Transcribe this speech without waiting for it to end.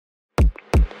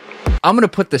I'm going to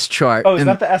put this chart. Oh, is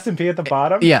that the S&P at the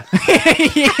bottom? Yeah.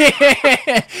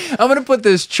 I'm going to put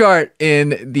this chart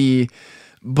in the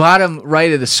bottom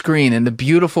right of the screen, and the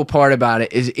beautiful part about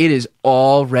it is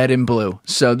all red and blue.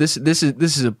 So this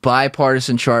is a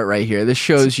bipartisan chart right here. This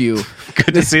shows you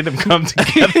good to see them come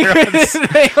together.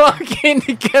 They all came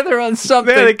together on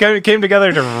something. Yeah, they came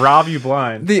together to rob you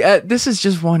blind. This is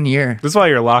just 1 year. This is why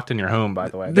you're locked in your home, by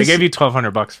the way. They gave you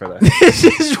 $1,200 for this.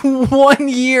 This is 1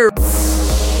 year.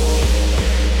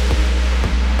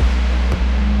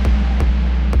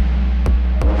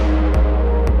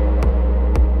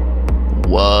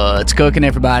 What's cooking,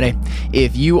 everybody?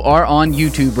 If you are on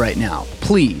YouTube right now,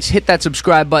 please hit that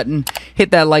subscribe button,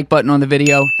 hit that like button on the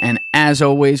video, and as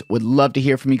always, would love to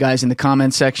hear from you guys in the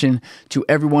comments section. To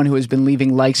everyone who has been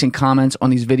leaving likes and comments on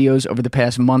these videos over the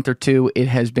past month or two, it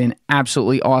has been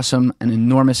absolutely awesome, an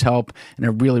enormous help, and I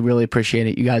really, really appreciate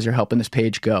it. You guys are helping this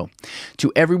page go.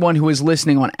 To everyone who is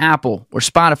listening on Apple or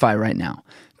Spotify right now,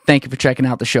 thank you for checking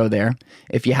out the show there.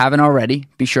 If you haven't already,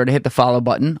 be sure to hit the follow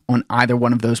button on either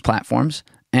one of those platforms,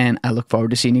 and I look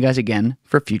forward to seeing you guys again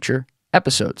for future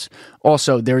episodes.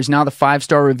 Also, there is now the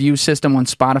 5-star review system on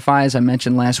Spotify, as I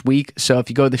mentioned last week. So if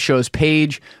you go to the show's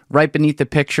page, right beneath the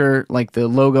picture, like the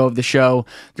logo of the show,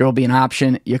 there will be an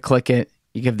option. You click it.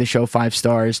 You give the show 5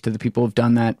 stars. To the people who've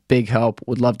done that, big help.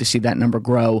 Would love to see that number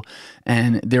grow.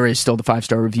 And there is still the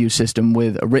 5-star review system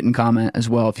with a written comment as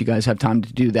well, if you guys have time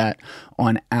to do that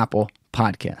on Apple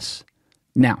Podcasts.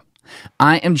 Now,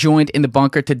 I am joined in the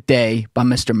bunker today by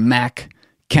Mr. Mac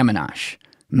Kemanash.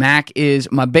 Mac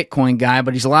is my Bitcoin guy,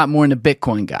 but he's a lot more than a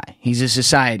Bitcoin guy. He's a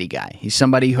society guy. He's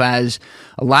somebody who has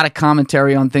a lot of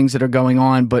commentary on things that are going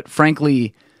on, but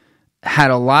frankly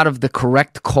had a lot of the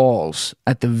correct calls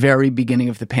at the very beginning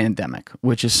of the pandemic,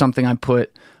 which is something I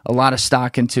put a lot of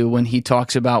stock into when he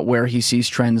talks about where he sees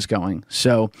trends going.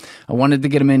 So I wanted to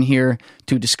get him in here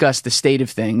to discuss the state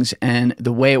of things, and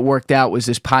the way it worked out was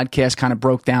this podcast kind of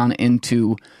broke down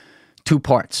into 2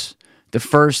 parts. The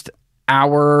first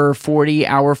hour 40,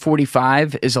 hour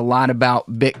 45 is a lot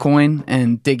about Bitcoin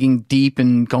and digging deep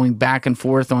and going back and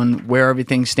forth on where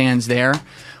everything stands there.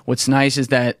 What's nice is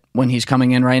that when he's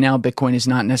coming in right now, Bitcoin is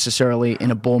not necessarily in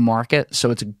a bull market,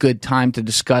 so it's a good time to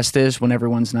discuss this when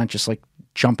everyone's not just like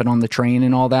jumping on the train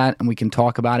and all that, and we can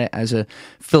talk about it as a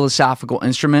philosophical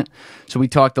instrument. So we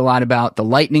talked a lot about the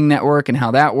Lightning Network and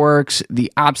how that works,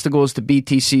 the obstacles to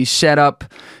BTC setup,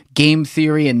 game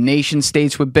theory and nation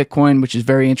states with Bitcoin, which is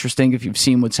very interesting if you've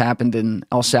seen what's happened in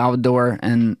El Salvador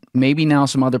and maybe now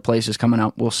some other places coming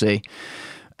up. We'll see.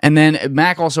 And then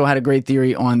Mac also had a great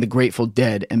theory on the Grateful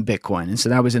Dead and Bitcoin. And so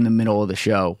that was in the middle of the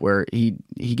show where he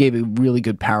gave a really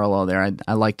good parallel there.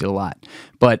 I liked it a lot.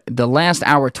 But the last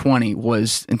hour 20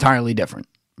 was entirely different.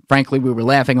 Frankly, we were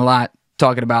laughing a lot,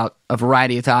 talking about a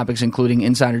variety of topics, including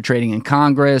insider trading in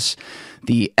Congress,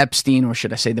 the Epstein, or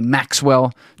should I say the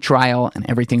Maxwell trial and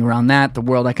everything around that, the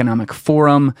World Economic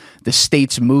Forum, the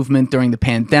states movement during the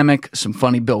pandemic, some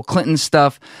funny Bill Clinton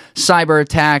stuff, cyber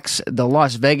attacks, the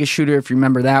Las Vegas shooter, if you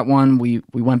remember that one. We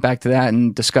went back to that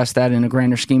and discussed that in a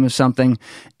grander scheme of something,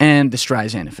 and the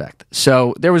Streisand effect.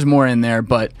 So there was more in there,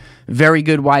 but very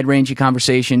good wide-ranging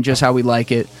conversation, just how we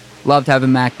like it. Loved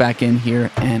having Mac back in here,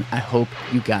 and I hope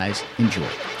you guys enjoy.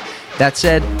 That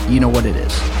said, you know what it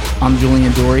is. I'm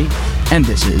Julian Dory, and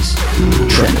this is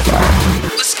Trendfire.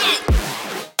 Let's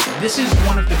go! This is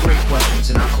one of the great questions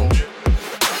in our culture.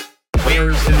 Where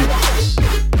is the nuance?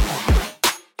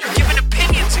 You're giving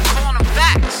opinions and calling them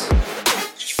facts.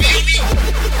 You feel me?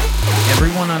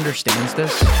 Everyone understands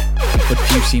this, but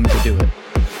few seem to do it.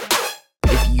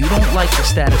 If you don't like the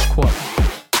status quo,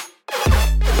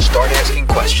 start asking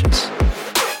questions.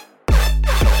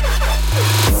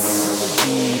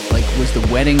 Was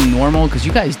the wedding normal? Because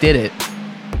you guys did it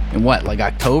in what, like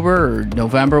October or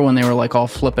November when they were like all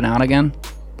flipping out again?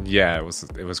 Yeah, it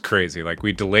was crazy. Like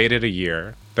we delayed it a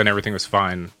year, then everything was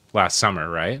fine last summer,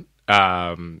 right?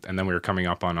 And then we were coming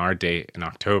up on our date in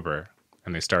October,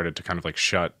 and they started to kind of like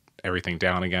shut everything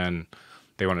down again.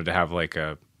 They wanted to have like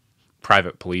a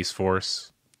private police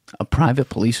force. A private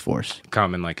police force?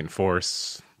 Come and like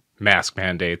enforce mask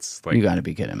mandates. Like, you gotta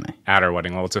be kidding me. At our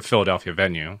wedding. Well, it's a Philadelphia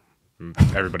venue.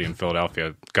 Everybody in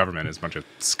Philadelphia government is a bunch of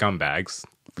scumbags.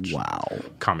 Wow.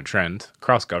 Common trend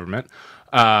across government.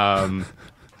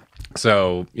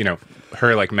 So, you know,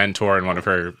 her like mentor and one of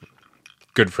her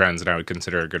good friends, and I would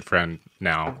consider a good friend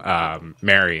now,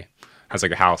 Mary, has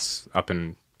like a house up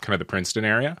in kind of the Princeton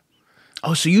area.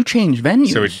 Oh, so you changed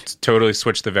venues. So we totally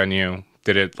switched the venue,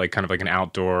 did it like kind of like an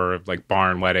outdoor like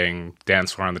barn wedding,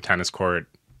 dance floor on the tennis court.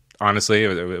 Honestly,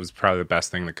 it was probably the best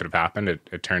thing that could have happened.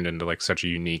 It turned into like such a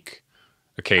unique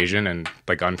occasion and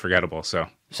like unforgettable. So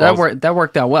that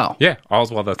worked out well. Yeah,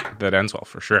 all's well that ends well,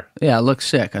 for sure. Yeah, it looks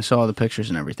sick. I saw the pictures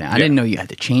and everything. I didn't know you had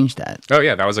to change that. Oh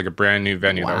yeah, that was like a brand new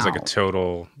venue. That was like a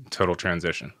Wow. total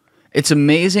transition. It's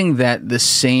amazing that the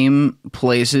same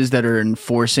places that are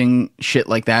enforcing shit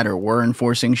like that, or were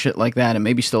enforcing shit like that, and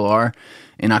maybe still are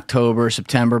in October,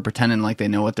 September, pretending like they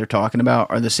know what they're talking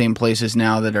about, are the same places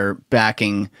now that are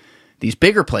backing these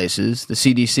bigger places, the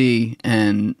CDC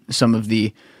and some of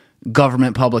the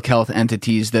government public health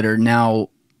entities that are now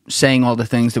saying all the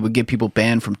things that would get people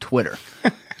banned from Twitter,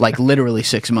 like literally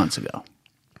 6 months ago.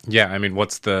 Yeah, I mean,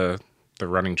 what's the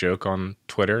running joke on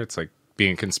Twitter? It's like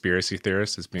being a conspiracy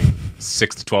theorist is being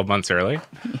 6 to 12 months early,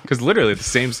 because literally the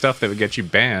same stuff that would get you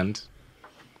banned,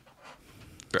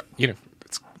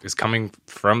 is coming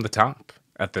from the top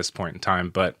at this point in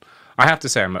time. But I have to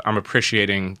say, I'm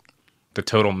appreciating the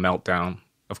total meltdown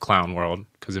of clown world,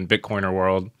 because in Bitcoiner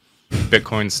world,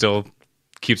 Bitcoin still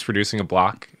keeps producing a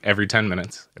block every 10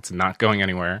 minutes. It's not going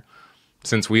anywhere.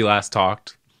 Since we last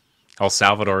talked, El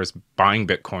Salvador is buying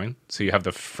Bitcoin. So you have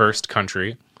the first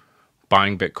country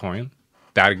buying Bitcoin.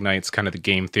 That ignites kind of the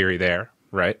game theory there,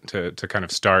 right? To kind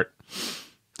of start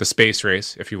the space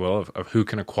race, if you will, of who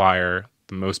can acquire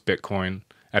the most Bitcoin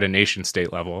at a nation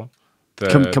state level.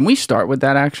 Can we start with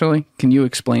that, actually? Can you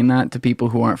explain that to people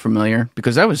who aren't familiar?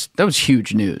 Because that was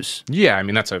huge news. Yeah, I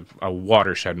mean, that's a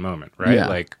watershed moment, right? Yeah.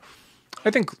 Like,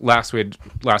 I think last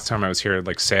time I was here,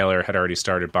 like Saylor had already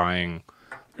started buying.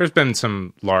 There's been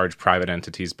some large private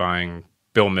entities buying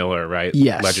Bill Miller, right?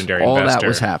 Yes, Legendary all investor. that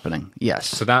was happening. Yes.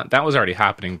 So that was already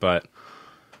happening, but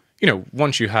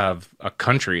once you have a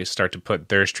country start to put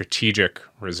their strategic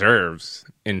reserves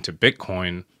into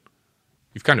Bitcoin,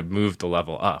 you've kind of moved the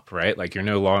level up, right? Like, you're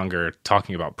no longer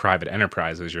talking about private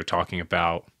enterprises, you're talking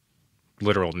about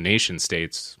literal nation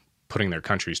states putting their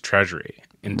country's treasury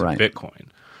into Right. Bitcoin.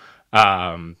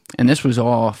 And this was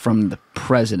all from the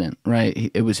president,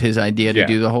 right? It was his idea to Yeah.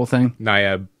 do the whole thing.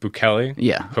 Nayib Bukele.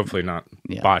 Yeah. Hopefully not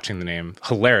Yeah. botching the name.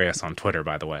 Hilarious on Twitter,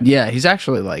 by the way. Yeah, he's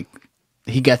actually like,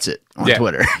 he gets it on Yeah.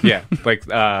 Twitter. Yeah.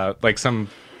 Like some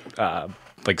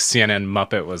like CNN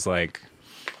Muppet was like,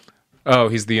 oh,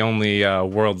 he's the only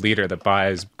world leader that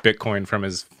buys Bitcoin from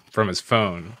his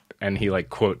phone. And he like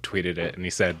quote tweeted it and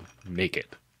he said naked.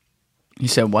 He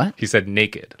said what? He said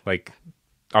naked. Like,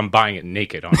 I'm buying it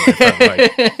naked on my phone.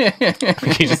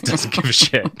 Like, he just doesn't give a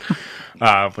shit,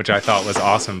 which I thought was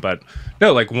awesome. But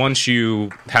no, like, once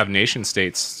you have nation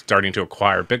states starting to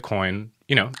acquire Bitcoin,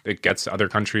 it gets other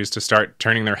countries to start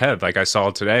turning their head. Like I saw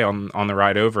today on the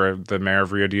ride over, the mayor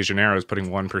of Rio de Janeiro is putting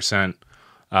 1%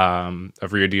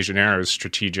 of Rio de Janeiro's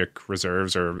strategic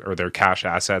reserves or their cash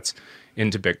assets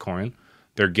into Bitcoin.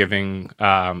 They're giving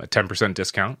a 10%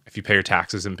 discount if you pay your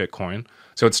taxes in Bitcoin.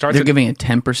 So it starts. They're giving a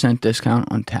 10%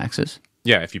 discount on taxes.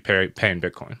 Yeah, if you pay in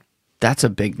Bitcoin. That's a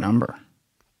big number.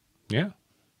 Yeah.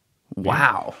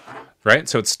 Wow. Right?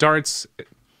 So it starts.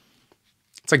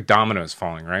 It's like dominoes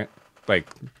falling, right? Like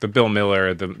the Bill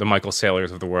Miller, the Michael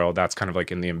Saylors of the world. That's kind of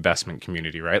like in the investment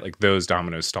community, right? Like those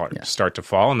dominoes start to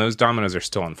fall, and those dominoes are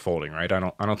still unfolding, right? I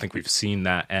don't think we've seen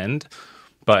that end,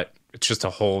 but it's just a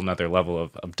whole nother level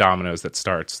of dominoes that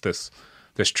starts this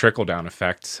trickle down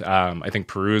effect. I think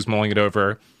Peru's mulling it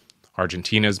over,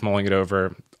 Argentina's mulling it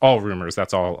over. All rumors.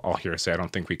 That's all hearsay. I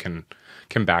don't think we can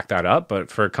back that up.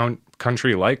 But for a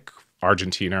country like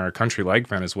Argentina or a country like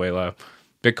Venezuela,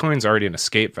 Bitcoin's already an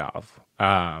escape valve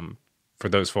for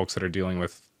those folks that are dealing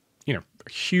with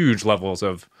huge levels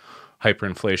of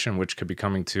hyperinflation, which could be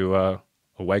coming to a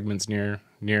Wegmans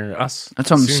near us.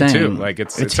 That's what I'm soon, saying. too. Like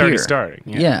it's already here. starting.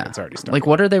 Yeah. It's already starting. Like,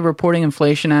 what are they reporting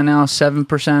inflation at now?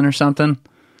 7% or something?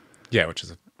 Yeah, which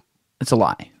is It's a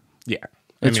lie. yeah.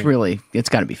 It's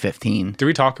got to be 15. Did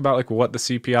we talk about like what the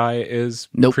CPI is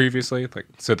Nope. previously? Like,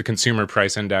 so the consumer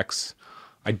price index,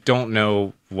 I don't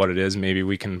know what it is. Maybe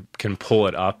we can pull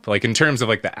it up. Like in terms of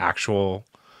like the actual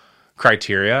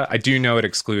criteria, I do know it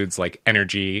excludes like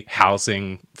energy,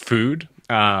 housing, food.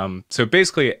 So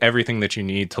basically everything that you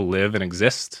need to live and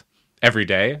exist every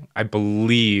day, I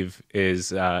believe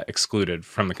is excluded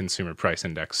from the consumer price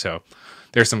index. So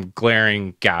there's some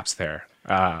glaring gaps there.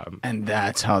 And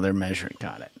that's how they're measuring.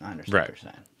 Got it. I understand Right. what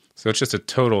you're saying. So it's just a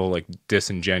total like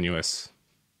disingenuous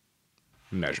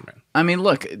measurement. I mean,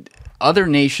 look, other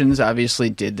nations obviously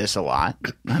did this a lot.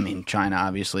 I mean, China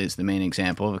obviously is the main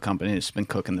example of a company that's been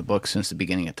cooking the books since the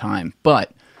beginning of time.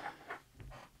 But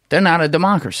they're not a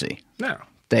democracy. No.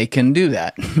 They can do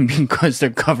that because their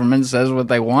government says what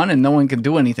they want and no one can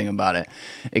do anything about it.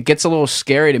 It gets a little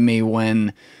scary to me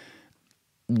when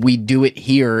we do it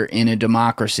here in a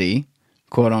democracy,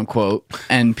 quote unquote,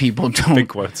 and people don't Big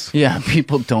quotes. Yeah,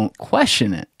 people don't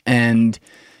question it. And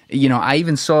You know, I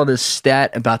even saw this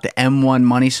stat about the M1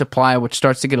 money supply, which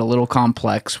starts to get a little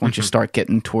complex once you start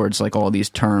getting towards like all these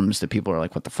terms that people are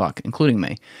like, what the fuck, including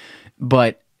me.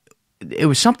 But it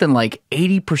was something like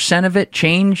 80% of it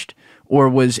changed or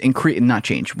was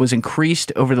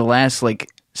increased over the last, like,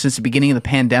 since the beginning of the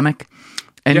pandemic.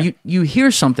 And you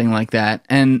hear something like that,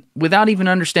 and without even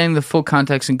understanding the full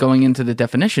context and going into the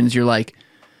definitions, you're like,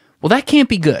 well, that can't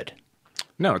be good.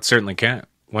 No, it certainly can't.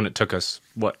 When it took us,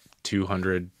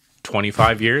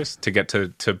 225 years to get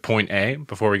to point A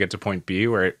before we get to point B,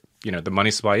 where, the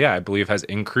money supply, I believe has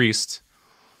increased.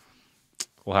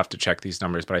 We'll have to check these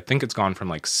numbers, but I think it's gone from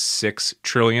like 6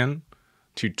 trillion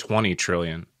to 20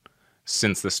 trillion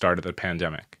since the start of the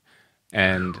pandemic.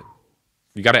 And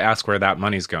you got to ask where that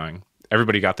money's going.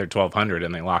 Everybody got their 1,200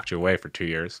 and they locked you away for 2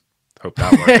 years. Hope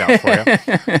that worked out for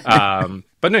you.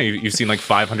 But no, you've seen like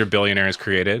 500 billionaires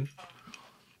created.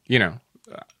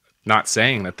 Not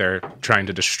saying that they're trying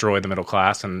to destroy the middle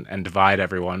class and divide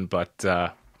everyone, but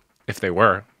if they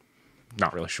were,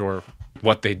 not really sure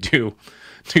what they do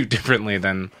differently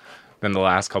than the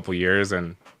last couple years.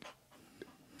 And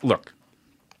look,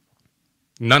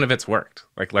 none of it's worked.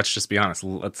 Like, let's just be honest.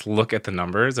 Let's look at the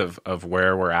numbers of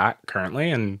where we're at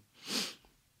currently, and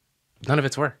none of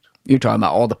it's worked. You're talking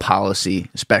about all the policy,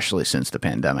 especially since the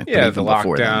pandemic. Yeah, the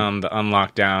lockdown, the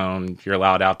unlockdown, you're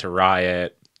allowed out to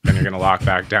riot, then you're going to lock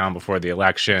back down before the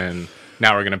election.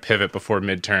 Now we're going to pivot before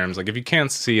midterms. Like, if you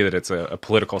can't see that it's a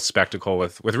political spectacle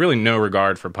with really no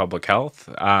regard for public health,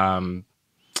 I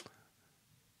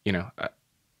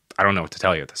don't know what to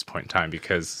tell you at this point in time,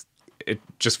 because it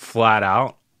just flat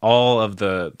out, all of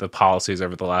the policies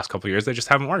over the last couple of years, they just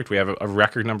haven't worked. We have a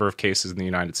record number of cases in the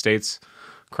United States,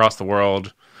 across the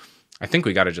world. I think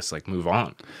we got to just like move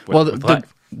on. With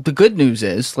life. The good news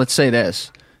is, let's say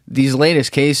this, these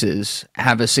latest cases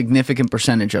have a significant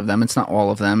percentage of them. It's not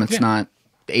all of them. It's not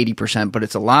 80%, but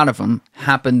it's a lot of them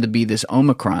happen to be this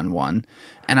Omicron one.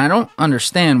 And I don't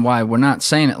understand why we're not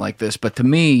saying it like this, but to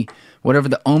me, whatever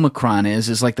the Omicron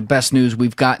is like the best news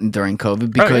we've gotten during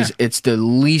COVID, because it's the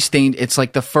least it's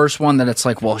like the first one that it's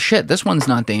like, well, shit, this one's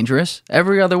not dangerous.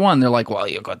 Every other one, they're like, well,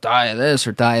 you could die of this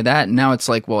or die of that. And now it's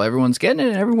like, well, everyone's getting it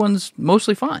and everyone's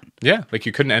mostly fine. Yeah, like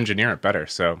you couldn't engineer it better.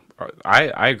 So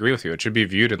I agree with you. It should be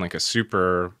viewed in like a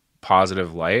super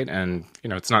positive light. And,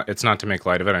 it's not to make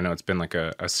light of it. I know it's been like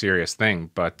a serious thing,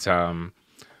 but,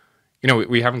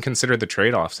 we haven't considered the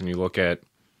trade-offs. And you look at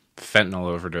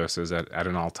fentanyl overdoses at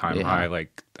an all-time high,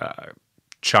 like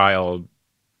child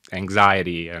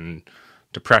anxiety and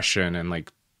depression and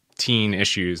like teen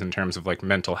issues in terms of like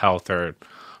mental health are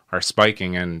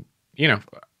spiking. And,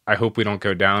 I hope we don't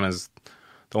go down as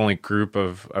the only group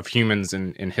of humans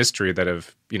in history that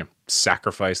have,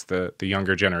 sacrificed the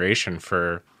younger generation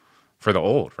for the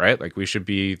old, right? Like, we should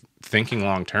be thinking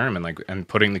long-term and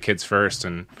putting the kids first,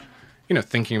 and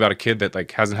thinking about a kid that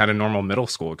like hasn't had a normal middle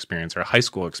school experience or a high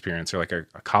school experience, or like a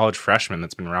college freshman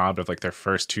that's been robbed of like their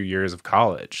first 2 years of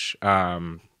college.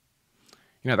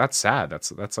 That's sad.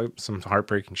 That's like some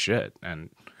heartbreaking shit. And,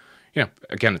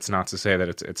 again, it's not to say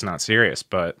that it's not serious,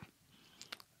 but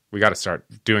we got to start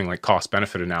doing like cost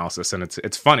benefit analysis. And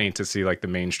it's funny to see like the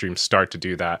mainstream start to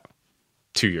do that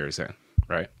 2 years in,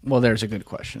 right? Well, there's a good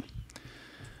question.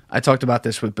 I talked about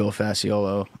this with Bill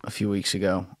Fasciolo a few weeks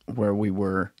ago, where we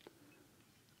were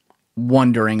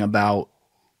wondering about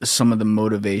some of the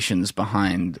motivations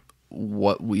behind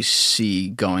what we see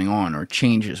going on or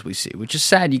changes we see, which is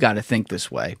sad. You got to think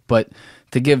this way, but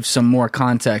to give some more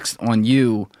context on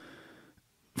you,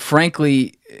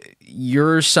 frankly,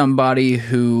 you're somebody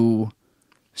who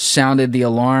sounded the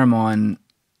alarm on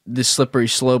the slippery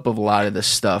slope of a lot of this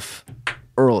stuff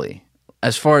early.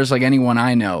 As far as like anyone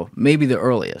I know, maybe the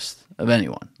earliest of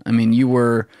anyone. I mean, you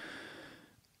were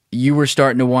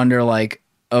starting to wonder like,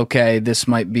 okay, this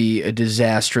might be a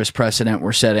disastrous precedent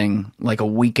we're setting like a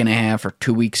week and a half or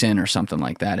 2 weeks in or something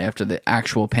like that after the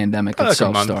actual pandemic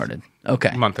itself started. Okay.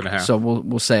 A month and a half. So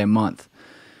we'll say a month.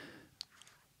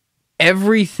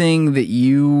 Everything that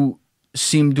you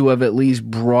seem to have at least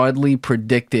broadly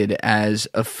predicted as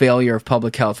a failure of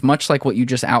public health, much like what you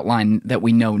just outlined that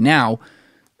we know now,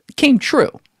 came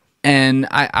true. And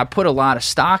I put a lot of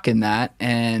stock in that,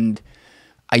 and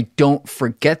I don't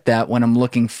forget that when I'm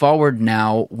looking forward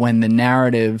now, when the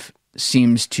narrative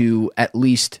seems to, at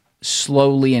least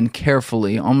slowly and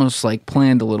carefully, almost like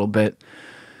planned a little bit,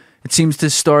 it seems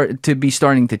to be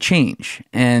starting to change.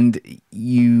 And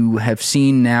you have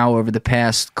seen now over the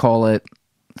past, call it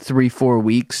 3-4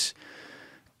 weeks,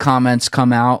 comments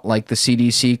come out like the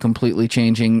CDC completely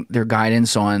changing their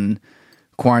guidance on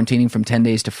quarantining from 10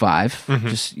 days to 5,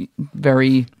 just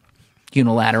very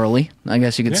unilaterally, I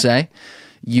guess you could say.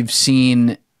 You've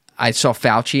seen I saw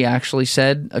Fauci actually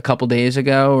said a couple days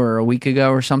ago or a week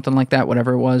ago or something like that,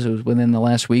 whatever it was within the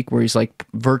last week, where he's like,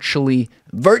 virtually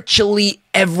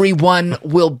everyone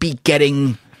will be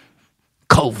getting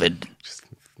COVID.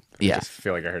 I just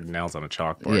feel like I heard nails on a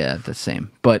chalkboard. Yeah, the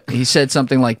same. But he said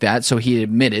something like that, so he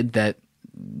admitted that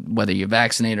whether you're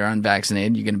vaccinated or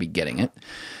unvaccinated, you're going to be getting it.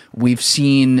 We've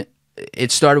seen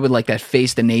it started with like that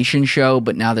Face the Nation show,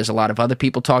 but now there's a lot of other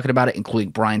people talking about it, including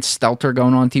Brian Stelter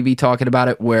going on TV talking about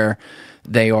it, where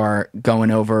they are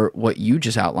going over what you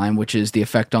just outlined, which is the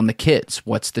effect on the kids.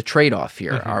 What's the trade-off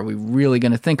here? Mm-hmm. Are we really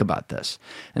going to think about this?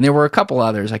 And there were a couple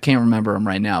others. I can't remember them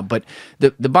right now. But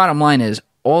the bottom line is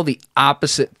all the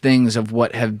opposite things of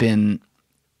what have been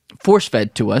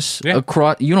force-fed to us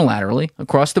unilaterally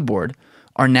across the board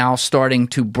are now starting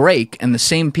to break, and the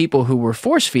same people who were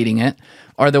force-feeding it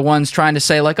are the ones trying to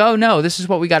say, like, oh, no, this is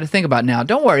what we got to think about now.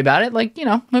 Don't worry about it. Like,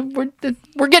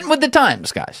 we're getting with the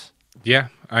times, guys. Yeah,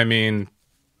 I mean,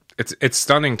 it's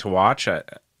stunning to watch.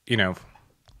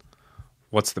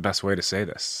 What's the best way to say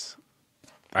this?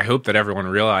 I hope that everyone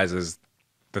realizes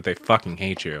that they fucking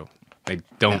hate you. They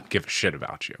don't give a shit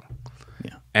about you.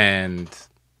 Yeah. And,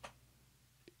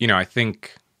 I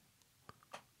think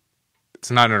it's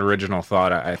not an original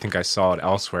thought. I think I saw it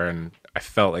elsewhere, and I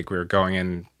felt like we were going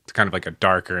into kind of like a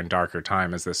darker and darker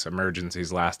time as this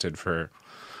emergency's lasted for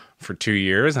 2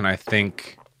 years. And I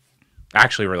think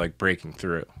actually we're like breaking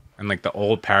through, and like the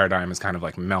old paradigm is kind of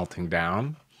like melting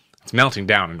down. It's melting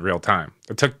down in real time.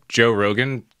 It took Joe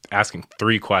Rogan asking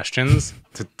 3 questions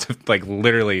to like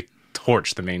literally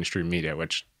torch the mainstream media,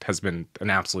 which has been an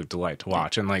absolute delight to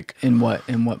watch. And like in what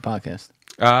podcast?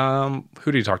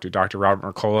 Who did you talk to? Dr.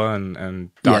 Robert Mercola and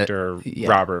Dr.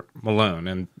 Robert Malone.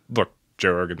 And look,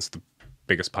 Joe Rogan's the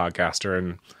biggest podcaster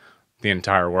in the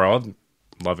entire world.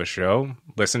 Love his show,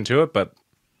 listen to it, but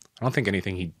I don't think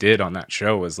anything he did on that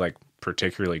show was like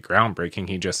particularly groundbreaking.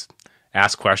 He just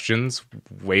asked questions,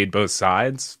 weighed both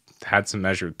sides, had some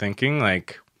measured thinking.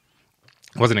 Like,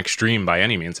 wasn't extreme by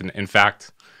any means. And in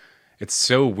fact, it's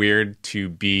so weird to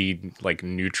be like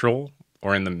neutral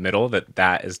or in the middle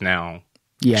that is now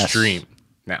extreme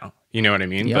now. You know what I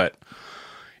mean? Yep.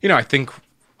 But, I think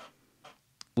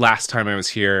last time I was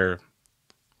here,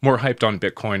 more hyped on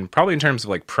Bitcoin, probably in terms of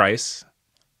like price.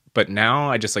 But now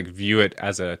I just like view it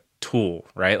as a tool,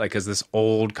 right? Like as this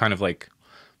old kind of like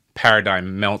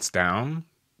paradigm melts down,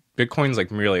 Bitcoin's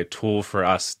like merely a tool for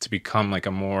us to become like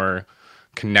a more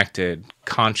connected,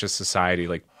 conscious society,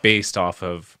 like based off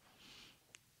of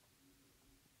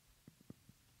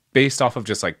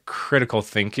just like critical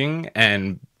thinking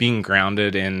and being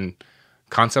grounded in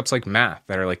concepts like math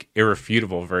that are like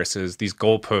irrefutable versus these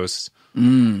goalposts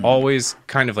always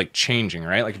kind of like changing,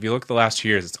 right? Like if you look at the last 2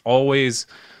 years, it's always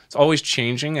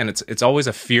changing, and it's always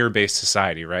a fear-based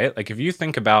society, right? Like if you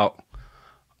think about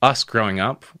us growing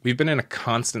up, we've been in a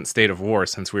constant state of war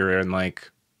since we were in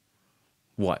like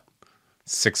what,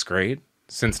 6th grade,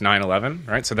 since 9/11,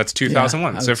 right? So that's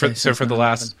 2001. So for the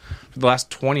last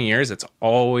 20 years, it's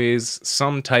always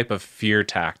some type of fear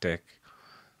tactic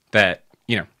that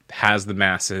has the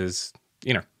masses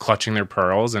clutching their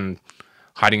pearls and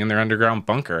hiding in their underground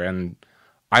bunker. And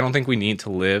I don't think we need to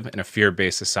live in a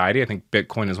fear-based society. I think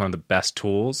Bitcoin is one of the best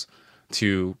tools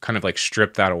to kind of like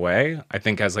strip that away. I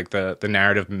think as like the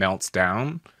narrative melts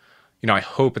down, I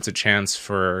hope it's a chance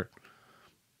for.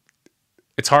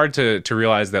 It's hard to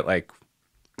realize that like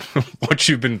what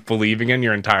you've been believing in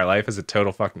your entire life is a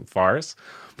total fucking farce.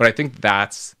 But I think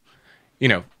that's,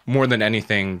 more than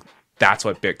anything, that's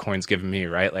what Bitcoin's given me,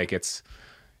 right? Like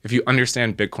if you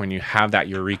understand Bitcoin, you have that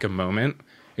eureka moment.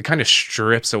 It kind of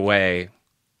strips away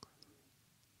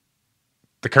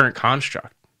the current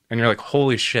construct. And you're like,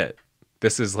 holy shit,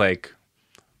 this is like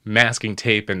masking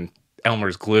tape and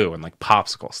Elmer's glue and like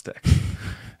popsicle sticks.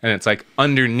 And it's like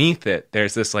underneath it,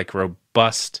 there's this like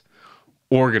robust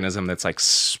organism that's like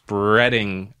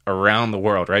spreading around the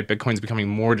world, right? Bitcoin's becoming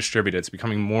more distributed. It's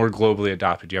becoming more globally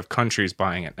adopted. You have countries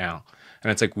buying it now.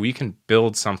 And it's like we can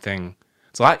build something.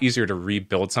 It's a lot easier to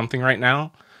rebuild something right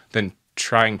now than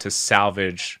trying to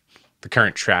salvage the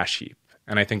current trash heap.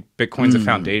 And I think Bitcoin's a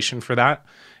foundation for that.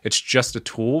 It's just a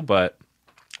tool, but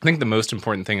I think the most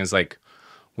important thing is like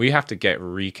we have to get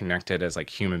reconnected as like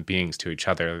human beings to each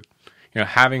other.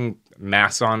 Having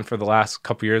masks on for the last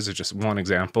couple years is just one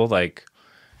example. Like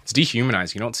it's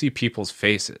dehumanizing. You don't see people's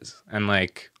faces, and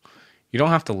like you don't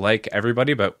have to like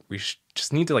everybody, but we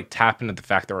just need to like tap into the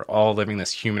fact that we're all living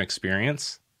this human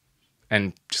experience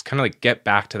and just kind of like get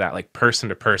back to that like person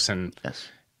to person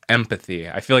empathy.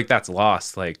 I feel like that's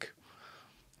lost. Like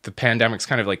the pandemic's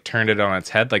kind of like turned it on its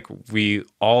head. Like we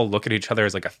all look at each other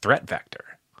as like a threat vector.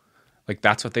 Like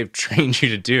that's what they've trained you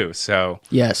to do. So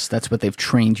Yes, that's what they've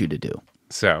trained you to do.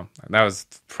 that was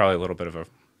probably a little bit of a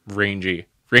rangy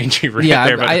rant Yeah,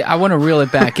 there. But I want to reel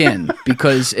it back in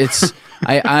because it's.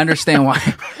 I understand why.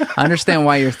 I understand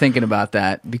why you're thinking about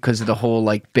that because of the whole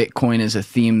like Bitcoin is a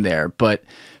theme there. But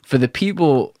for the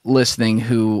people listening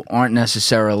who aren't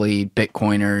necessarily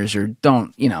Bitcoiners or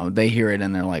don't, they hear it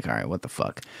and they're like, all right, what the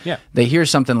fuck? Yeah. They hear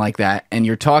something like that and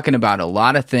you're talking about a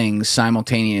lot of things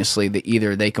simultaneously that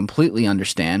either they completely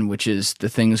understand, which is the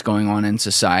things going on in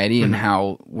society and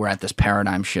how we're at this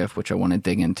paradigm shift, which I want to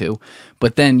dig into.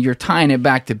 But then you're tying it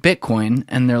back to Bitcoin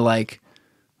and they're like,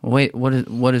 wait,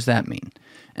 what does that mean?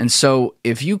 And so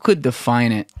if you could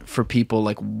define it for people,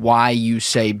 like why you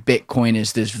say Bitcoin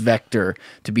is this vector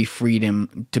to be freedom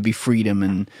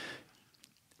and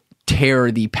tear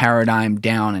the paradigm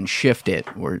down and shift it,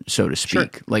 or so to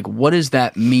speak. Sure. Like what does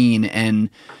that mean? And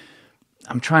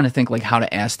I'm trying to think like how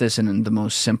to ask this in the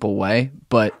most simple way,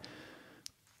 but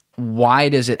why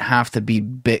does it have to be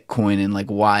Bitcoin and like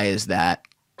why is that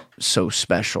so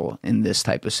special in this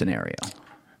type of scenario?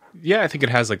 yeah, I think it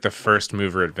has like the first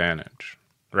mover advantage,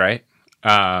 right?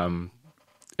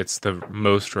 It's the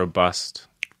most robust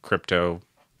crypto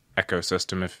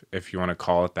ecosystem, if you want to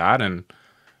call it that. And,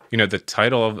 the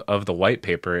title of the white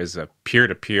paper is a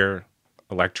peer-to-peer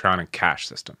electronic cash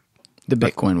system. The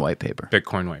Bitcoin white paper.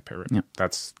 Bitcoin white paper. Yep.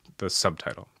 That's the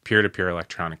subtitle, peer-to-peer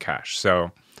electronic cash.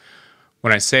 So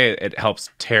when I say it helps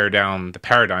tear down the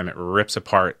paradigm, it rips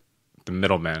apart the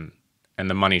middlemen and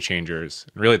the money changers,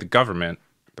 and really the government,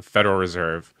 the Federal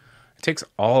Reserve. It takes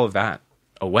all of that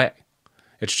away.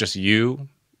 It's just you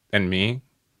and me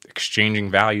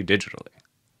exchanging value digitally.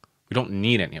 We don't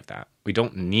need any of that. We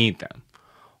don't need them.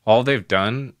 All they've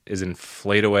done is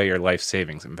inflate away your life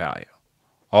savings and value.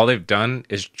 All they've done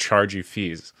is charge you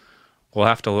fees. We'll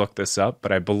have to look this up,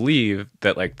 but I believe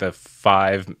that like the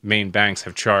 5 main banks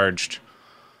have charged,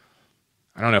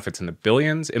 I don't know if it's in the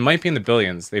billions. It might be in the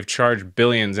billions. They've charged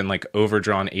billions in like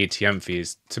overdrawn ATM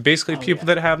fees to basically people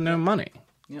that have no money.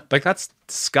 Yeah. Like that's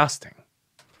disgusting.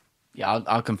 Yeah,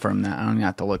 I'll confirm that. I don't even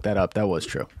have to look that up. That was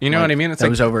true. You know what I mean? It's that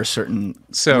like, was over a certain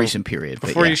recent period. But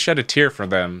before yeah. you shed a tear for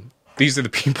them, these are the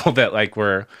people that like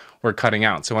we're cutting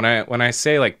out. So when I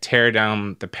say like tear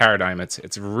down the paradigm,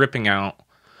 it's ripping out.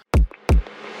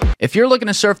 If you're looking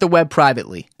to surf the web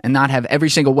privately and not have every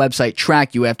single website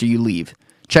track you after you leave,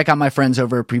 check out my friends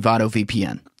over at Privado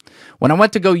VPN. When I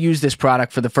went to go use this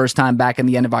product for the first time back in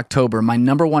the end of October, my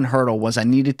number one hurdle was I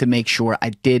needed to make sure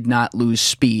I did not lose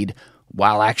speed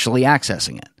while actually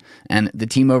accessing it. And the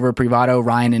team over at Privado,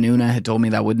 Ryan and Una, had told me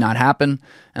that would not happen,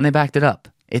 and they backed it up.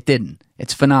 It didn't.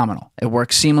 It's phenomenal. It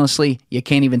works seamlessly. You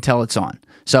can't even tell it's on.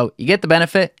 So you get the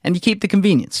benefit and you keep the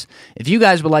convenience. If you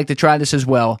guys would like to try this as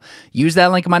well, use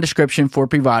that link in my description for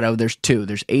Privado. There's 2.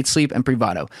 There's 8 Sleep and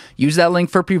Privado. Use that link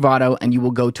for Privado and you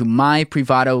will go to my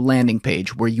Privado landing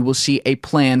page where you will see a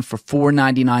plan for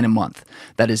 $4.99 a month.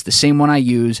 That is the same one I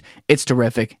use. It's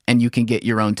terrific and you can get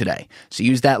your own today. So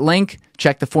use that link,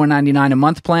 check the $4.99 a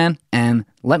month plan, and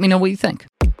let me know what you think.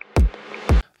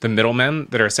 The middlemen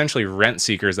that are essentially rent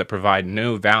seekers that provide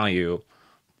no value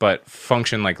but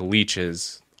function like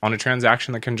leeches on a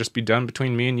transaction that can just be done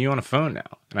between me and you on a phone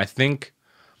now. And I think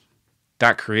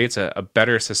that creates a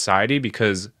better society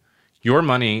because your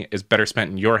money is better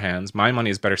spent in your hands. My money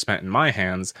is better spent in my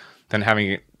hands than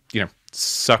having it,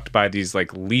 sucked by these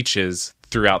like leeches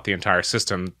throughout the entire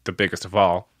system, the biggest of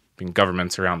all being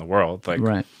governments around the world. Like,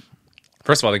 Right.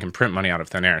 First of all, they can print money out of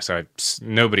thin air. So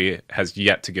nobody has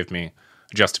yet to give me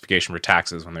a justification for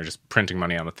taxes when they're just printing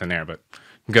money out of thin air, but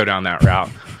go down that route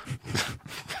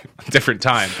different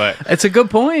time. But It's a good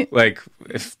point. like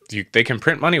if they can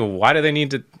print money, why do they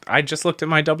need to? I just looked at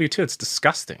my W-2. It's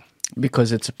disgusting.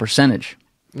 Because it's a percentage.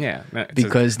 Yeah.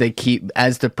 Because they keep,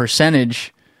 as the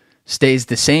percentage stays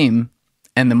the same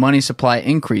and the money supply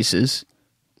increases,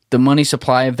 the money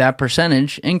supply of that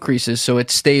percentage increases, so it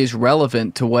stays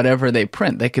relevant to whatever they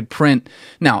print. They could print,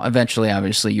 now eventually,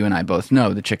 obviously, you and I both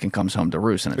know the chicken comes home to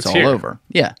roost and it's all here. over.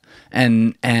 Yeah.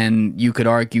 And you could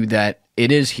argue that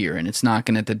it is here and it's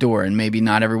knocking at the door, and maybe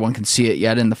not everyone can see it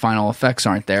yet and the final effects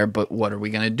aren't there, but what are we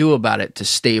going to do about it to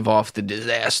stave off the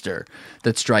disaster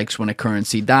that strikes when a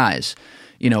currency dies?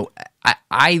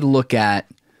 I look at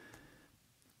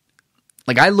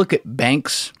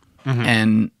banks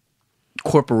and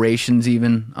corporations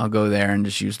even, I'll go there and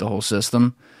just use the whole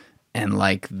system, and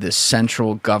like the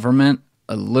central government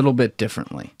a little bit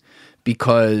differently,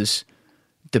 because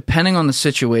depending on the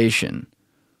situation,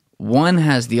 one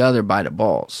has the other by the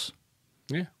balls.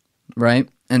 Yeah. Right?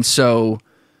 And so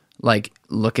like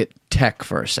look at tech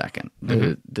for a second,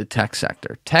 the tech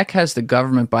sector. Tech has the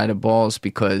government by the balls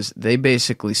because they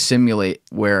basically simulate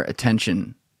where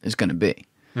attention is going to be.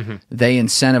 They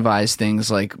incentivize things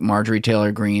like Marjorie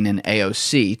Taylor Greene and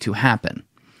AOC to happen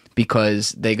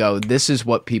because they go, this is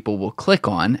what people will click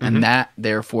on, and that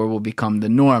therefore will become the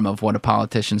norm of what a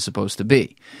politician's supposed to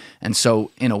be. And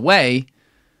so, in a way,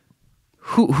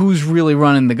 who's really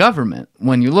running the government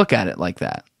when you look at it like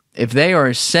that? If they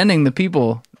are sending the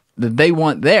people that they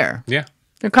want there,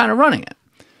 they're kind of running it.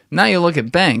 Now you look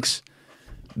at banks.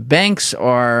 Banks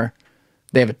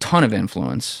they have a ton of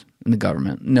influence in the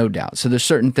government, no doubt. So there's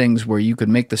certain things where you could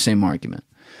make the same argument.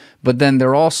 But then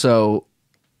they're also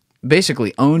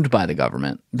basically owned by the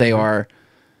government. They are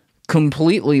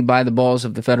completely by the balls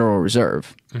of the Federal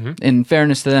Reserve. In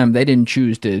fairness to them, they didn't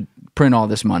choose to print all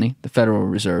this money. The Federal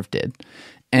Reserve did.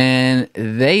 And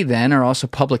they then are also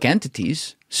public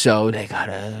entities, so they got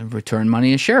to return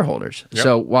money as shareholders.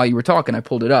 So while you were talking, I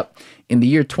pulled it up. In the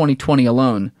year 2020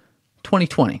 alone,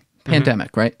 2020,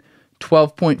 pandemic, right?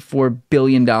 $12.4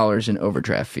 billion in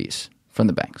overdraft fees from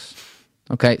the banks.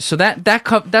 Okay, so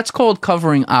that's called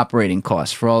covering operating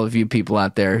costs for all of you people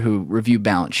out there who review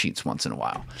balance sheets once in a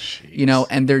while. Jeez.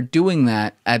 And they're doing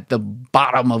that at the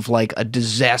bottom of like a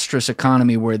disastrous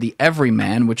economy where the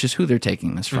everyman, which is who they're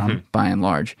taking this from by and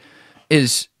large,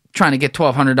 is trying to get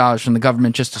 $1,200 from the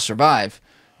government just to survive,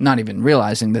 not even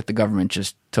realizing that the government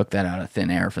just took that out of thin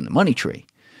air from the money tree.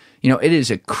 It is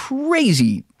a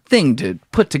crazy thing to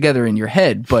put together in your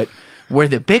head, but where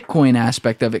the Bitcoin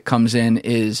aspect of it comes in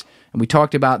is, and we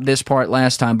talked about this part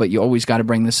last time, but you always got to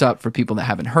bring this up for people that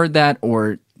haven't heard that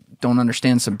or don't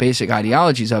understand some basic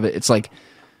ideologies of it. It's like,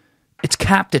 it's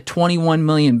capped at 21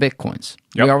 million Bitcoins.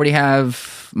 We already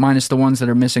have, minus the ones that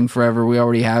are missing forever, we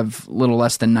already have a little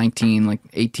less than 19, like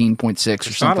 18.6 or something like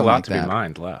that. There's not a lot to be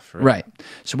mined left. Right.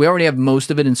 So we already have most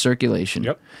of it in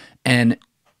circulation. And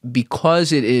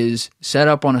because it is set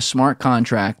up on a smart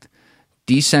contract,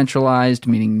 decentralized,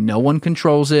 meaning no one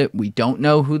controls it, we don't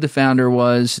know who the founder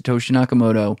was, Satoshi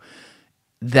Nakamoto,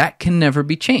 that can never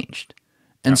be changed.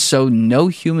 And so no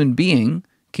human being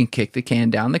can kick the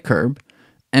can down the curb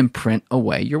and print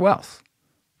away your wealth.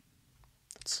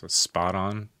 It's a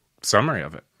spot-on summary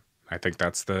of it. I think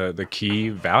that's the key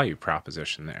value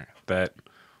proposition there, that,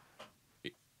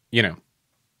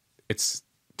 it's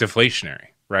deflationary,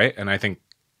 right? And I think,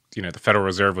 the Federal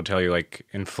Reserve will tell you, like,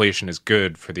 inflation is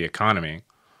good for the economy,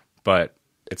 but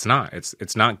it's not.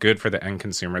 It's not good for the end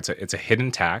consumer. It's a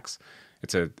hidden tax.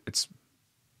 It's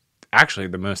actually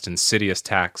the most insidious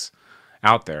tax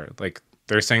out there. Like,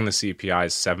 they're saying the CPI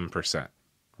is 7%,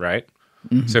 right?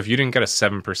 So if you didn't get a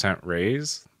 7%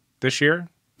 raise this year,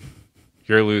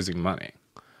 you're losing money.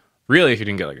 Really, if you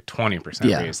didn't get like a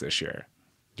 20% raise this year,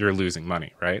 you're losing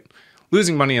money, right?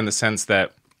 Losing money in the sense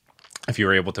that if you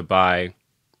were able to buy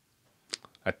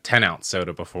a 10-ounce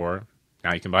soda before,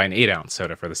 now you can buy an 8-ounce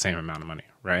soda for the same amount of money,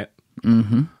 right?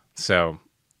 So,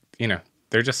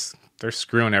 they're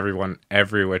screwing everyone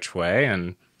every which way,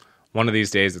 and one of these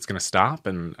days it's going to stop,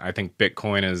 and I think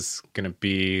Bitcoin is going to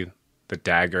be the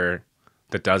dagger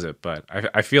that does it. But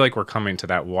I feel like we're coming to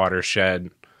that watershed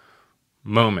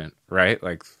moment, right?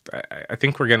 Like, I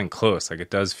think we're getting close. Like, it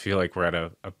does feel like we're at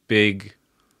a big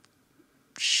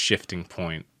shifting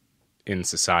point in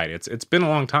society. It's been a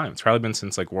long time. It's probably been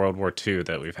since like World War II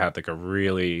that we've had like a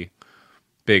really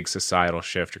big societal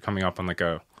shift. You're coming up on like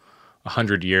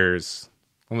 100 years.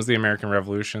 When was the American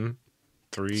Revolution?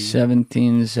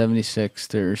 1776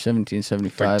 to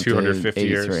 1775 like 250 to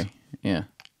years. Yeah.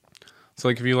 So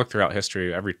like if you look throughout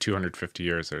history, every 250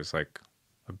 years there's like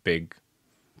a big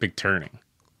turning.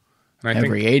 And I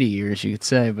every 80 years you could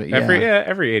say, but every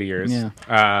 80 years. Yeah.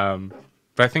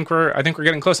 But I think we're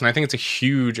getting close, and I think it's a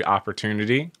huge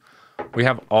opportunity. We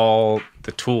have all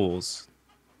the tools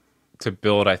to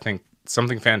build, I think,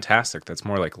 something fantastic that's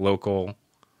more like local,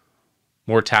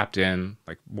 more tapped into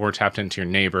your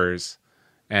neighbors.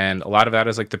 And a lot of that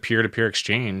is like the peer-to-peer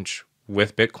exchange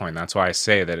with Bitcoin. That's why I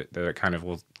say that it kind of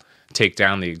will take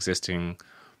down the existing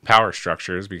power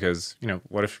structures, because,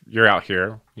 what if you're out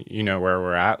here, where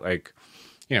we're at, like,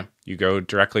 you go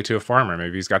directly to a farmer,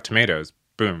 maybe he's got tomatoes,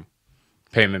 boom,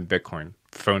 pay him in Bitcoin,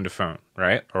 phone to phone,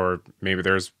 right? Or maybe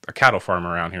there's a cattle farm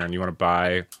around here and you want to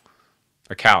buy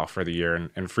a cow for the year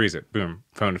and freeze it, boom,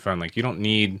 phone to phone. Like, you don't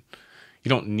need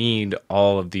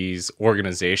all of these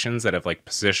organizations that have like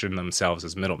positioned themselves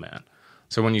as middleman.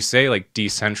 So when you say like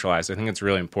decentralized, I think it's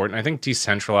really important. I think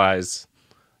decentralized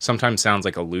sometimes sounds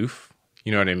like aloof,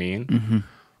 you know what I mean?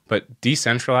 But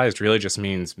decentralized really just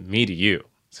means me to you.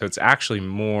 So it's actually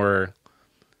more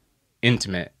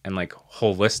intimate and like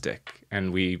holistic,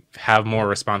 and we have more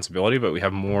responsibility, but we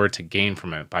have more to gain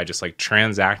from it by just like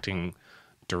transacting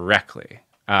directly.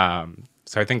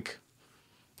 So I think,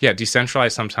 yeah,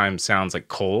 decentralized sometimes sounds like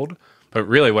cold, but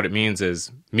really what it means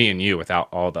is me and you without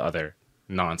all the other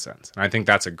nonsense. And I think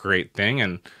that's a great thing.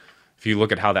 And if you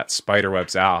look at how that spider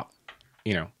webs out,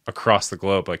 you know, across the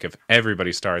globe, like if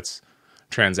everybody starts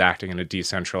transacting in a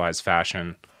decentralized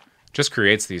fashion, just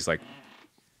creates these like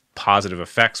positive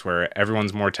effects where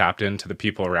everyone's more tapped into the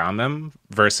people around them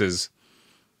versus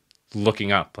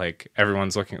looking up. Like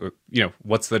everyone's looking, you know,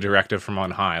 what's the directive from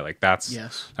on high? Like that's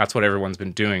what everyone's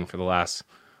been doing for the last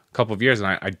couple of years. And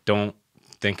I don't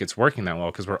think it's working that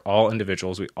well because we're all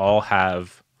individuals. We all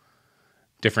have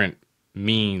different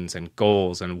means and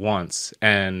goals and wants.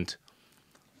 And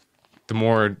the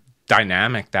more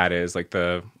dynamic that is, like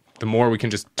the more we can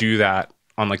just do that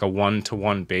on like a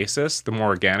one-to-one basis, the more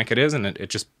organic it is, and it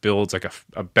just builds like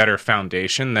a better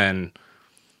foundation than,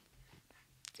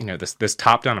 you know, this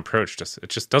top-down approach. It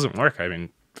just doesn't work. I mean,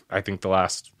 I think the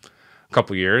last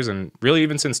couple of years, and really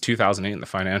even since 2008 in the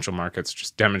financial markets,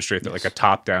 just demonstrate that like a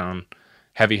top-down,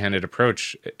 heavy-handed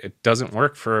approach, it doesn't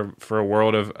work for a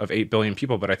world of 8 billion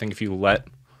people. But I think if you let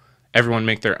everyone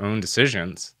make their own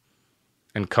decisions,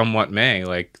 and come what may,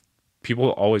 like people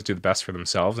will always do the best for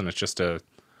themselves, and it's just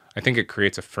I think it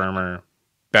creates a firmer,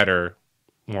 better,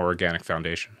 more organic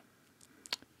foundation.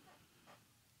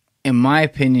 In my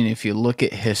opinion, if you look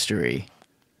at history,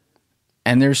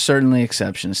 and there's certainly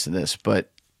exceptions to this,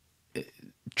 but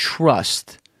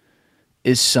trust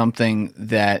is something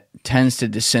that tends to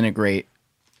disintegrate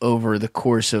over the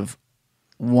course of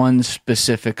one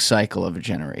specific cycle of a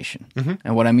generation. Mm-hmm.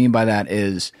 And what I mean by that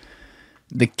is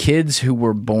the kids who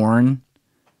were born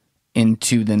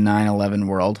into the 9/11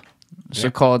 world, so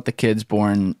call it the kids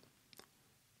born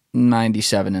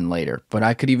 97 and later, but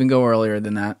I could even go earlier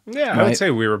than that. Yeah, right? I would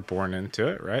say we were born into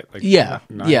it, right? Like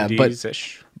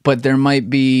 90s-ish. But there might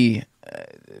be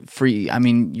I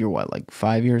mean, you're what, like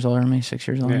 5 years older than me, 6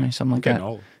 years older than me, something like that.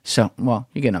 Old. So, well,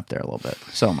 you're getting up there a little bit.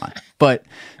 So am I. But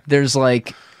there's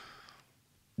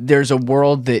a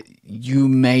world that you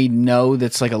may know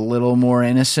that's like a little more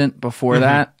innocent before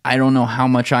that. I don't know how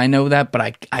much I know that,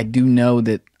 but I do know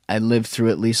that I lived through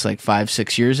at least like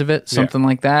 5-6 years of it, something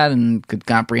like that, and could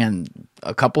comprehend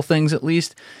a couple things at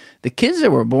least. The kids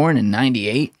that were born in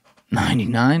 98,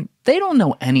 99, they don't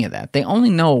know any of that. They only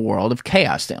know a world of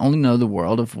chaos. They only know the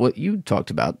world of what you talked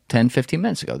about 10, 15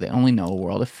 minutes ago. They only know a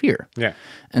world of fear. Yeah.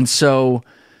 And so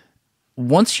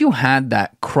once you had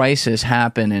that crisis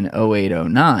happen in 08,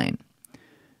 09,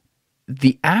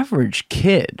 the average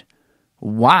kid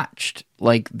watched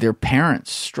like their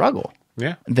parents struggle.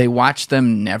 Yeah. They watch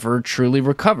them never truly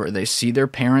recover. They see their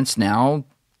parents now,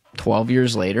 12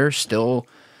 years later, still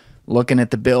looking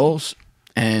at the bills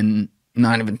and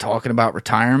not even talking about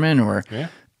retirement or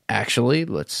actually,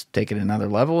 let's take it another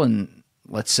level and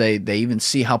let's say they even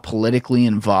see how politically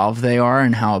involved they are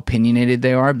and how opinionated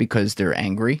they are because they're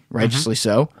angry, righteously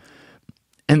so.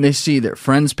 And they see their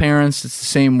friends' parents, it's the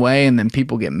same way, and then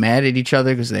people get mad at each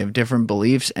other because they have different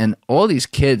beliefs. And all these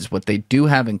kids, what they do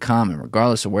have in common,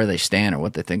 regardless of where they stand or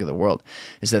what they think of the world,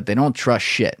 is that they don't trust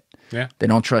shit. Yeah. They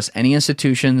don't trust any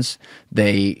institutions.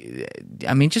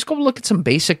 Just go look at some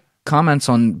basic comments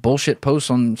on bullshit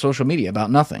posts on social media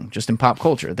about nothing, just in pop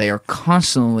culture. They are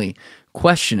constantly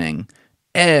questioning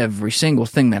every single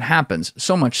thing that happens,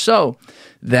 so much so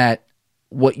that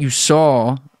what you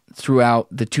saw throughout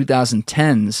the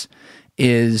 2010s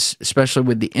is, especially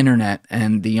with the internet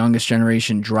and the youngest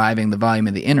generation driving the volume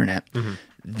of the internet,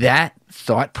 that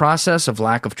thought process of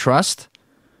lack of trust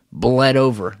bled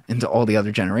over into all the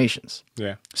other generations.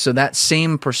 Yeah. So that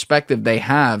same perspective they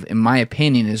have, in my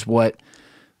opinion, is what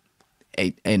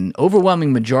an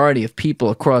overwhelming majority of people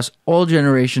across all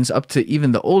generations, up to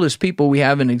even the oldest people we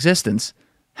have in existence,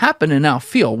 happen to now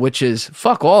feel, which is,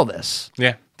 fuck all this.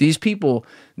 Yeah. These people,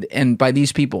 and by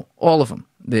these people, all of them,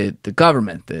 the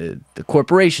government, the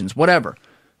corporations, whatever,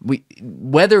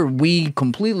 whether we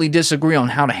completely disagree on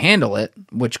how to handle it,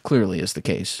 which clearly is the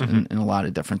case in a lot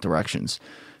of different directions,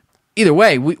 either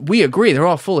way, we agree they're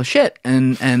all full of shit,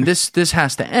 and this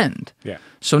has to end. Yeah.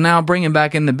 So now bringing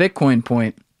back in the Bitcoin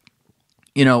point,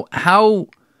 you know,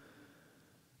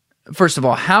 first of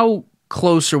all, how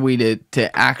close are we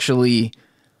to actually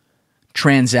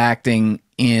transacting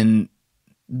in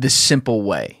the simple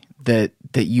way that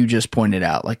you just pointed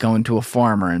out, like going to a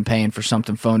farmer and paying for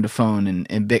something phone to phone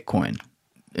in Bitcoin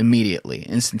immediately,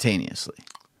 instantaneously?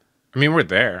 I mean, we're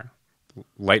there.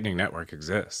 Lightning Network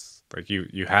exists. Like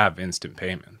you have instant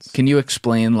payments. Can you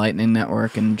explain Lightning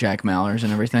Network and Jack Mallers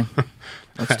and everything?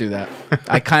 Let's do that.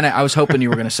 I was hoping you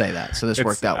were going to say that, so this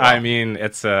worked out well. I mean,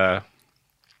 it's a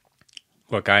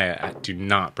look. I do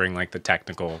not bring like the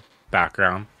technical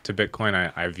background to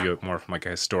Bitcoin. I view it more from like a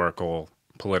historical,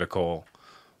 political,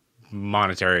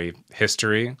 monetary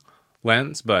history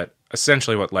lens. But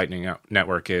essentially, what Lightning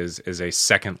Network is a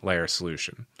second layer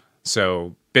solution.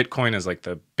 So Bitcoin is like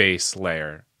the base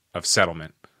layer of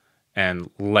settlement, and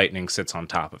Lightning sits on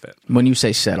top of it. When you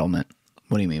say settlement,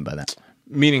 what do you mean by that?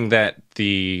 Meaning that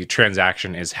the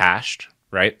transaction is hashed,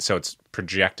 right? So it's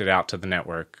projected out to the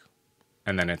network,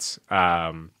 and then it's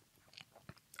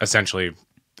essentially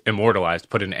immortalized,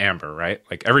 put in amber, right?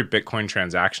 Like every Bitcoin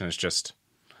transaction is just,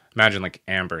 imagine like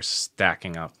amber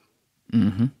stacking up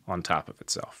on top of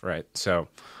itself, right? So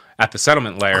at the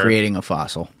settlement layer, Creating a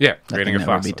fossil. yeah, that creating can a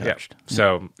never fossil. be Yeah. touched.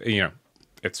 So,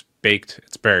 it's baked,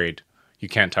 it's buried. You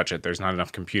can't touch it. There's not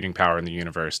enough computing power in the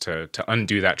universe to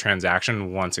undo that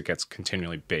transaction once it gets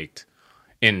continually baked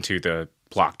into the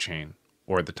blockchain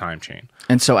or the time chain.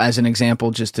 And so as an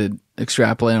example, just to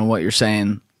extrapolate on what you're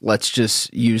saying, let's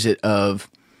just use it of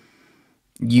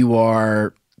you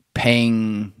are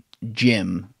paying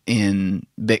Jim in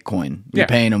Bitcoin. You're Yeah.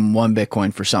 paying him 1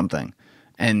 Bitcoin for something.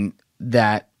 And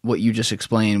that, what you just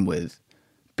explained with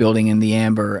building in the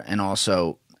amber and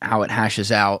also how it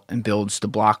hashes out and builds the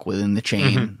block within the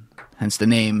chain, hence the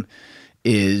name,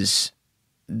 is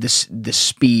the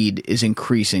speed is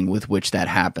increasing with which that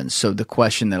happens. So the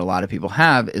question that a lot of people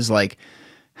have is like,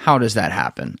 how does that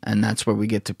happen? And that's where we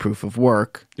get to proof of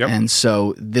work. Yep. And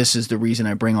so this is the reason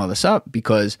I bring all this up,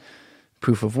 because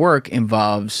proof of work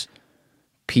involves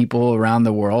people around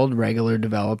the world, regular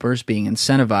developers, being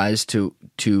incentivized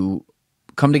to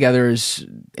come together as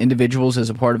individuals, as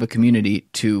a part of a community,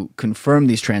 to confirm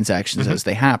these transactions as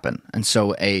they happen. And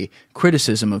so a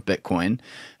criticism of Bitcoin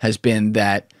has been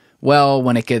that, well,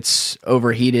 when it gets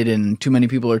overheated and too many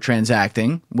people are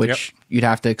transacting, which you'd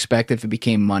have to expect if it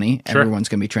became money, Sure. everyone's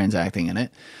going to be transacting in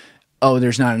it. Oh,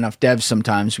 there's not enough devs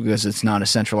sometimes because it's not a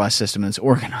centralized system that's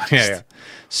organized. Yeah.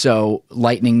 So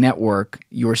Lightning Network,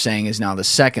 you're saying, is now the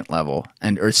second level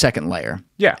or second layer.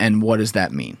 Yeah. And what does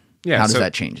that mean? Yeah, How does so-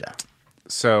 that change that?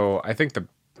 So I think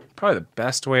probably the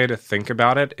best way to think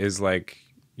about it is like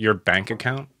your bank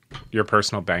account, your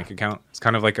personal bank account. It's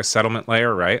kind of like a settlement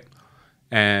layer, right?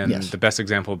 And Yes. the best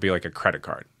example would be like a credit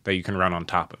card that you can run on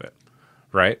top of it,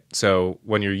 right? So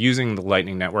when you're using the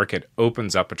Lightning Network, it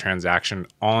opens up a transaction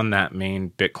on that main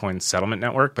Bitcoin settlement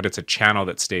network, but it's a channel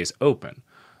that stays open.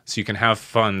 So you can have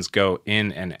funds go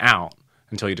in and out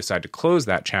until you decide to close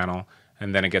that channel,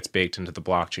 and then it gets baked into the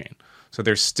blockchain. So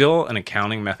there's still an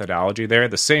accounting methodology there,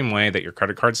 the same way that your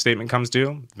credit card statement comes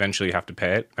due. Eventually you have to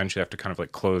pay it. Eventually you have to kind of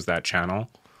like close that channel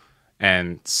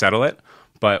and settle it.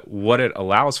 But what it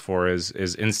allows for is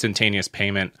instantaneous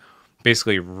payment,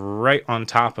 basically right on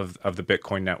top of the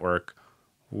Bitcoin network,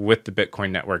 with the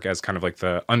Bitcoin network as kind of like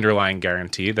the underlying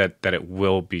guarantee that it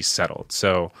will be settled.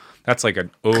 So that's like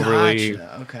an overly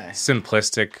Gotcha. Okay.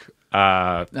 simplistic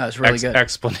was really good.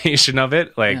 explanation of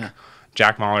it. Like Yeah.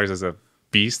 Jack Mallers is a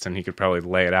beast, and he could probably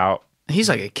lay it out. He's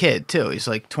like a kid, too. He's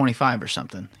like 25 or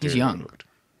something. He's young. Dude,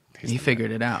 He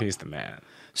figured it out. He's the man.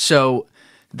 So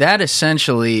that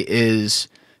essentially is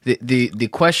the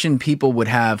question people would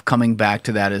have coming back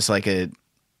to that as a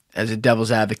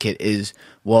devil's advocate is,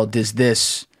 well, could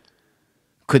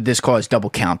this cause double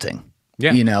counting?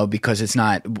 Yeah. Because it's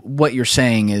not, what you're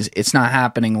saying is it's not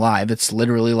happening live. It's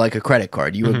literally like a credit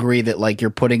card. You agree that like you're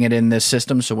putting it in this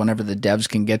system, so whenever the devs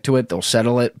can get to it, they'll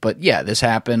settle it. But yeah, this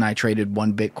happened. I traded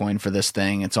 1 Bitcoin for this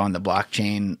thing. It's on the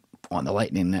blockchain, on the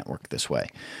Lightning Network this way.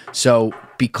 So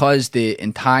because the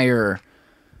entire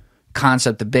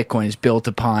concept of Bitcoin is built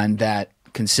upon that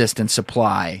consistent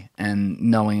supply and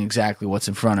knowing exactly what's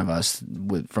in front of us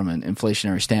from an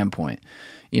inflationary standpoint,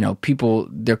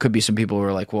 there could be some people who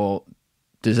are like, well,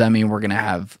 does that mean we're going to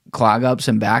have clog ups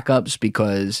and backups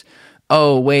because,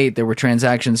 oh, wait, there were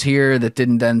transactions here that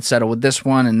didn't then settle with this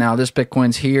one, and now this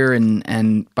Bitcoin's here,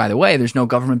 and by the way, there's no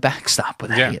government backstop with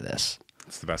any of this.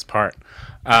 That's the best part.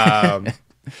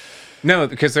 No,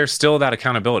 because there's still that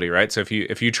accountability, right? So if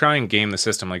you try and game the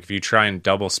system, like if you try and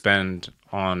double spend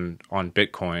on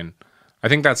Bitcoin, I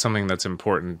think that's something that's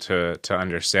important to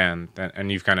understand,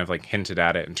 and you've kind of like hinted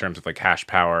at it in terms of like hash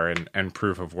power and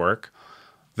proof of work.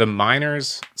 The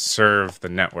miners serve the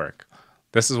network.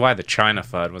 This is why the China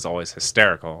FUD was always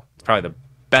hysterical. It's probably the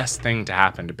best thing to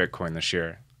happen to Bitcoin this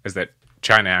year is that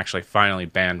China actually finally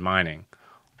banned mining.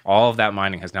 All of that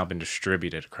mining has now been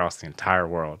distributed across the entire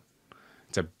world.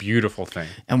 It's a beautiful thing.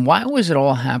 And why was it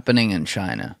all happening in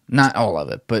China? Not all of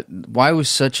it, but why was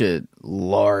such a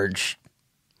large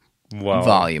Well,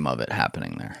 volume of it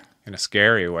happening there. in a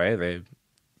scary way, they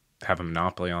have a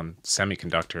monopoly on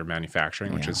semiconductor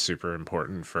manufacturing, which Yeah. is super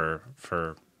important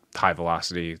for high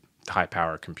velocity, high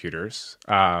power computers.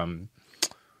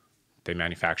 They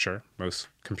manufacture most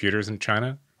computers in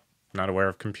China. Not aware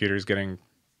of computers getting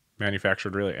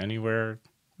manufactured really anywhere.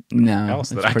 No,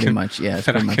 Else it's that I pretty can- much it's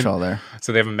that I pretty much can- all there.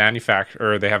 So they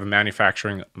have a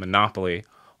manufacturing monopoly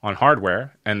on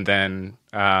hardware, and then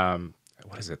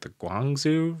what is it? The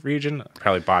Guangzhou region?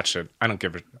 Probably botched it. I don't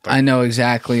give a. I know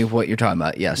exactly what you're talking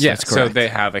about. Yes, Yeah, that's so correct. they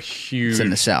have a huge. It's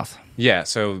in the south. Yeah,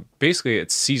 so basically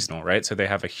it's seasonal, right? So they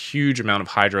have a huge amount of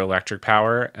hydroelectric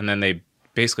power, and then they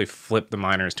basically flip the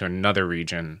miners to another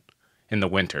region in the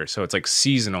winter. So it's like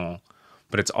seasonal,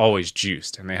 but it's always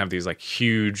juiced. And they have these like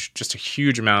just a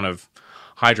huge amount of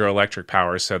hydroelectric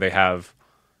power. So they have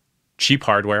cheap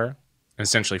hardware and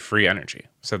essentially free energy.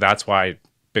 So that's why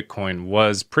Bitcoin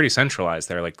was pretty centralized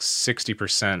there. Like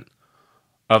 60%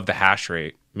 of the hash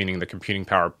rate, meaning the computing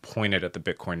power pointed at the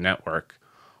Bitcoin network,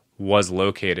 was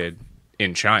located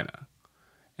in China.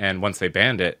 And once they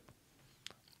banned it,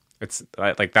 it's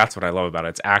like, that's what I love about it.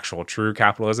 It's actual true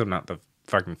capitalism, not the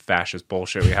fucking fascist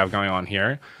bullshit we have going on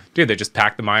here. Dude, they just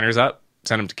pack the miners up,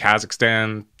 send them to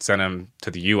Kazakhstan, send them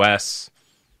to the US,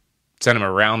 send them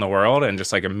around the world, and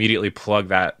just like immediately plug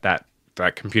that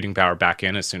computing power back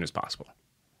in as soon as possible.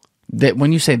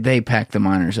 When you say they pack the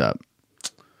miners up,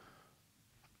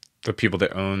 The people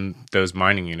that own those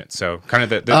mining units. So kind of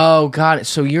the oh, got it.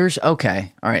 So yours,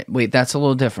 okay. All right. Wait, that's a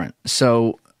little different.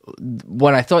 So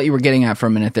what I thought you were getting at for a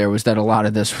minute there was that a lot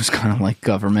of this was kind of like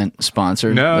government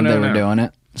sponsored when they were doing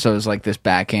it. So it was like this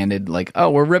backhanded, like, oh,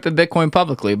 we're ripping Bitcoin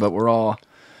publicly, but we're all,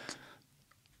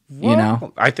 you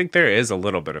know? I think there is a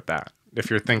little bit of that. If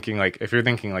you're thinking like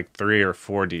 3 or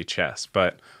 4D chess,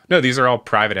 but no, these are all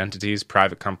private entities,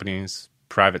 private companies,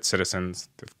 private citizens,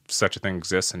 if such a thing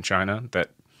exists in China,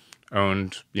 that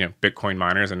owned, Bitcoin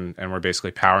miners and were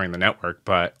basically powering the network.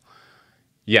 But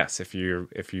yes, if you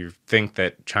think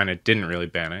that China didn't really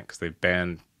ban it, because they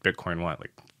banned Bitcoin, what,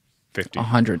 like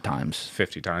 100 times.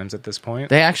 50 times at this point?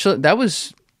 They actually, that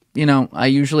was, I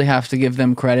usually have to give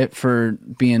them credit for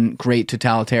being great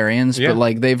totalitarians, Yeah. but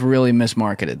like they've really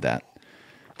mismarketed that.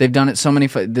 They've done it so many,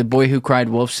 the boy who cried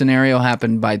wolf scenario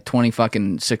happened by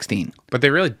 2016. But they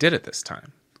really did it this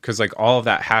time, because like all of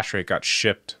that hash rate got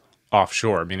shipped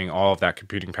offshore, meaning all of that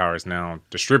computing power is now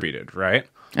distributed, right?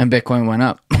 And Bitcoin went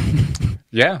up.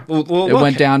 Yeah. Well, It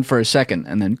went down for a second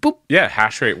and then boop. Yeah,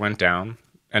 hash rate went down.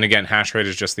 And again, hash rate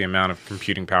is just the amount of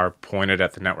computing power pointed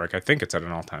at the network. I think it's at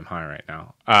an all-time high right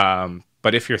now.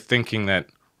 But if you're thinking that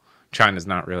China's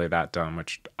not really that dumb,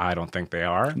 which I don't think they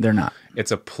are, They're not.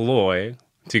 it's a ploy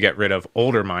to get rid of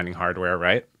older mining hardware,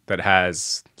 right? That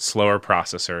has slower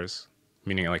processors,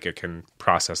 meaning like it can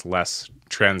process less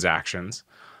transactions.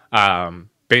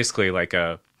 Basically like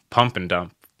a pump and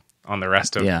dump on the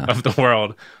rest of the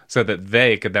world, so that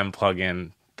they could then plug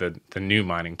in the new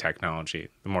mining technology,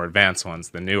 the more advanced ones,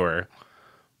 the newer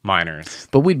miners.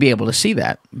 But we'd be able to see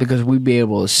that because we'd be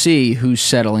able to see who's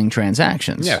settling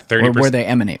transactions. Yeah, or 30%. where they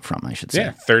emanate from, I should say.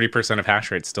 Yeah, 30% of hash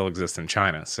rate still exists in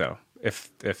China. So if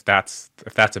that's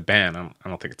a ban, I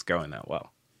don't think it's going that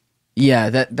well.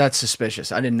 Yeah, that's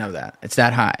suspicious. I didn't know that. It's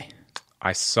that high.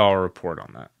 I saw a report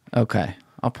on that. Okay.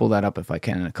 I'll pull that up if I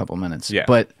can in a couple minutes. Yeah.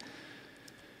 But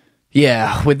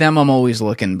yeah, with them, I'm always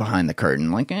looking behind the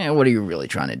curtain. Like, what are you really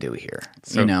trying to do here?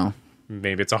 So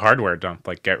maybe it's a hardware dump.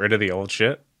 Like, get rid of the old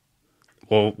shit.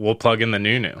 We'll plug in the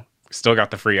new. We still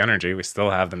got the free energy. We still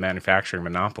have the manufacturing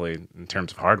monopoly in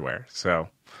terms of hardware. So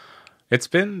it's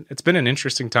been an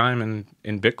interesting time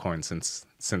in Bitcoin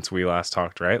since we last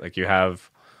talked, right? Like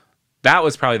that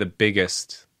was probably the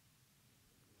biggest.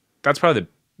 That's probably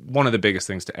one of the biggest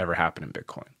things to ever happen in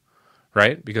Bitcoin,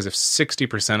 right? Because if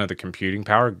 60% of the computing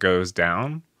power goes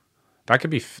down, that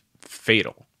could be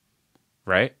fatal,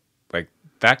 right? Like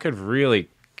that could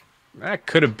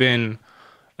have been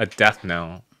a death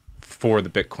knell for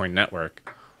the Bitcoin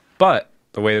network. But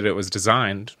the way that it was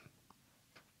designed,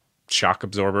 shock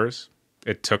absorbers,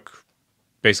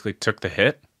 basically took the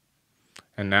hit,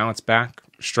 and now it's back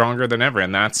stronger than ever.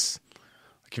 And that's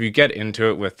like, if you get into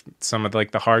it with some of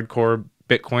like the hardcore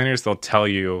Bitcoiners, they'll tell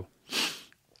you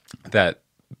that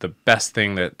the best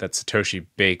thing that Satoshi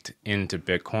baked into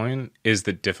Bitcoin is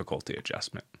the difficulty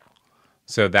adjustment.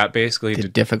 So that basically the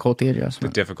difficulty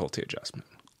adjustment.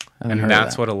 And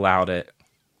that's what allowed it.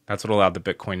 That's what allowed the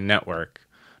Bitcoin network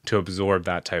to absorb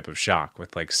that type of shock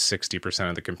with like 60%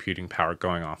 of the computing power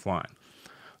going offline.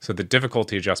 So the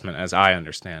difficulty adjustment, as I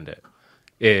understand it,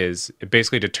 is it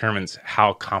basically determines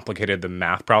how complicated the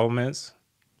math problem is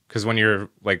because when you're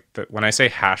like when I say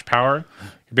hash power,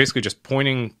 you're basically just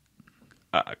pointing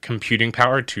computing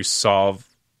power to solve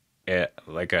an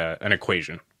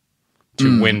equation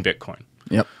to win Bitcoin.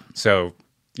 Yep. So,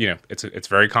 it's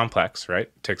very complex, right?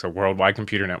 It takes a worldwide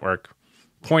computer network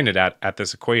pointed at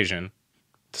this equation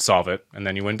to solve it, and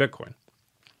then you win Bitcoin.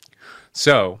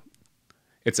 So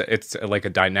it's like a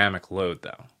dynamic load,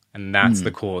 though, and that's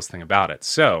the coolest thing about it.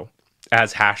 So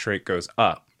as hash rate goes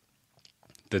up,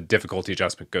 the difficulty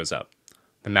adjustment goes up.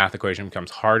 The math equation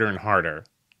becomes harder and harder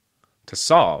to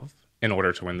solve in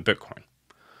order to win the Bitcoin.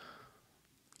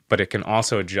 But it can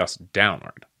also adjust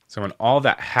downward. So when all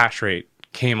that hash rate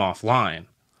came offline,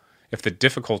 if the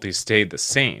difficulty stayed the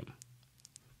same,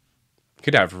 you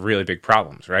could have really big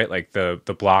problems, right? Like the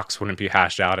blocks wouldn't be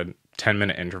hashed out at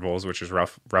 10-minute intervals, which is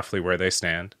roughly where they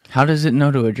stand. How does it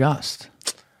know to adjust?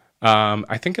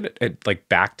 I think it like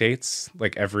backdates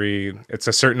like it's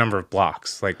a certain number of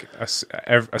blocks, like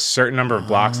a certain number of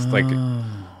blocks, like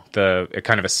it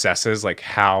kind of assesses like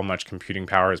how much computing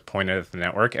power is pointed at the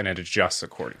network, and it adjusts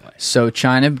accordingly. So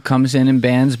China comes in and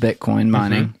bans Bitcoin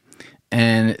mining,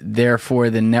 and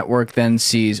therefore the network then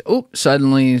sees,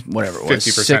 suddenly whatever it was,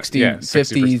 50%,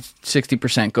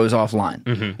 60% goes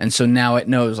offline. And so now it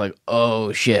knows like,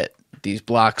 oh shit, these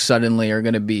blocks suddenly are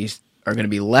going to be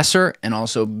lesser and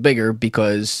also bigger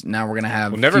because now we're going to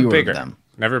have fewer of them.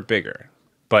 Never bigger,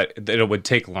 but it would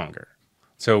take longer.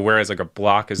 So whereas like a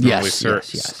block is normally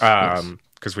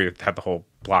because we had the whole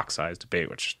block size debate,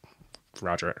 which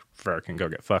Roger Ver can go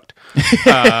get fucked.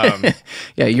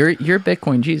 Yeah, you're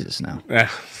Bitcoin Jesus now.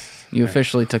 You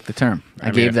officially took the term. I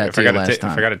gave that to you last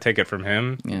time. If I got to take it from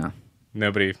him,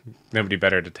 nobody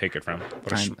better to take it from.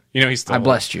 I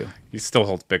blessed you. He still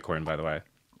holds Bitcoin, by the way.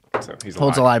 So he's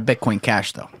holds a lot of Bitcoin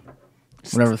Cash though.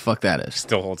 Whatever the fuck that is.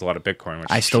 Still holds a lot of Bitcoin. Which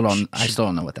I still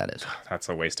don't know what that is. That's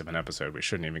a waste of an episode. We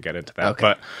shouldn't even get into that.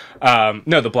 Okay. But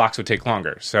no, the blocks would take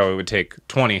longer. So it would take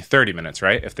 20, 30 minutes,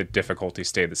 right? If the difficulty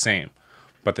stayed the same.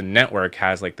 But the network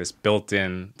has like this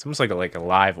built-in, it's almost like a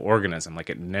live organism. Like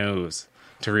it knows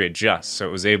to readjust. So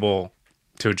it was able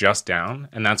to adjust down.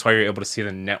 And that's why you're able to see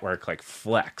the network like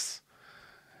flex.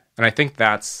 And I think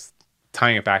that's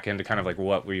tying it back into kind of like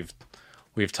what we've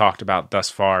talked about thus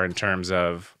far in terms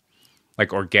of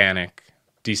like organic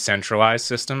decentralized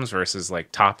systems versus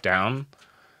like top-down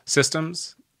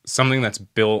systems. Something that's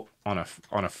built on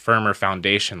a firmer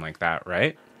foundation like that,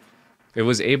 right? It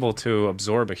was able to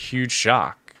absorb a huge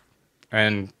shock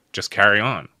and just carry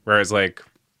on. Whereas like,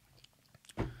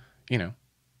 I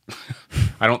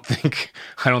don't think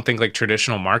like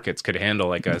traditional markets could handle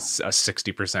like a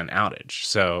 60% outage.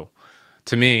 So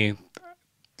to me,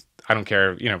 I don't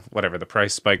care, whatever the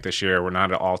price spike this year, we're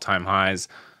not at all-time highs.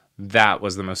 That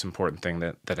was the most important thing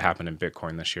that happened in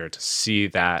Bitcoin this year, to see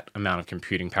that amount of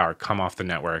computing power come off the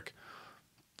network.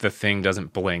 The thing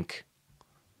doesn't blink.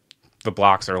 The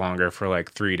blocks are longer for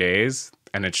like 3 days,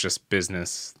 and it's just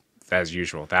business as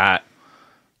usual. That,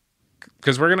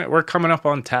 because we're coming up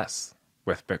on tests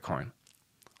with Bitcoin.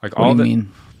 Like what do you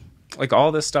mean? Like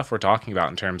all this stuff we're talking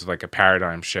about in terms of like a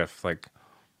paradigm shift, like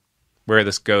where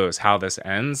this goes, how this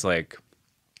ends, like,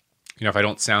 if I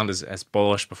don't sound as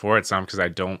bullish before, it's not because I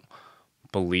don't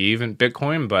believe in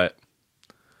Bitcoin, but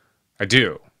I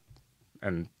do.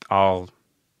 And I'll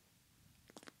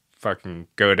fucking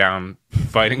go down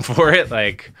fighting for it,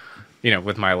 like,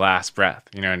 with my last breath.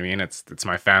 You know what I mean? It's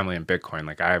my family and Bitcoin.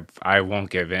 Like I won't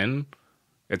give in.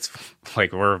 It's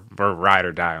like we're ride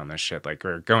or die on this shit. Like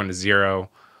we're going to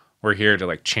zero. We're here to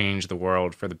like change the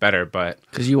world for the better, but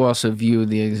because you also view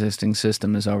the existing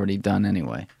system as already done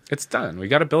anyway. It's done. We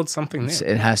got to build something new.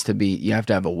 It has to be. You have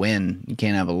to have a win. You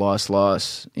can't have a loss.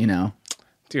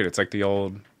 Dude, it's like the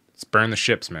old. It's burn the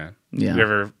ships, man. Yeah. You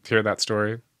ever hear that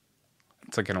story?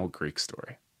 It's like an old Greek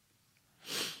story.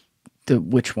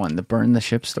 Which one? The burn the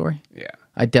ship story? Yeah.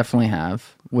 I definitely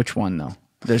have. Which one though?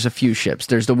 There's a few ships.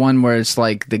 There's the one where it's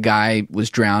like the guy was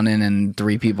drowning and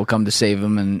 3 people come to save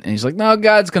him, and he's like, "No,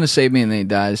 God's gonna save me," and then he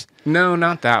dies. No,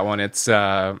 not that one. It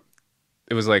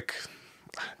was like,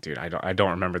 dude, I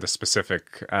don't remember the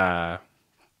specific islands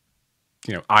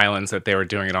that they were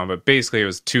doing it on, but basically it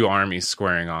was 2 armies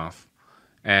squaring off,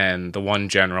 and the one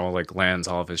general like lands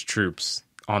all of his troops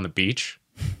on the beach,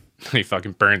 and he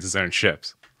fucking burns his own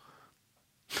ships.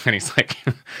 And he's like,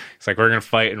 we're gonna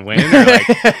fight and win. Or like,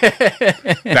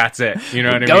 that's it. You know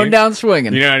what I mean? Going down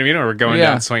swinging. You know what I mean? Or we're going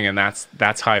down swinging.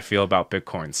 That's how I feel about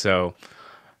Bitcoin. So,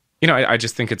 I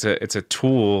just think it's a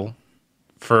tool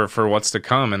for what's to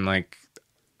come. And like,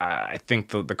 I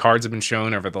think the cards have been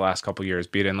shown over the last couple of years,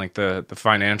 be it in like the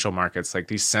financial markets. Like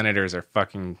these senators are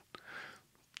fucking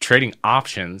trading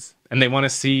options, and they want to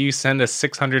see you send a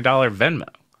 $600 Venmo.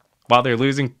 while they're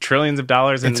losing trillions of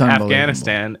dollars in It's unbelievable.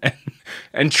 Afghanistan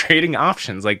and trading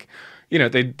options. Like, you know,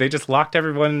 they just locked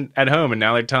everyone at home, and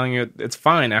now they're telling you it's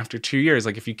fine after 2 years.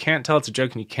 Like, if you can't tell it's a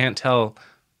joke and you can't tell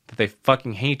that they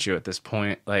fucking hate you at this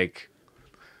point, like,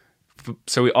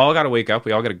 so we all got to wake up.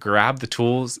 We all got to grab the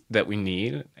tools that we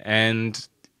need, and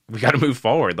we got to move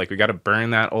forward. Like, we got to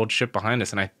burn that old shit behind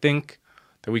us. And I think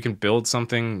that we can build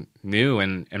something new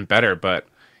and better. But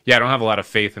yeah, I don't have a lot of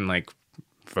faith in like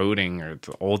voting or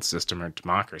the old system or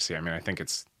democracy. I mean, I think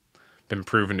it's been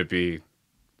proven to be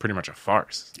pretty much a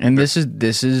farce. And this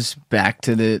is back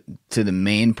to the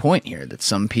main point here, that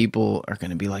some people are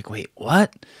going to be like, wait,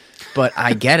 what? But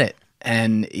I get it.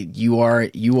 And you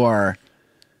are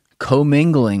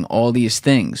commingling all these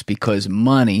things because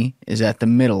money is at the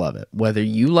middle of it. Whether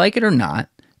you like it or not,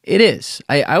 it is.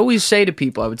 I always say to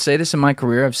people, I would say this in my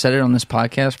career, I've said it on this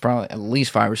podcast probably at least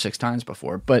 5 or 6 times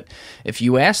before, but if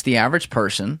you ask the average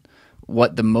person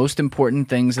what the most important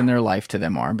things in their life to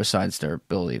them are, besides their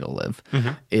ability to live,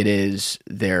 it is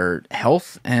their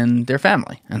health and their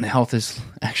family. And the health is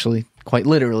actually quite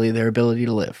literally their ability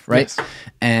to live, right? Yes.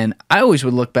 And I always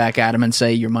would look back at them and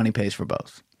say, your money pays for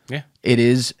both. Yeah. It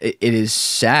is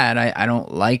sad. I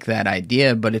don't like that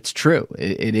idea, but it's true.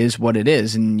 It is what it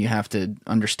is, and you have to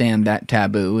understand that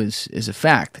taboo is a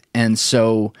fact. And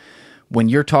so when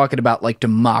you're talking about like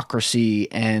democracy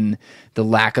and the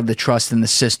lack of the trust in the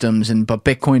systems, but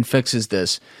Bitcoin fixes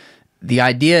this, the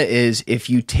idea is if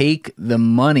you take the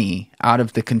money out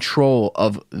of the control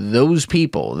of those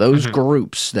people, those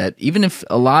groups, that even if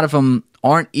a lot of them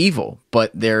aren't evil,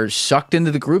 but they're sucked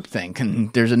into the group thing,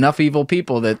 and there's enough evil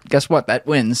people that, guess what, that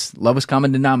wins. Lowest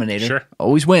common denominator. Sure.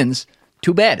 Always wins.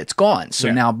 Too bad, it's gone.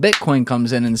 So now Bitcoin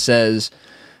comes in and says,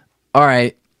 all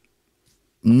right,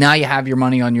 now you have your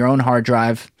money on your own hard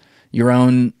drive, your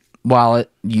own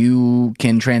wallet. You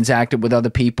can transact it with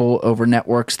other people over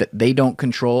networks that they don't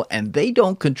control, and they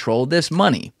don't control this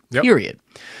money, period.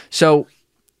 So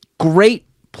great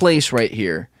place right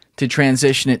here to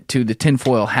transition it to the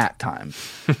tinfoil hat time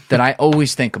that I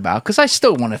always think about, because I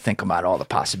still want to think about all the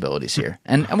possibilities here,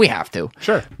 and we have to.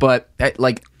 Sure. But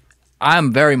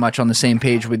I'm very much on the same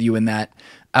page with you in that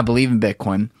I believe in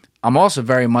Bitcoin. I'm also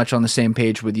very much on the same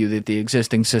page with you that the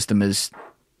existing system is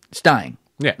dying.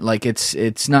 Yeah. Like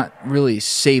it's not really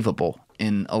savable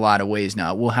in a lot of ways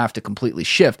now. We'll have to completely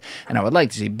shift, and I would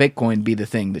like to see Bitcoin be the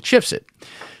thing that shifts it.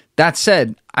 That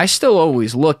said, I still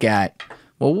always look at,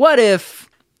 well, what if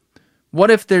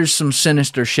there's some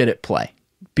sinister shit at play?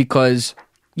 Because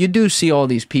you do see all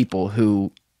these people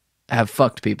who have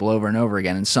fucked people over and over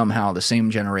again, and somehow the same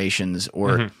generations,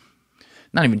 or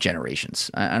not even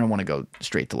generations. I don't want to go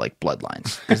straight to like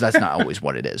bloodlines, because that's not always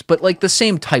what it is. But like the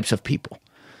same types of people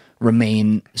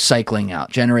remain cycling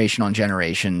out generation on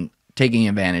generation, taking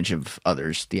advantage of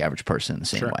others, the average person, in the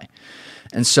same way.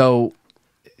 And so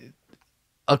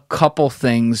a couple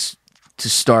things to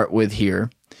start with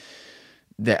here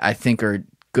that I think are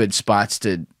good spots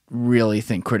to really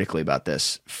think critically about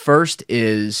this. First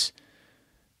is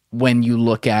when you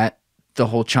look at the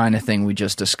whole China thing we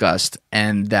just discussed,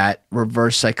 and that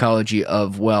reverse psychology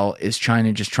of, well, is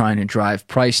China just trying to drive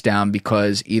price down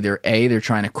because either A, they're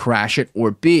trying to crash it,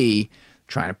 or B,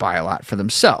 trying to buy a lot for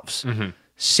themselves.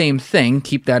 Same thing,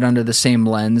 keep that under the same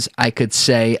lens, I could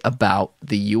say about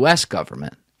the U.S.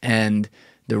 government. And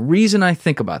the reason I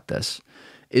think about this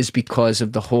is because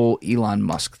of the whole Elon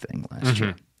Musk thing last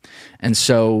year. And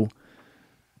so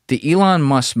the Elon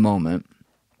Musk moment,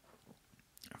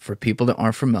 for people that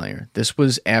aren't familiar, this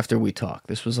was after we talked.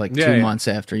 This was like 2 months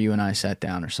after you and I sat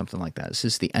down or something like that. This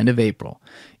is the end of April.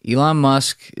 Elon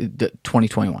Musk,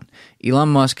 2021. Elon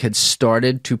Musk had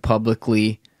started to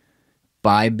publicly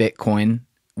buy Bitcoin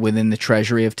within the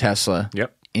treasury of Tesla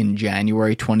in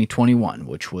January 2021,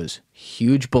 which was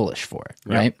huge bullish for it,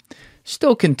 right?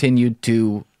 Still continued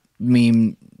to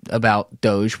meme about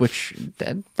Doge, which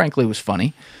frankly was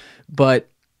funny. But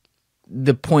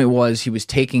the point was he was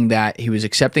taking that, he was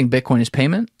accepting Bitcoin as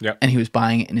payment, and he was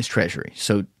buying it in his treasury.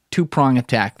 So two-prong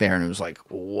attack there, and it was like,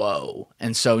 whoa.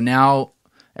 And so now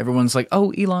everyone's like,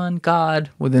 oh, Elon, God,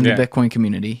 within the Bitcoin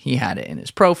community. He had it in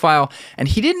his profile. And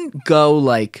he didn't go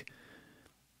like,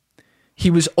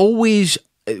 he was always,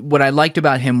 what I liked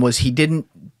about him was he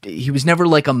was never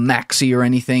like a maxi or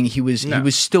anything. He was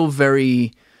still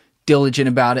very diligent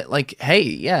about it. Like, hey,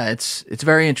 yeah, it's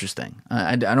very interesting.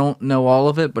 I don't know all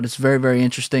of it, but it's very, very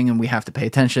interesting, and we have to pay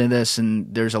attention to this,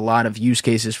 and there's a lot of use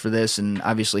cases for this, and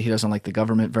obviously he doesn't like the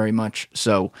government very much.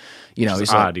 So, you know, it's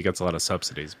he's odd. like, He gets a lot of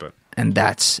subsidies, but... And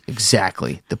that's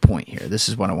exactly the point here. This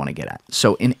is what I want to get at.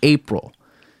 So in April,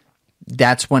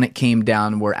 that's when it came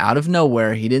down where out of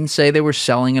nowhere, he didn't say they were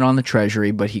selling it on the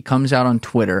Treasury, but he comes out on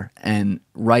Twitter and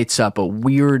writes up a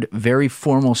weird, very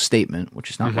formal statement, which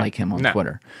is not like him on No.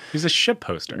 Twitter. He's a shit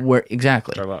poster. Where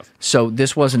exactly. Which I love. So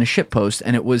this wasn't a shit post,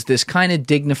 and it was this kind of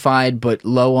dignified but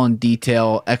low on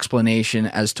detail explanation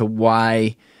as to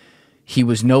why he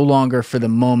was no longer for the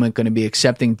moment going to be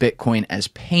accepting Bitcoin as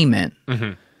payment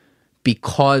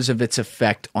because of its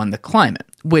effect on the climate,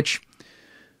 which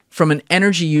from an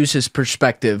energy uses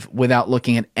perspective, without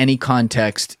looking at any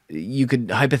context, you could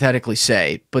hypothetically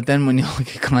say, but then when you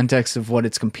look at context of what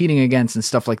it's competing against and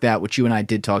stuff like that, which you and I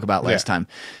did talk about last time,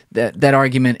 that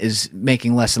argument is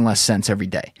making less and less sense every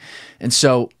day. And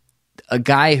so a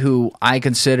guy who I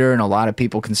consider and a lot of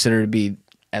people consider to be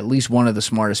at least one of the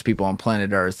smartest people on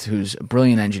planet Earth, who's a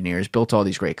brilliant engineer, has built all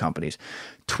these great companies,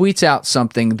 tweets out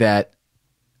something that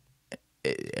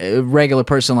a regular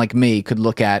person like me could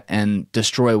look at and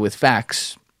destroy with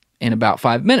facts in about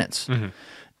 5 minutes.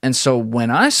 And so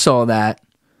when I saw that,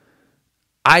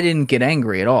 I didn't get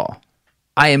angry at all.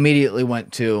 I immediately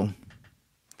went to,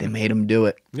 they made him do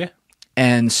it. Yeah.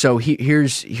 And so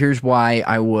here's why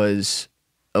I was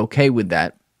okay with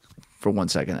that for 1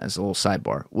 second as a little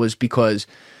sidebar, was because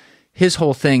his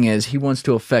whole thing is he wants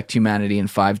to affect humanity in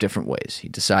 5 different ways. He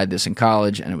decided this in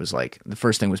college, and it was like the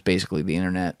first thing was basically the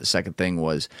internet. The second thing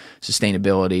was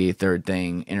sustainability. Third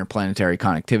thing, interplanetary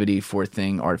connectivity. Fourth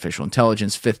thing, artificial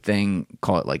intelligence. Fifth thing,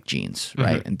 call it like genes,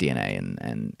 right? And DNA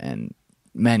and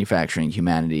manufacturing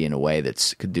humanity in a way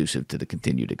that's conducive to the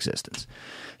continued existence.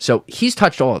 So he's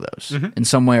touched all of those in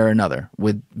some way or another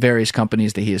with various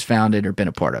companies that he has founded or been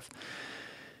a part of.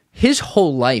 His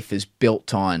whole life is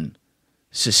built on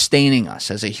sustaining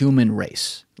us as a human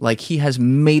race. Like, he has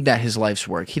made that his life's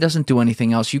work. He doesn't do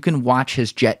anything else. You can watch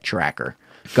his jet tracker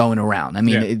going around. I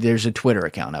mean, there's a Twitter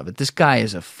account of it. This guy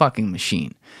is a fucking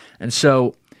machine. And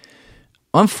so,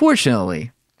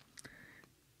 unfortunately,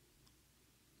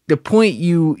 the point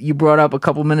you brought up a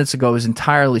couple minutes ago is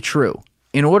entirely true.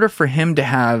 In order for him to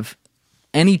have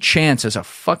any chance as a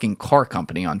fucking car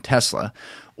company on Tesla,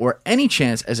 or any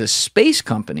chance as a space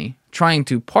company trying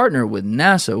to partner with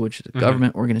NASA, which is a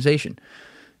government organization,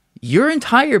 your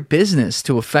entire business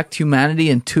to affect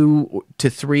humanity in 2 to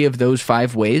 3 of those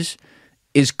 5 ways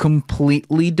is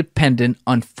completely dependent,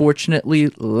 unfortunately,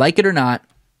 like it or not,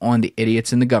 on the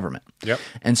idiots in the government. Yep.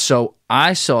 And so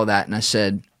I saw that and I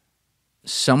said,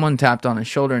 someone tapped on his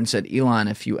shoulder and said, Elon,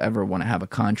 if you ever want to have a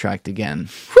contract again,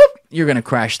 whoop, you're going to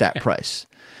crash that price.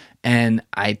 And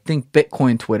I think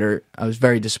Bitcoin Twitter, I was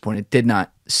very disappointed, did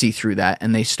not see through that.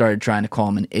 And they started trying to call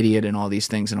him an idiot and all these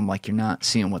things. And I'm like, you're not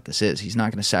seeing what this is. He's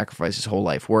not going to sacrifice his whole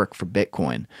life work for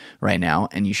Bitcoin right now.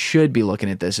 And you should be looking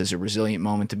at this as a resilient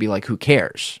moment to be like, who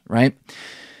cares, right?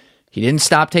 He didn't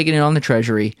stop taking it on the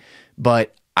Treasury,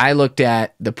 but I looked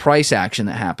at the price action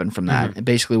that happened from that. It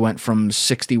basically went from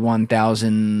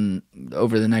 61,000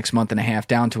 over the next month and a half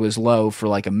down to his low for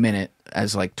like a minute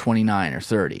as like 29 or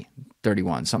 30,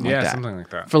 31, something like that. Yeah, something like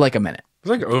that. For like a minute. It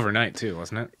was like overnight too,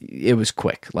 wasn't it? It was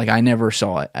quick. Like, I never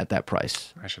saw it at that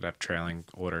price. I should have trailing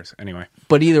orders. Anyway.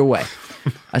 But either way,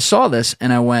 I saw this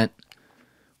and I went,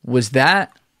 was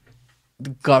that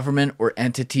the government or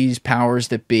entities, powers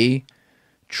that be,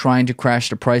 trying to crash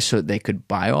the price so that they could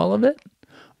buy all of it?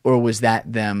 Or was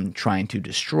that them trying to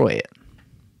destroy it?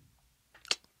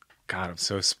 God, I'm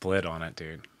so split on it,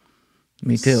 dude.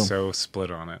 Me too. So split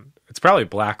on it. It's probably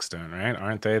Blackstone, right?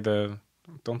 Aren't they don't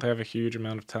they have a huge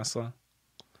amount of Tesla?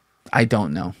 I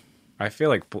don't know. I feel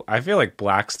like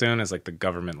Blackstone is like the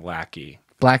government lackey.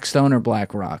 Blackstone or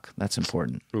BlackRock? That's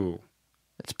important. Ooh,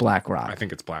 It's BlackRock. I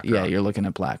think it's BlackRock. Yeah, you're looking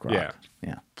at BlackRock. Yeah.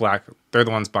 Yeah. They're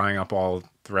the ones buying up all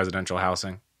the residential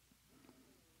housing.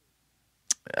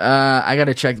 I got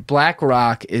to check.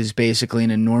 BlackRock is basically an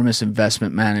enormous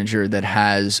investment manager that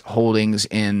has holdings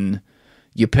in,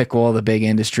 you pick all the big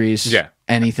industries. Yeah.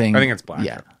 Anything. I think it's BlackRock.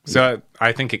 Yeah. So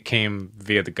I think it came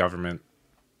via the government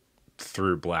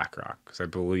through BlackRock because I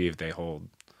believe they hold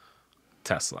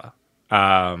Tesla.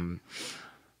 I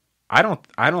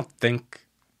don't think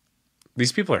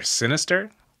these people are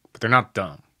sinister, but they're not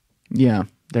dumb. Yeah.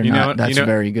 They're You know not. what- That's you know-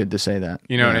 very good to say that.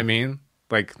 You know what I mean?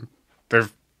 Like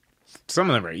some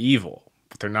of them are evil,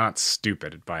 but they're not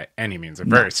stupid by any means. They're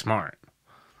very smart.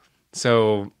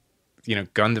 So,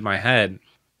 gun to my head,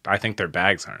 I think their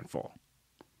bags aren't full.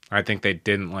 I think they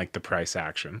didn't like the price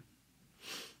action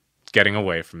getting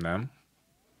away from them.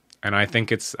 And I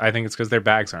think it's because their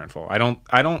bags aren't full. I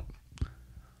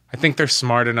think they're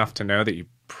smart enough to know that you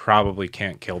probably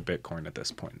can't kill Bitcoin at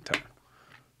this point in time.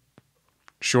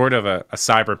 Short of a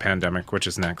cyber pandemic, which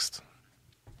is next.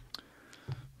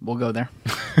 We'll go there.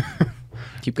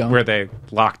 Keep going. where they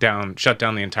shut down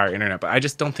the entire internet. But I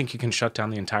just don't think you can shut down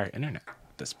the entire internet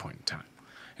at this point in time.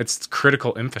 It's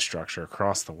critical infrastructure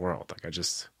across the world.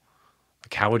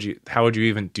 How would you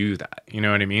even do that? You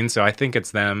know what I mean? So I think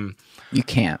it's them. You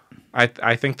can't.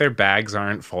 I think their bags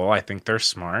aren't full. I think they're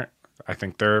smart. I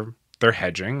think they're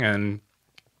hedging, and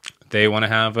they want to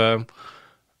have a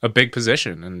big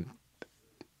position. And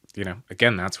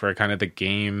again, that's where kind of the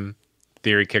game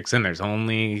theory kicks in. There's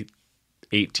only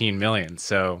 18 million,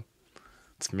 so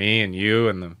it's me and you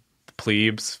and the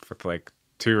plebes with like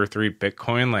 2 or 3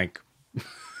 Bitcoin, like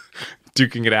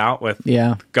duking it out with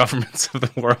governments of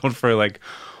the world for like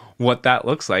what that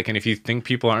looks like. And if you think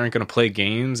people aren't going to play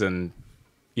games and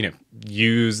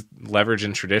use leverage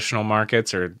in traditional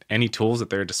markets or any tools at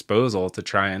their disposal to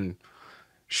try and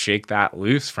shake that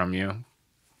loose from you,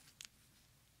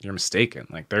 you're mistaken.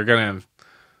 Like they're gonna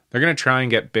try and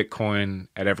get Bitcoin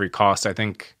at every cost. I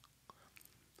think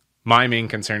my main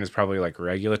concern is probably like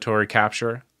regulatory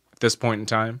capture at this point in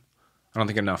time. I don't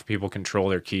think enough people control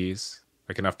their keys.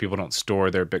 Like enough people don't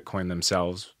store their Bitcoin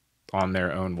themselves on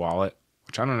their own wallet,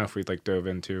 which I don't know if we'd like dove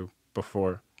into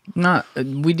before.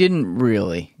 We didn't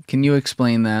really. Can you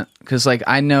explain that? Because like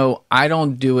I know I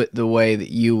don't do it the way that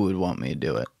you would want me to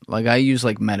do it. Like I use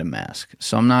like MetaMask,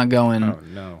 so I'm not going. Oh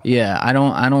no. Yeah, I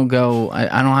don't go.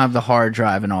 I don't have the hard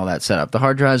drive and all that set up. The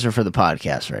hard drives are for the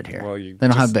podcast right here. Well, they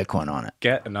don't have Bitcoin on it.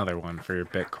 Get another one for your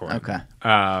Bitcoin. Okay.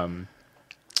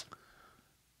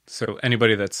 So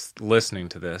anybody that's listening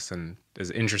to this and is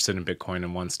interested in Bitcoin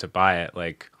and wants to buy it,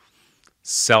 like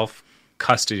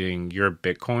self-custodying your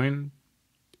Bitcoin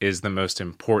is the most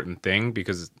important thing,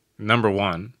 because number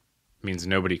one means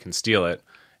nobody can steal it,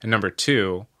 and number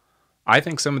two, I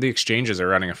think some of the exchanges are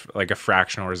running a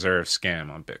fractional reserve scam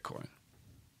on Bitcoin.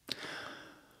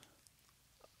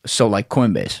 So like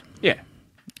Coinbase. Yeah.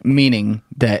 Meaning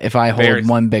that if I hold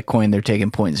 1 Bitcoin, they're taking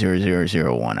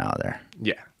 0.0001 out of there.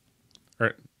 Yeah.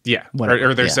 Yeah. Whatever.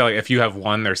 Or they're selling, if you have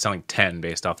 1, they're selling 10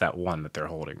 based off that 1 that they're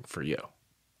holding for you.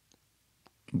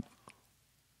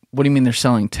 What do you mean they're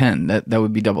selling 10? That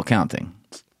would be double counting.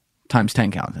 Times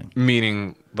 10 counting.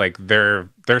 Meaning like they're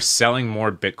selling more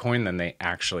Bitcoin than they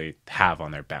actually have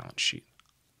on their balance sheet.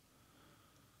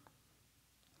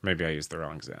 Maybe I used the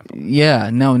wrong example. Yeah,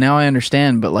 no, now I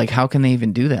understand, but like how can they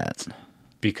even do that?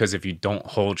 Because if you don't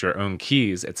hold your own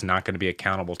keys, it's not going to be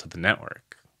accountable to the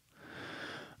network.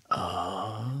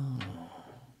 Oh.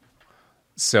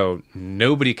 So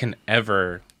nobody can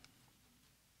ever.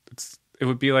 It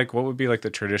would be like, what would be like the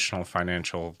traditional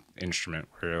financial instrument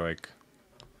where you're like,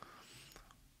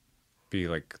 be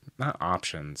like, not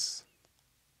options.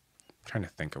 I'm trying to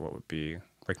think of what would be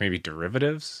like maybe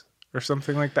derivatives or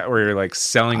something like that, where you're like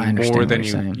selling more than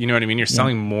you know what I mean? You're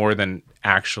selling more than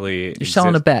actually You're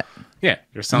selling a bet. Yeah,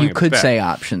 you're selling You could say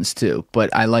options too, but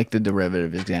I like the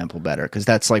derivative example better because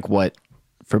that's like what,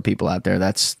 for people out there,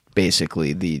 that's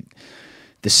basically the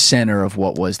center of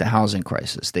what was the housing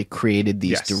crisis. They created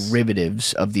these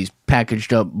derivatives of these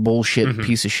packaged up bullshit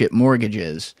piece of shit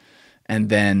mortgages, and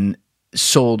then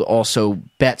sold also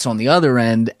bets on the other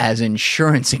end as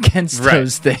insurance against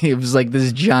those things. It was like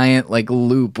this giant like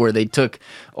loop where they took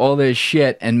all this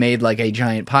shit and made like a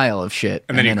giant pile of shit,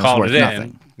 and then you called it in,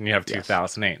 and you have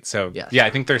 2008. So yeah, I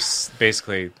think there's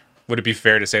basically, would it be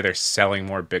fair to say they're selling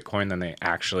more Bitcoin than they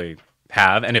actually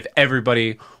have? And if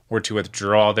everybody were to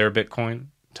withdraw their Bitcoin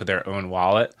to their own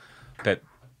wallet, that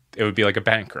it would be like a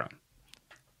bank run.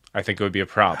 I think it would be a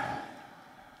problem.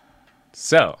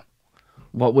 So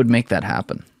what would make that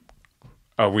happen?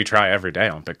 Oh, we try every day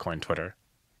on Bitcoin Twitter.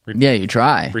 You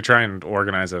try. We try and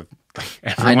organize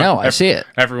I know, I see it.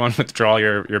 Everyone withdraw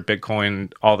your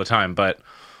Bitcoin all the time. But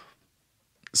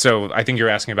so I think you're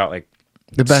asking about like,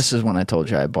 the best is when I told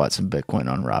you I bought some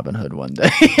Bitcoin on Robinhood one day.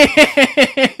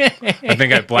 I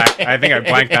think I blanked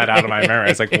that out of my memory. I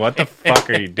was like, what the fuck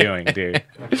are you doing, dude?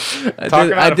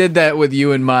 I did that with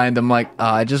you in mind. I'm like,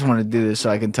 I just want to do this so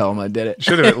I can tell them I did it.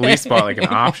 Should have at least bought like an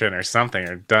option or something,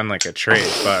 or done like a trade.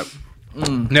 But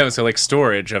no, so like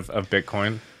storage of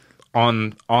Bitcoin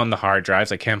on the hard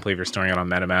drives. I can't believe you're storing it on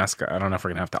MetaMask. I don't know if we're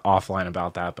going to have to offline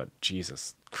about that, but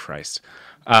Jesus Christ.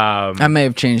 I may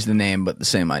have changed the name, but the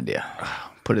same idea.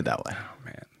 Put it that way. Oh,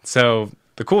 man. So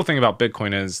the cool thing about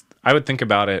Bitcoin is I would think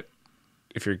about it,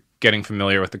 if you're getting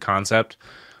familiar with the concept,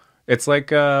 it's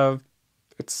like a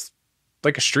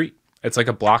street. It's like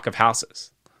a block of houses.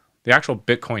 The actual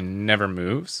Bitcoin never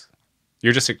moves.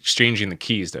 You're just exchanging the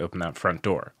keys to open that front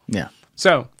door. Yeah.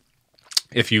 So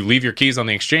if you leave your keys on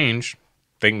the exchange,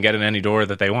 they can get in any door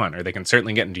that they want, or they can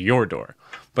certainly get into your door.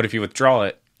 But if you withdraw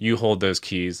it, you hold those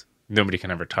keys. Nobody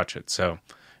can ever touch it. So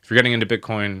if you're getting into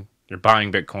Bitcoin, you're buying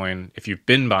Bitcoin. If you've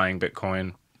been buying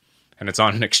Bitcoin and it's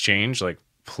on an exchange, like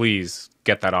please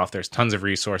get that off. There's tons of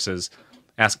resources.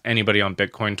 Ask anybody on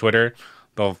Bitcoin Twitter.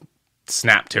 They'll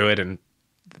snap to it and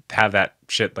have that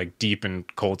shit like deep in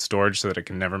cold storage so that it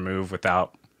can never move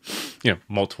without,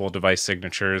 multiple device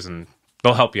signatures, and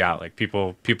they'll help you out. Like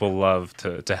people love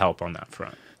to help on that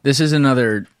front. This is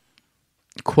another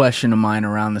question of mine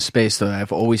around the space that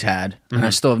I've always had, and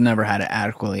I still have never had it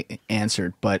adequately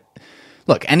answered. But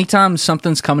look, anytime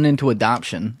something's coming into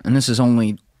adoption, and this is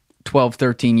only 12,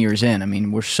 13 years in, I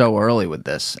mean, we're so early with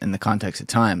this in the context of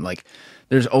time, like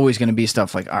there's always going to be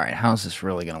stuff like, all right, how's this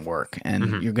really going to work?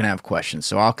 And you're going to have questions.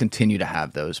 So I'll continue to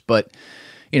have those. But,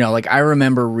 like I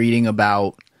remember reading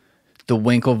about the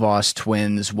Winklevoss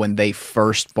twins when they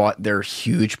first bought their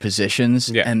huge positions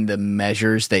and the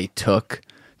measures they took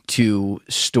to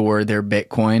store their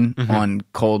Bitcoin on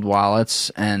cold wallets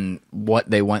and what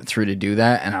they went through to do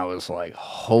that. And I was like,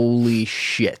 holy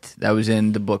shit. That was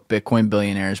in the book Bitcoin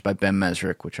Billionaires by Ben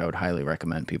Mesrick, which I would highly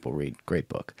recommend people read. Great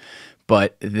book.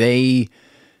 But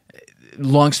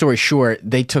long story short,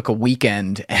 they took a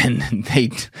weekend and they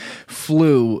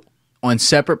flew on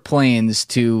separate planes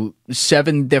to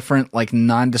 7 different like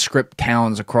nondescript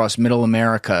towns across middle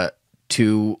America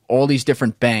to all these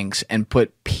different banks and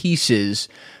put pieces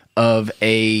of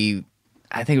I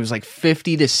think it was like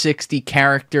 50 to 60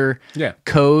 character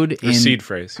code in seed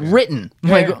phrase written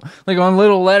like on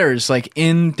little letters, like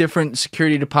in different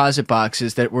security deposit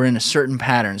boxes that were in a certain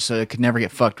pattern so it could never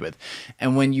get fucked with.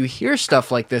 And when you hear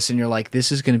stuff like this and you're like,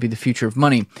 this is going to be the future of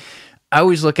money, I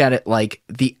always look at it like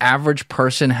the average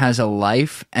person has a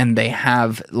life and they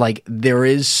have like, there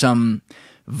is some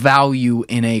value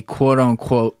in a quote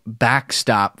unquote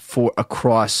backstop for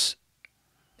across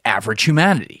average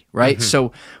humanity, right?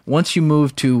 So once you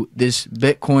move to this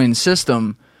Bitcoin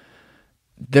system,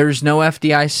 there's no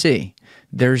FDIC.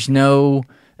 There's no,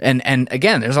 and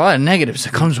again, there's a lot of negatives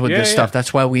that comes with this stuff.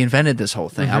 That's why we invented this whole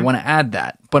thing. I want to add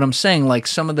that. But I'm saying like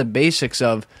some of the basics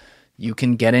of you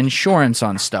can get insurance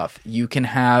on stuff. You can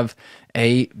have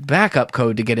a backup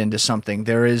code to get into something.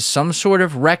 There is some sort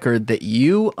of record that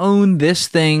you own this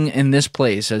thing in this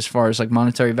place as far as like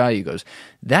monetary value goes.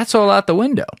 That's all out the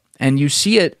window. And you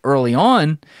see it early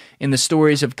on in the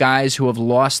stories of guys who have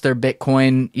lost their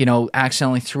Bitcoin,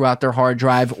 accidentally threw out their hard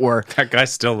drive, or that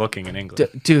guy's still looking in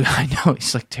England. Dude, I know,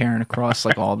 he's like tearing across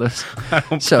like all this.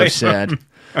 So sad.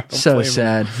 So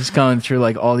sad. He's going through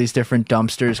like all these different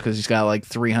dumpsters because he's got like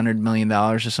 $300 million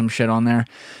or some shit on there,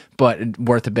 but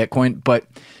worth of Bitcoin. But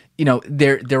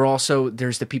they're also,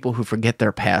 there's the people who forget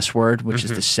their password, which is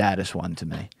the saddest one to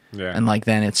me. Yeah. And like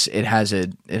then it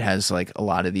has like a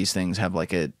lot of these things have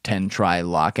like a 10 try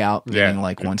lockout, meaning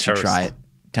like once you try it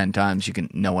 10 times,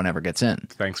 no one ever gets in.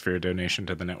 Thanks for your donation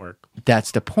to the network.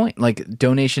 That's the point. Like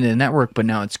donation to the network, but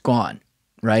now it's gone,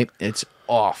 right? It's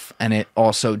off, and it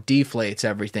also deflates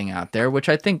everything out there, which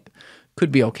I think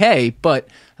could be okay. But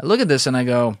I look at this and I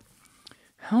go,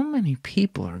 how many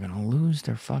people are going to lose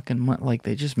their fucking money? Like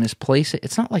they just misplace it.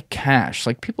 It's not like cash.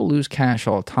 Like people lose cash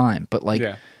all the time, but like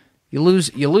you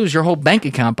lose your whole bank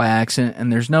account by accident,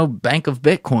 and there's no bank of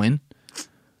Bitcoin.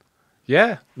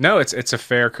 Yeah, no, it's a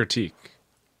fair critique.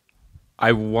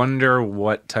 I wonder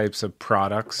what types of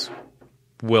products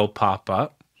will pop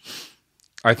up.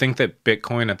 I think that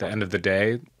Bitcoin, at the end of the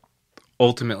day,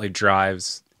 ultimately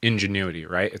drives ingenuity,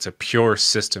 right? It's a pure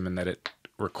system in that it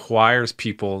requires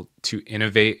people to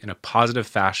innovate in a positive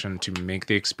fashion to make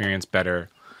the experience better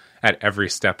at every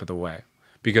step of the way.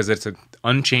 Because it's an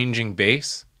unchanging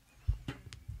base,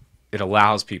 it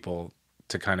allows people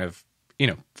to kind of,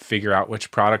 figure out which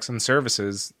products and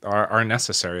services are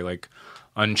necessary. Like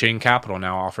Unchained Capital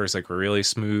now offers like a really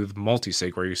smooth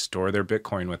multi-sig where you store their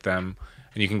Bitcoin with them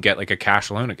and you can get like a cash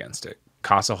loan against it.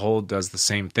 Casa Hold does the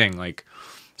same thing. Like,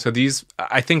 so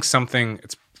I think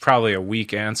it's probably a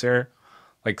weak answer.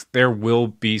 Like there will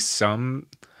be some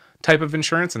type of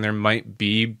insurance, and there might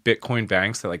be Bitcoin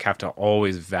banks that like have to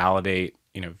always validate,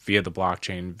 via the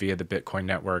blockchain, via the Bitcoin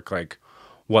network, like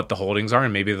what the holdings are,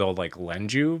 and maybe they'll like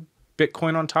lend you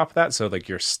Bitcoin on top of that, so like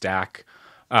your stack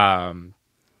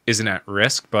isn't at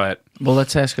risk. But well,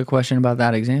 let's ask a question about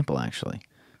that example actually.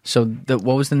 So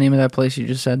what was the name of that place you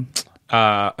just said?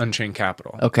 Unchained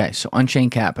Capital. Okay, so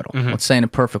Unchained Capital. Let's say in a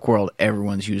perfect world,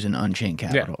 everyone's using Unchained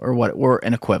Capital or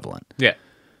an equivalent. Yeah.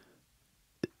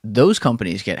 Those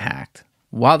companies get hacked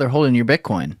while they're holding your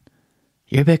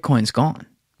Bitcoin's gone.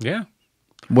 Yeah.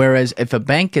 Whereas if a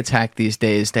bank gets hacked these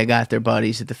days, they got their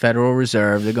buddies at the Federal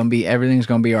Reserve. Everything's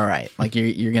going to be all right. Like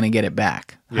you're going to get it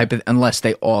back, unless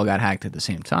they all got hacked at the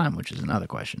same time, which is another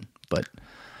question. But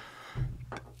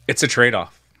it's a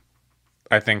trade-off.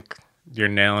 I think you're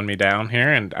nailing me down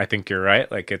here, and I think you're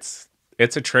right. Like it's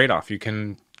a trade-off. You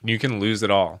can you can lose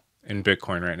it all in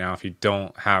Bitcoin right now if you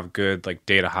don't have good like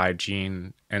data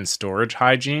hygiene and storage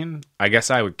hygiene. I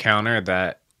guess I would counter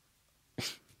that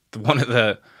one of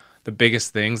the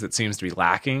biggest things that seems to be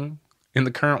lacking in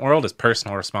the current world is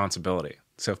personal responsibility.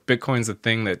 So if Bitcoin's the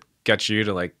thing that gets you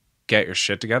to like get your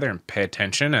shit together and pay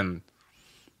attention and,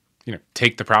 you know,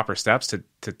 take the proper steps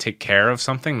to take care of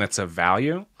something that's of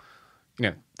value, you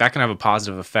know, that can have a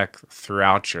positive effect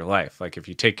throughout your life. Like if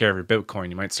you take care of your Bitcoin,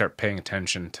 you might start paying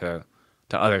attention to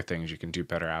other things you can do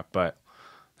better at. But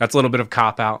that's a little bit of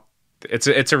cop out. It's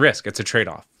a risk. It's a trade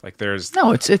off. Like there's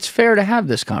No, it's fair to have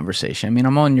this conversation. I mean,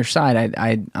 I'm on your side.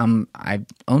 I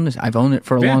own this. I've owned it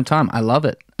for a long time. I love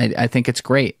it. I think it's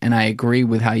great, and I agree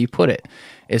with how you put it.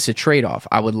 It's a trade off.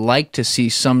 I would like to see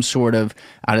some sort of,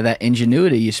 out of that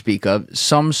ingenuity you speak of,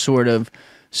 some sort of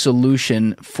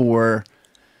solution for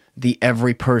the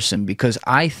every person, because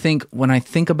I think when I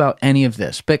think about any of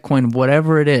this, Bitcoin,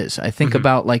 whatever it is, I think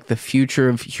about like the future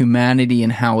of humanity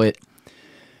and how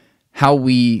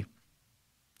we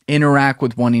interact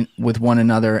with one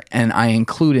another, and I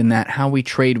include in that how we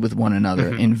trade with one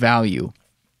another in value.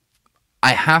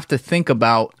 I have to think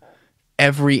about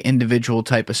every individual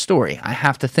type of story. I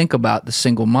have to think about the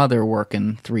single mother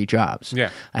working 3 jobs.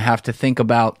 Yeah. I have to think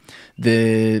about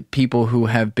the people who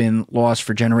have been lost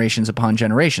for generations upon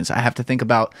generations. I have to think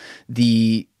about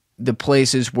the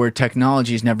places where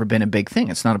technology has never been a big thing.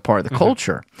 It's not a part of the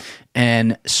culture.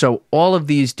 And so all of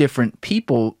these different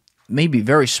people may be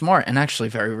very smart and actually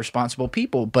very responsible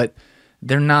people, but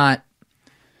they're not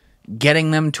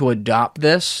getting them to adopt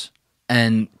this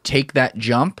and take that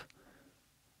jump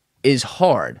is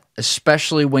hard,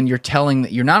 especially when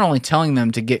you're not only telling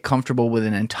them to get comfortable with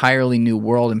an entirely new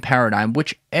world and paradigm,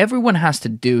 which everyone has to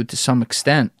do to some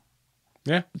extent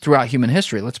throughout human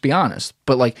history, let's be honest.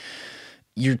 But like,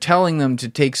 you're telling them to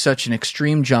take such an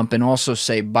extreme jump and also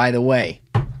say, by the way,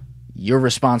 you're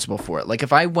responsible for it. Like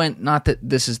if I went, not that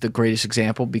this is the greatest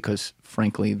example because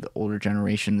frankly, the older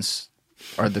generations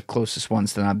are the closest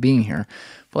ones to not being here.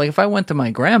 But like if I went to my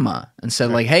grandma and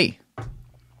said like, hey,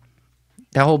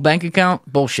 that whole bank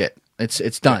account, bullshit.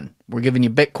 It's done. We're giving you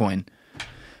Bitcoin.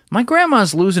 My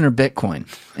grandma's losing her Bitcoin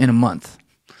in a month.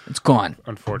 It's gone.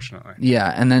 Unfortunately.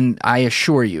 Yeah, and then I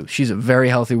assure you, she's a very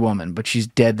healthy woman, but she's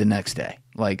dead the next day.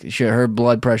 Like her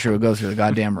blood pressure would go through the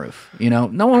goddamn roof. You know,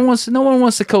 no one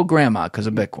wants to kill grandma because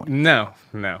of Bitcoin. No,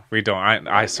 we don't.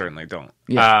 I certainly don't.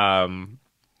 Yeah.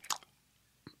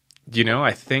 You know,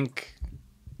 I think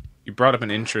you brought up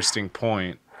an interesting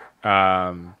point.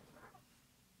 You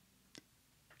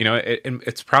know,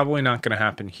 it's probably not going to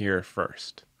happen here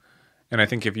first. And I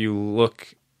think if you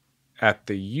look at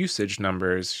the usage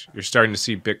numbers, you're starting to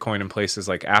see Bitcoin in places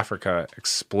like Africa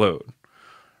explode,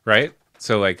 right?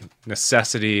 So like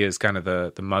necessity is kind of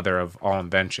the mother of all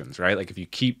inventions, right? Like if you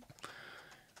keep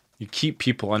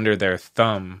people under their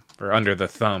thumb or under the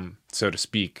thumb, so to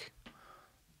speak,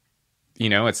 you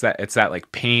know, it's that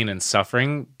like pain and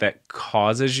suffering that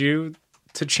causes you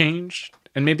to change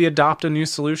and maybe adopt a new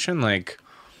solution. Like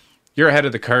you're ahead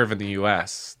of the curve in the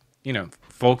US. You know,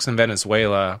 folks in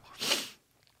Venezuela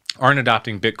aren't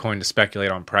adopting Bitcoin to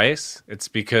speculate on price. It's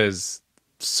because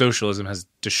socialism has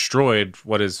destroyed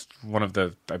what is one of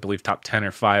the, I believe, top 10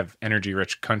 or 5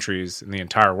 energy-rich countries in the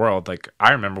entire world. Like,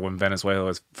 I remember when Venezuela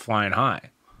was flying high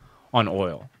on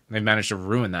oil. They managed to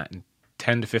ruin that in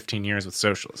 10 to 15 years with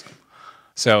socialism.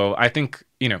 So I think,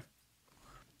 you know,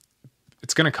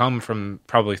 it's going to come from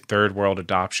probably third world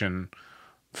adoption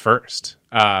first.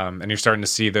 And you're starting to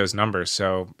see those numbers.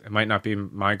 So it might not be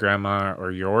my grandma or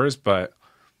yours, but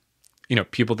you know,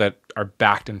 people that are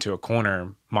backed into a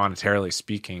corner, monetarily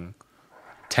speaking,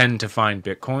 tend to find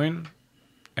Bitcoin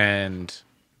and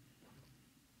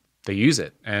they use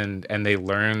it and they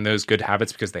learn those good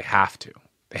habits because they have to.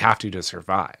 They have to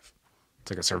survive.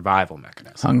 It's like a survival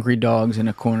mechanism. Hungry dogs in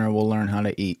a corner will learn how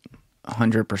to eat.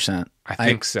 100%. I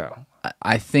think so.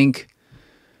 I think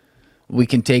we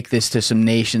can take this to some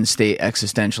nation state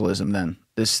existentialism then.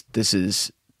 This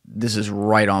is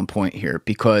right on point here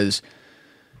because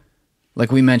like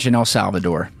we mentioned, El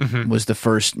Salvador was the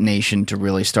first nation to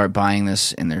really start buying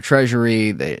this in their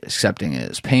treasury, they accepting it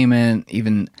as payment.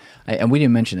 Even, and we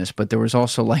didn't mention this, but there was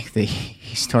also like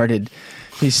he started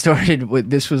with,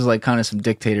 this was like kind of some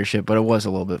dictatorship, but it was a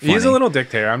little bit funny. He's a little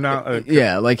dictator. I'm not.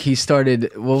 Yeah, like he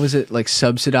started, what was it, like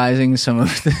subsidizing some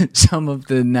of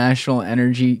the national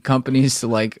energy companies to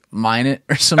like mine it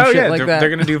or some shit like that. They're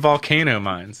gonna do volcano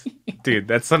mines, dude.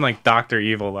 That's some like Dr.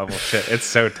 Evil level shit. It's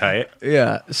so tight.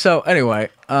 Yeah. So anyway,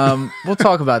 we'll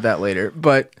talk about that later.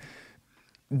 But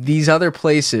these other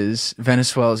places,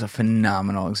 Venezuela is a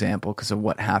phenomenal example because of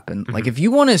what happened. Like, if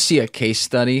you want to see a case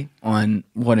study on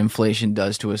what inflation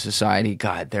does to a society,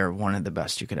 God, they're one of the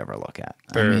best you could ever look at.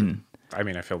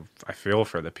 I feel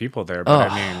for the people there, but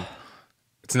I mean,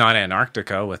 it's not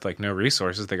Antarctica with like no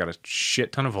resources. They got a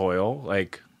shit ton of oil.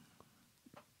 Like,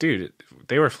 dude,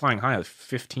 they were flying high like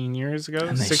 15 years ago,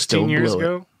 And they 16 still years blew it.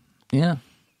 ago. Yeah.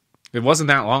 It wasn't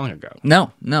that long ago.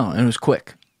 No, it was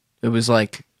quick. It was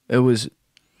like, I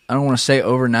don't want to say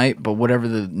overnight, but whatever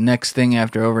the next thing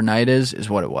after overnight is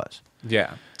what it was.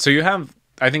 Yeah. So you have,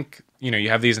 I think, you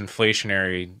have these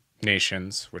inflationary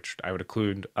nations, which I would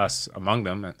include us among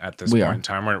them at this point in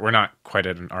time. We're not quite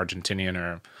at an Argentinian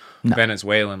or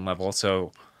Venezuelan level.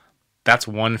 So that's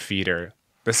one feeder.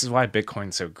 This is why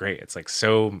Bitcoin's so great. It's like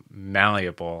so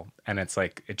malleable, and it's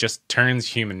like it just turns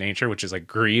human nature, which is like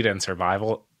greed and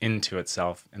survival, into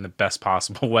itself in the best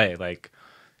possible way. Like,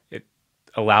 it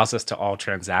allows us to all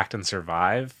transact and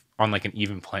survive on like an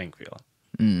even playing field.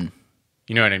 You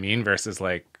know what I mean? Versus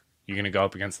like, you're going to go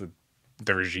up against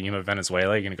the regime of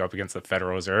Venezuela, you're going to go up against the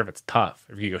Federal Reserve. It's tough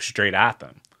if you go straight at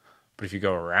them. But if you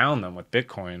go around them with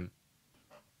Bitcoin.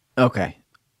 Okay.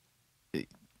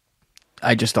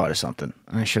 I just thought of something.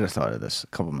 I should have thought of this a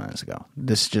couple minutes ago.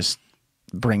 This is just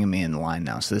bringing me in line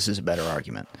now, so this is a better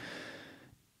argument.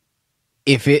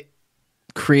 If it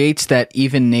creates that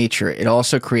even nature, it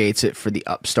also creates it for the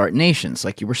upstart nations,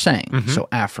 like you were saying. So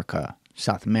Africa,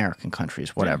 South American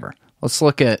countries, whatever. Let's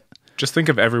look at... Just think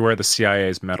of everywhere the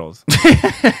CIA's medals.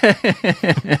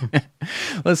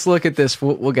 Let's look at this.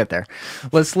 We'll get there.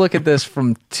 Let's look at this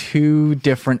from two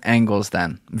different angles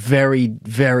then. Very,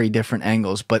 very different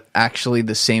angles, but actually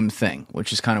the same thing,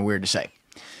 which is kind of weird to say.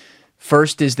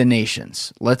 First is the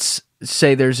nations. Let's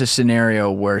say there's a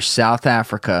scenario where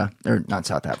Africa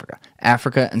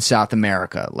and South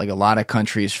America, like a lot of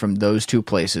countries from those two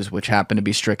places, which happen to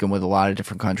be stricken with a lot of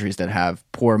different countries that have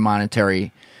poor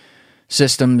monetary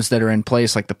systems that are in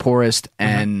place, like the poorest,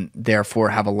 and therefore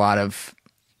have a lot of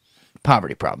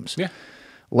poverty problems. Yeah.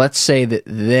 Let's say that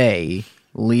they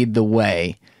lead the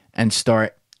way and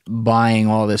start buying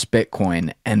all this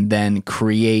Bitcoin and then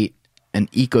create an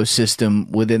ecosystem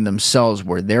within themselves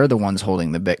where they're the ones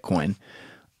holding the Bitcoin.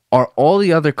 Are all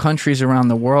the other countries around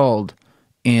the world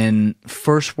in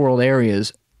first world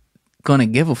areas going to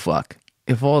give a fuck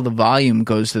if all the volume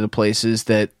goes to the places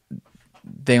that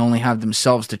they only have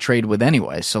themselves to trade with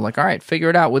anyway? So like, all right, figure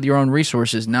it out with your own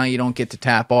resources. Now you don't get to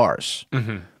tap ours.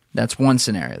 That's one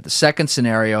scenario. The second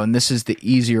scenario, and this is the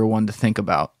easier one to think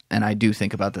about, and I do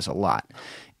think about this a lot,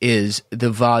 is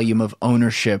the volume of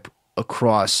ownership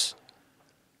across...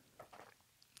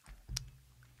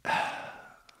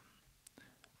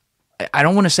 I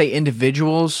don't want to say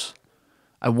individuals.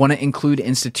 I want to include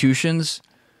institutions,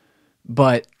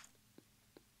 but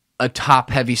a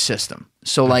top-heavy system.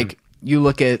 So like, you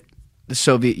look at the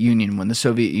Soviet Union, when the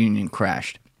Soviet Union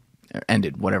crashed, or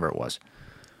ended, whatever it was.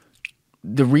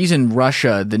 The reason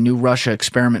the new Russia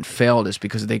experiment failed is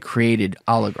because they created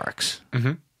oligarchs.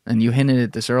 And you hinted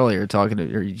at this earlier,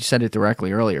 or you said it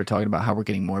directly earlier, talking about how we're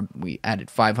getting more. We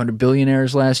added 500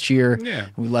 billionaires last year. Yeah.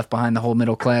 We left behind the whole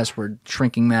middle class. We're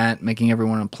shrinking that, making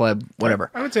everyone a pleb,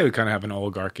 whatever. I would say we kind of have an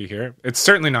oligarchy here. It's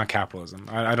certainly not capitalism.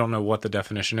 I don't know what the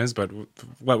definition is, but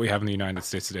what we have in the United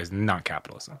States today is not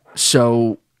capitalism.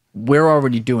 So we're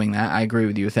already doing that. I agree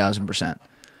with you 1,000%.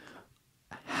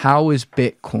 How is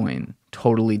Bitcoin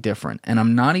totally different? And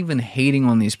I'm not even hating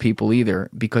on these people either,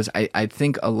 because I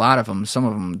think a lot of them, some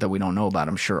of them that we don't know about,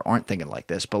 I'm sure aren't thinking like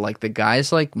this. But like the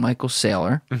guys like Michael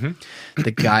Saylor,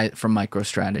 the guy from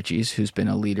MicroStrategies who's been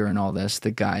a leader in all this,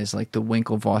 the guys like the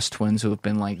Winklevoss twins who have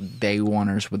been like day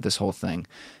oneers with this whole thing,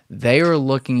 they are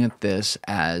looking at this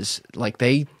as like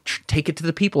they take it to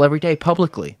the people every day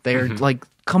publicly. They are like,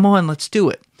 come on, let's do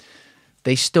it.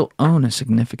 They still own a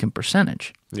significant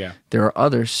percentage. Yeah. There are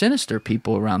other sinister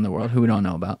people around the world who we don't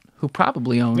know about who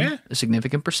probably own a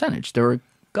significant percentage. There are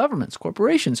governments,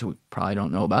 corporations who we probably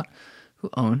don't know about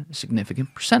who own a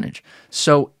significant percentage.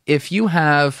 So if you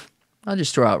have, I'll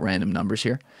just throw out random numbers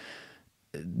here,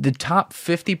 the top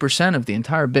 50% of the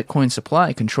entire Bitcoin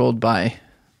supply controlled by,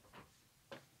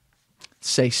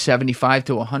 say, 75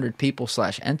 to 100 people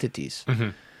 / entities,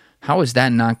 how is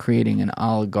that not creating an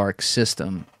oligarch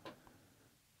system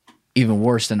even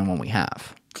worse than the one we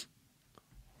have?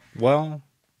 Well,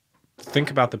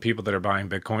 think about the people that are buying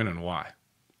Bitcoin and why.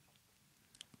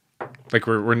 Like,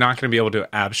 we're not going to be able to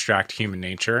abstract human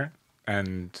nature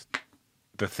and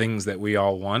the things that we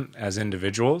all want as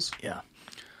individuals. Yeah.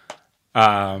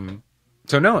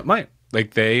 So no, it might.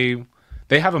 Like, they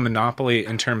have a monopoly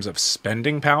in terms of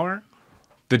spending power.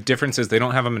 The difference is they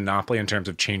don't have a monopoly in terms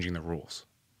of changing the rules.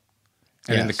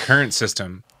 And in the Yes. current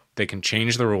system, they can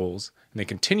change the rules, and they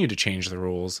continue to change the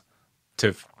rules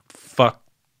to fuck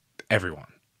everyone.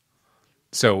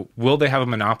 So will they have a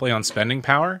monopoly on spending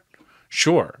power?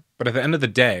 Sure. But at the end of the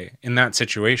day, in that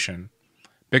situation,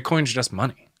 Bitcoin's just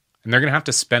money. And they're going to have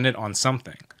to spend it on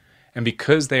something. And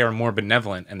because they are more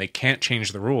benevolent and they can't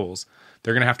change the rules,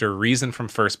 they're going to have to reason from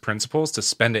first principles to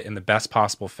spend it in the best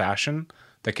possible fashion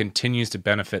that continues to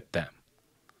benefit them.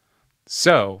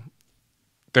 So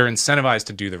they're incentivized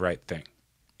to do the right thing.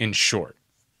 In short,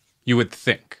 you would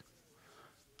think.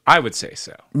 I would say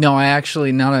so. No, I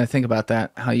actually, now that I think about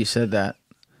that, how you said that,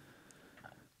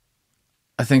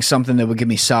 I think something that would give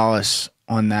me solace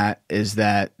on that is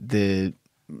that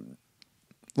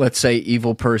let's say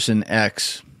evil person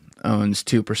X owns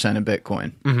 2% of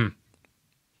Bitcoin. Mm-hmm.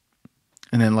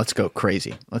 And then let's go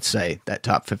crazy. Let's say that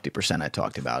top 50% I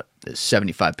talked about is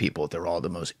 75 people. They're all the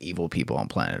most evil people on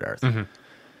planet Earth. Mm-hmm.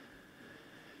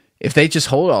 If they just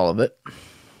hold all of it,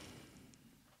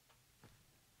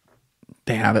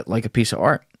 they have it like a piece of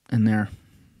art in their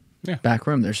back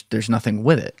room. There's nothing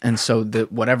with it. And so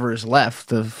whatever is left,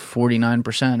 the 49%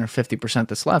 or 50%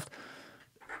 that's left,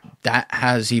 that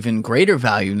has even greater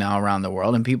value now around the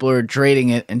world, and people are trading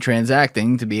it and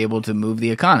transacting to be able to move the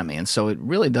economy. And so it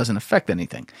really doesn't affect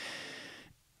anything.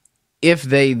 If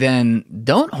they then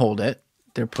don't hold it,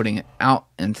 they're putting it out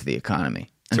into the economy.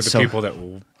 And So the people that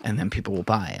will... and then people will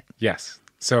buy it. Yes.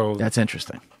 So That's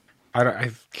interesting.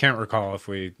 I can't recall if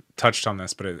we touched on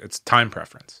this, but it's time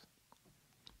preference.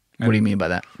 What do you mean by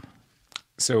that?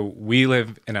 So we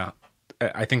live in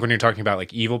I think when you're talking about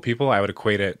like evil people, I would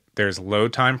equate it, there's low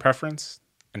time preference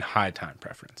and high time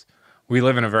preference. We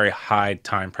live in a very high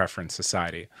time preference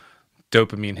society.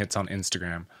 Dopamine hits on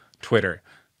Instagram, Twitter,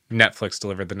 Netflix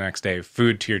delivered the next day,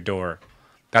 food to your door.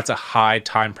 That's a high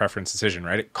time preference decision,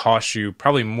 right? It costs you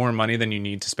probably more money than you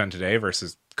need to spend today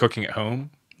versus cooking at home,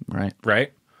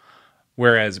 Right.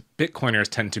 Whereas Bitcoiners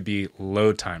tend to be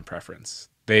low time preference.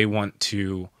 They want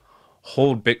to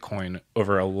hold Bitcoin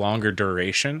over a longer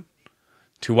duration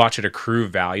to watch it accrue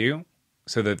value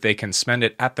so that they can spend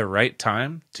it at the right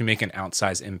time to make an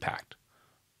outsized impact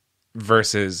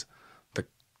versus the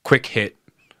quick hit.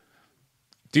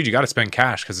 Dude, you got to spend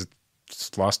cash because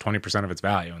it's lost 20% of its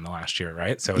value in the last year,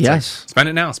 right? So it's like, spend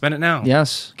it now.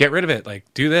 Yes. Get rid of it. Like,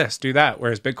 do this, do that.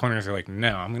 Whereas Bitcoiners are like,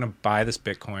 no, I'm going to buy this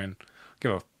Bitcoin.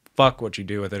 Give a fuck what you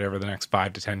do with it over the next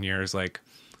 5 to 10 years. Like,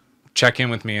 check in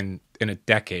with me in a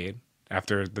decade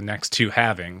after the next two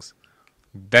halvings.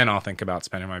 Then I'll think about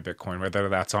spending my Bitcoin, whether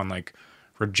that's on like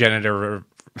regenerative,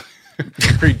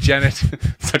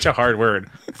 such a hard word,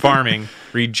 farming,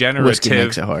 Whiskey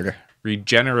makes it harder.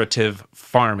 regenerative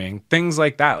farming, things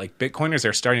like that. Like Bitcoiners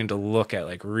are starting to look at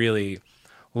like really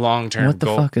long-term What the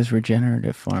fuck is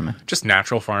regenerative farming? just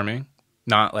natural farming,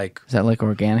 not like, Is that like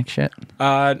organic shit?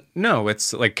 no,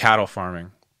 it's like cattle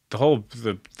farming. The whole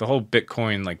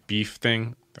Bitcoin like beef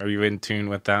thing. Are you in tune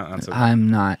with that? I'm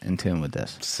not in tune with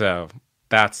this. So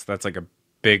that's like a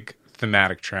big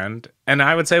thematic trend. And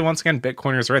I would say, once again,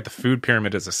 Bitcoiners are right. The food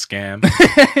pyramid is a scam.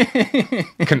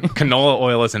 Canola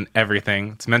oil isn't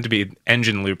everything. It's meant to be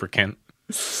engine lubricant.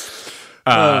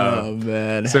 Oh,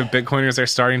 man. So Bitcoiners are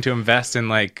starting to invest in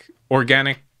like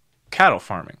organic cattle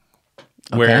farming,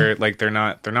 where like they're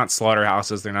not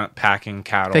slaughterhouses. They're not packing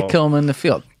cattle. They kill them in the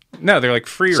field. No, they're like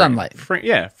free Sunlight.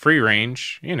 free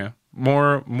range. You know,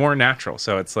 more natural.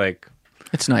 So it's like,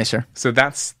 It's nicer. so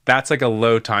that's like a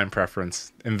low time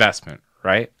preference investment,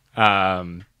 right?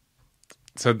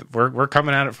 So we're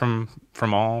coming at it from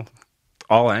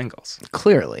all angles.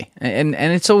 Clearly. And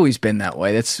it's always been that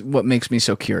way. That's what makes me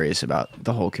so curious about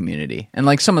the whole community. And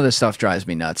like some of the stuff drives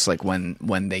me nuts, like when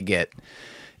they get,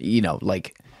 you know,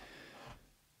 like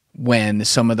when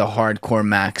some of the hardcore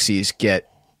maxis get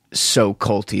so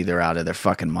culty they're out of their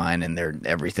fucking mind, and they're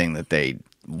everything that they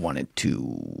wanted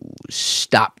to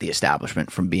stop the establishment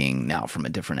from being now from a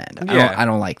different end. Yeah. I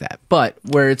don't like that. But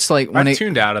where it's like when I've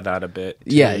tuned out of that a bit.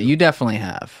 Too. Yeah, you definitely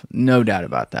have. No doubt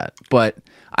about that. But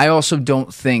I also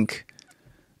don't think,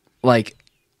 like,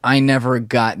 I never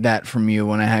got that from you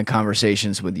when I had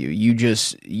conversations with you.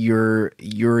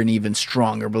 You're an even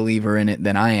stronger believer in it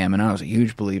than I am, and I was a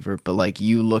huge believer, but like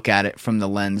you look at it from the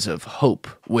lens of hope,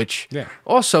 which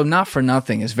also, not for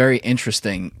nothing, is very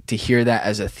interesting to hear that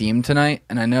as a theme tonight.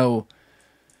 And I know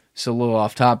it's a little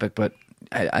off topic, but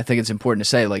I think it's important to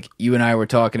say, like, you and I were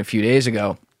talking a few days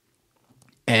ago,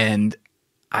 and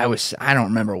I don't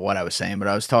remember what I was saying, but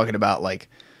I was talking about like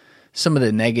some of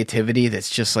the negativity that's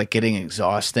just like getting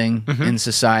exhausting in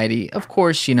society. Of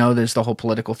course, you know, there's the whole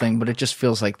political thing, but it just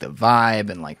feels like the vibe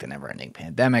and like the never ending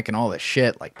pandemic and all this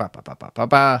shit, like bah, bah, bah, bah, bah,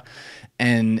 bah.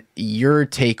 And your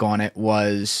take on it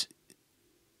was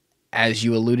as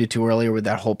you alluded to earlier with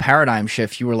that whole paradigm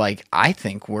shift, you were like, I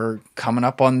think we're coming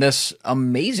up on this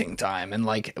amazing time. And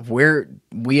like,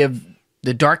 we have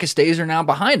the darkest days are now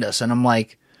behind us. And I'm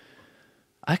like,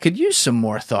 I could use some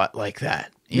more thought like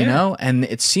that, you know? And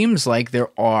it seems like there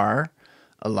are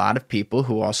a lot of people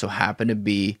who also happen to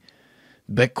be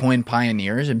Bitcoin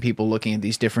pioneers and people looking at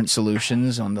these different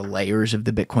solutions on the layers of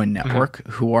the Bitcoin network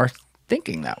who are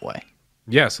thinking that way.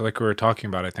 Yeah. So like we were talking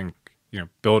about, I think,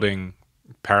 building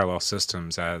parallel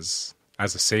systems as a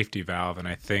safety valve. And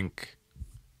I think,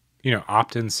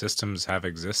 opt-in systems have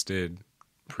existed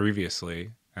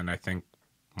previously. And I think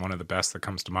one of the best that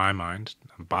comes to my mind,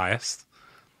 I'm biased,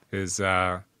 is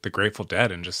the Grateful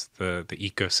Dead and just the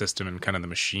ecosystem and kind of the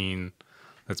machine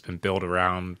that's been built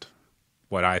around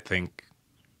what I think,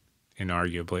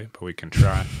 inarguably, but we can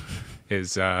try,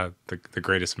 is the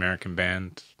greatest American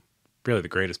band, really the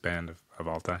greatest band of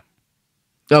all time.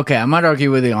 Okay, I might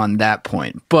argue with you on that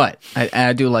point, but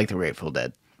I do like the Grateful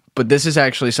Dead. But this is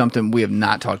actually something we have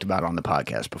not talked about on the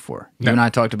podcast before. You and I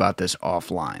talked about this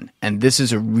offline, and this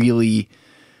is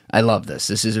I love this.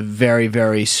 This is a very,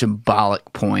 very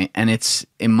symbolic point, and it's,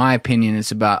 in my opinion,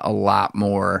 it's about a lot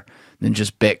more than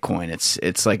just Bitcoin.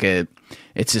 It's like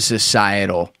it's a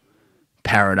societal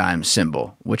paradigm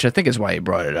symbol, which I think is why you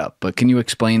brought it up. But can you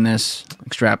explain this,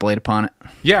 extrapolate upon it?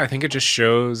 Yeah, I think it just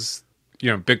shows,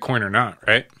 Bitcoin or not,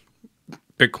 right?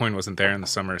 Bitcoin wasn't there in the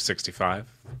summer of 65,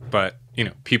 but,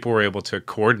 people were able to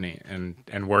coordinate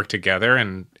and work together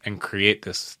and create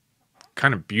this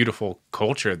kind of beautiful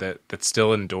culture that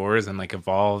still endures and like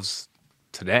evolves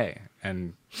today.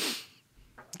 And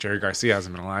Jerry Garcia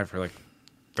hasn't been alive for like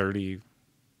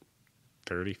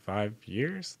 35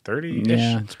 years, 30-ish.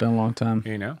 Yeah, it's been a long time.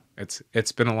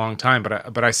 It's been a long time,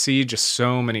 but I see just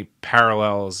so many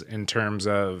parallels in terms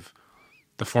of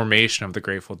the formation of the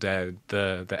Grateful Dead,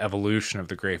 the evolution of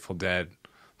the Grateful Dead,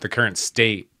 the current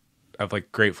state of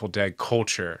like Grateful Dead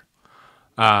culture,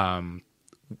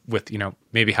 with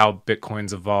maybe how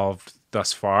Bitcoin's evolved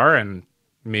thus far, and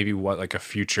maybe what like a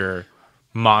future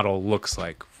model looks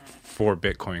like for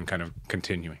Bitcoin kind of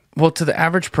continuing. Well, to the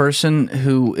average person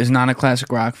who is not a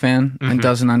classic rock fan and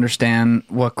doesn't understand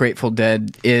what Grateful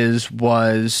Dead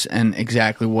was, and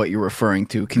exactly what you're referring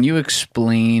to, can you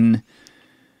explain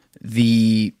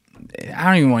I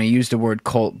don't even want to use the word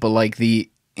cult, but like the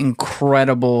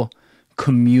incredible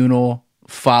communal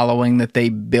following that they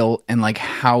built and like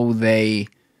how they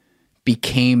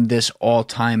became this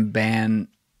all-time band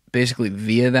basically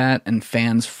via that, and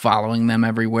fans following them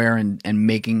everywhere and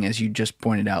making, as you just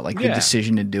pointed out, like the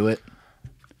decision to do it?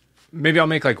 Maybe I'll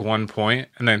make like one point,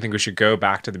 and then I think we should go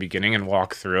back to the beginning and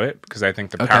walk through it, because I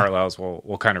think the parallels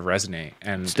will kind of resonate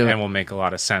and will make a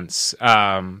lot of sense.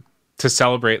 To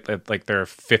celebrate like their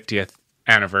 50th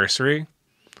anniversary,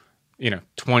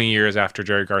 20 years after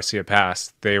Jerry Garcia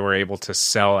passed, they were able to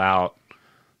sell out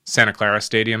Santa Clara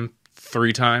Stadium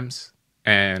 3 times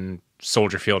and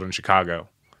Soldier Field in Chicago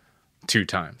 2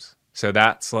 times. So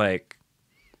that's like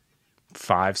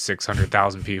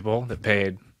 500,000-600,000 people that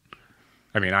paid.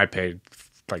 I mean, I paid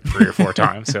like 3 or 4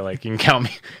 times, so like you can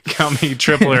count me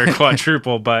triple or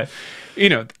quadruple. But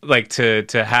like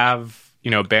to have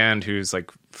a band who's like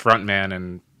frontman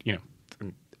and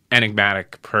an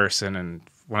enigmatic person and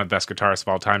one of the best guitarists of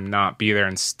all time not be there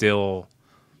and still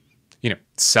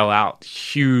sell out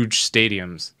huge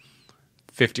stadiums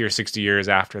 50 or 60 years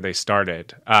after they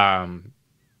started,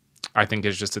 I think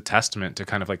is just a testament to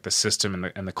kind of like the system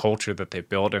and the culture that they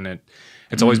built. And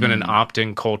it's always been an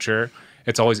opt-in culture.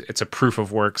 It's a proof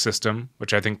of work system,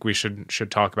 which I think we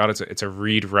should talk about. It's a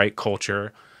read-write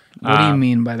culture. What do you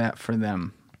mean by that for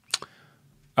them?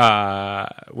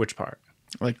 Which part?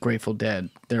 Like Grateful Dead,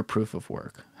 their proof of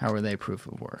work. How are they proof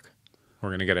of work? We're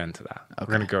going to get into that. Okay.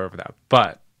 We're going to go over that.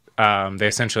 But they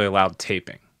essentially allowed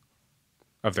taping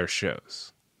of their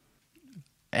shows.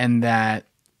 And that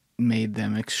made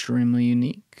them extremely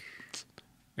unique?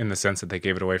 In the sense that they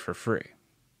gave it away for free.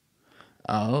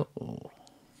 Oh.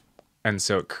 And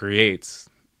so it creates,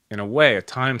 in a way, a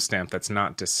timestamp that's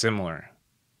not dissimilar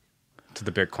to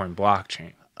the Bitcoin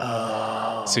blockchain.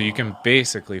 Oh. So you can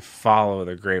basically follow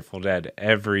the Grateful Dead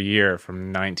every year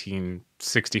from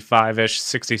 1965-ish,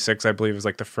 66, I believe, was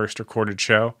like the first recorded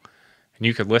show. And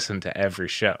you could listen to every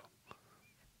show.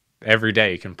 Every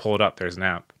day you can pull it up. There's an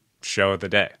app. Show of the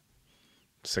day.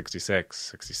 66,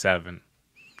 67.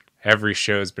 Every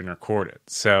show has been recorded.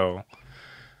 So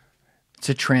it's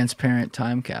a transparent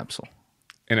time capsule.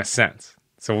 In a sense.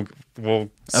 So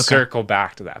we'll circle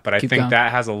back to that. But I think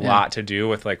that has a lot to do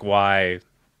with like why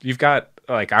you've got,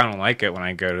 like, I don't like it when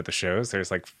I go to the shows. There's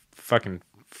like fucking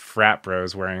frat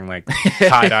bros wearing like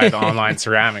tie-dyed online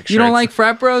ceramic shirts. You don't like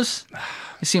frat bros?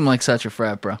 You seem like such a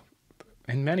frat bro.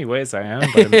 In many ways I am,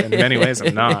 but in many ways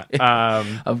I'm not.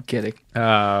 I'm kidding.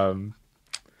 But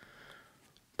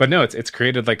no, it's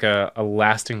created like a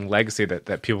lasting legacy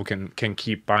that people can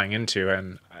keep buying into.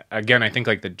 And again, I think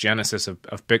like the genesis of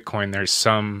Bitcoin, there's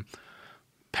some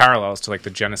parallels to like the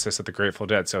genesis of the Grateful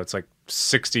Dead. So it's like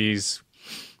 60s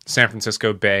San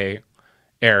Francisco Bay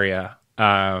Area.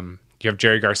 You have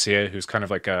Jerry Garcia, who's kind of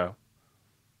like a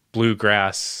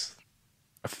bluegrass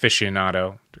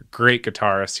aficionado, great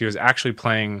guitarist. He was actually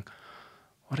playing,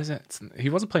 what is it? He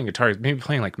wasn't playing guitar. He was maybe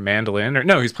playing like mandolin, or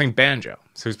no, he was playing banjo.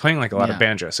 So he's playing like a lot of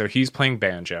banjo. So he's playing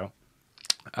banjo.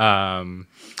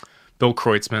 Bill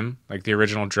Kreutzmann, like the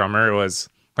original drummer, was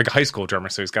like a high school drummer.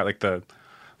 So he's got like the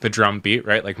drum beat,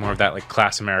 right? Like more of that like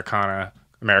class Americana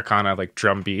like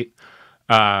drum beat.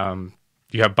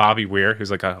 You have Bobby Weir,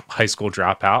 who's like a high school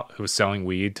dropout who was selling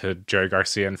weed to Jerry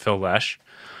Garcia and Phil Lesh.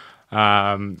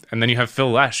 And then you have Phil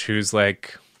Lesh, who's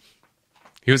like,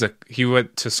 he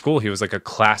went to school. He was like a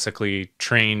classically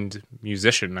trained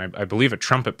musician, I believe a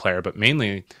trumpet player, but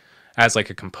mainly as like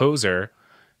a composer.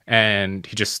 And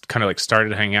he just kind of like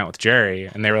started hanging out with Jerry,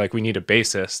 and they were like, we need a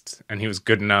bassist. And he was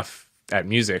good enough at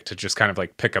music to just kind of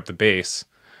like pick up the bass,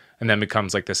 and then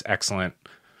becomes like this excellent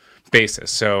bassist.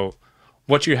 So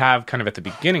what you have kind of at the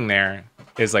beginning there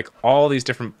is like all these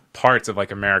different parts of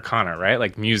like Americana, right?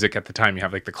 Like music at the time, you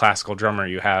have like the classical drummer,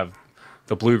 you have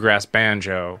the bluegrass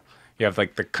banjo, you have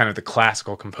like the kind of the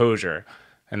classical composer,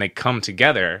 and they come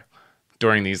together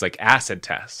during these like acid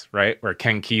tests, right? Where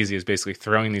Ken Kesey is basically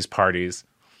throwing these parties,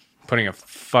 putting a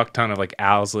fuck ton of like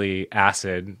Owsley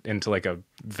acid into like a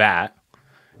vat.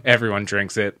 Everyone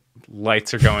drinks it.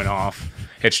 Lights are going off.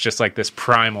 It's just like this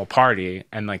primal party.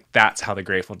 And like, that's how the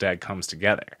Grateful Dead comes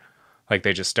together. Like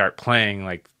they just start playing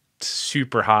like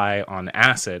super high on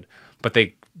acid, but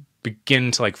they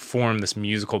begin to like form this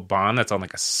musical bond that's on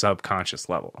like a subconscious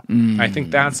level. I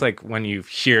think that's like when you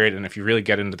hear it, and if you really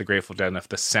get into the Grateful Dead and if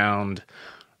the sound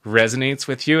resonates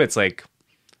with you, it's like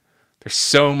there's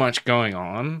so much going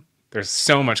on. There's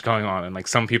so much going on. And like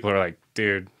some people are like,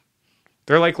 dude,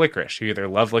 they're like Licorice. You either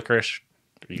love Licorice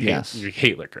or you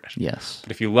hate Licorice. Yes.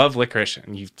 But if you love Licorice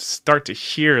and you start to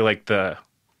hear like the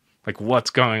like what's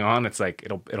going on, it's like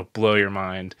it'll blow your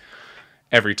mind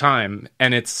every time.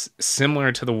 And it's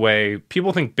similar to the way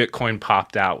people think Bitcoin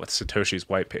popped out with Satoshi's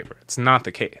white paper. It's not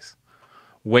the case.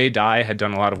 Wei Dai had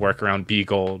done a lot of work around B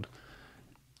Gold.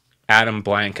 Adam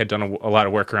Blank had done a lot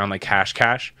of work around like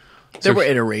Hashcash. There were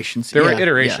iterations. There were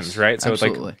iterations, right? So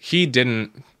absolutely. like he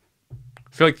didn't.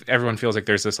 I feel like everyone feels like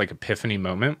there's this like epiphany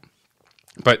moment,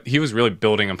 but he was really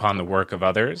building upon the work of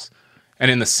others.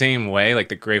 And in the same way, like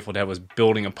the Grateful Dead was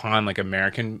building upon like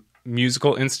American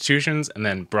musical institutions and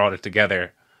then brought it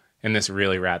together in this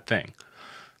really rad thing.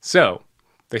 So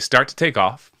they start to take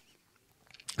off.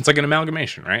 It's like an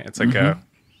amalgamation, right? It's like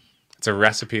it's a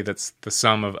recipe that's the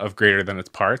sum of greater than its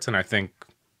parts. And I think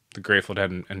the Grateful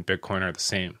Dead and Bitcoin are the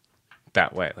same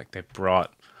that way. Like they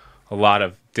brought a lot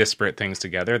of disparate things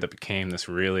together that became this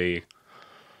really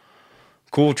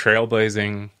cool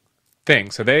trailblazing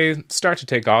thing. So they start to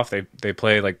take off. They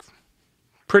play like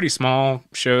pretty small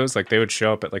shows. Like they would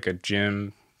show up at like a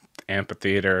gym,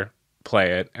 amphitheater,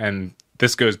 play it. And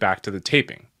this goes back to the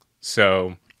taping.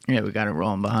 So Yeah, we got it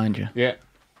rolling behind you. yeah,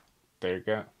 there you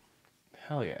go.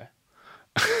 Hell yeah.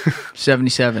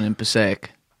 77 in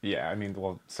Passaic. Yeah, I mean,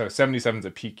 well, so 77 is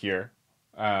a peak year.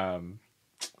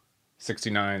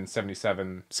 69,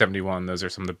 77, 71, those are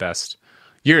some of the best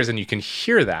years. And you can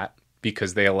hear that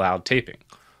because they allowed taping.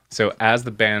 So as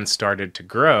the band started to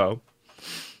grow,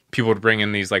 people would bring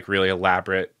in these like really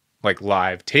elaborate like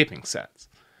live taping sets.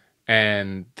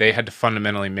 And they had to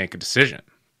fundamentally make a decision.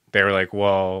 They were like,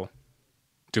 well,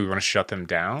 do we want to shut them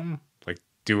down? Like,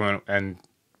 and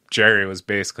Jerry was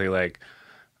basically like,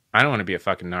 I don't want to be a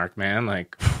fucking narc, man.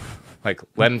 Like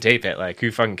let them tape it. Like,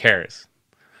 who fucking cares?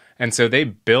 And so they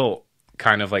built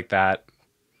kind of like that,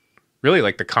 really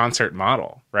like the concert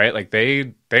model, right? Like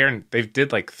they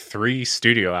did like 3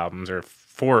 studio albums or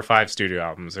 4 or 5 studio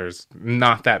albums. There's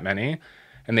not that many.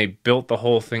 And they built the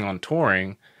whole thing on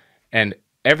touring, and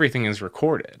everything is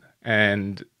recorded.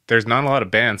 And there's not a lot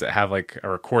of bands that have like a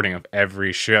recording of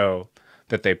every show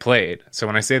that they played. So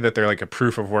when I say that they're like a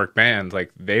proof of work band,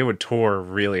 like they would tour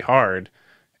really hard,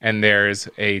 and there's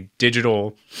a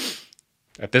digital,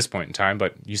 at this point in time,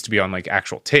 but used to be on like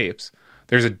actual tapes,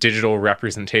 there's a digital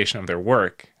representation of their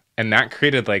work. And that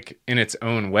created like in its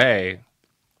own way,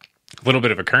 a little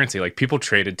bit of a currency. Like people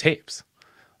traded tapes.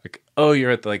 Like, oh,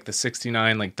 you're at the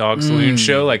 69 like Dog Saloon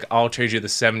show, like I'll trade you the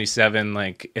 77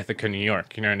 like Ithaca, New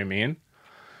York. You know what I mean?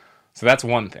 So that's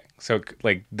one thing. So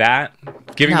like that,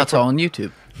 giving Now the it's all on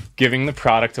YouTube. giving the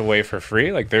product away for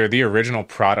free, like they're the original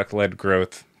product-led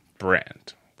growth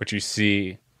brand, which you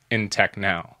see in tech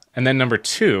now. And then number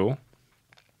two,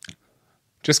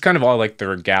 just kind of all like the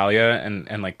regalia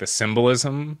and like the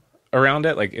symbolism around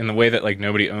it, like in the way that like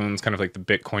nobody owns kind of like the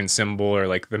Bitcoin symbol or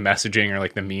like the messaging or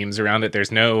like the memes around it.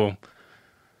 There's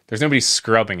nobody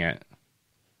scrubbing it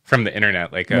from the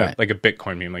internet like a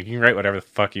Bitcoin meme. Like you can write whatever the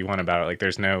fuck you want about it. Like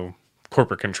there's no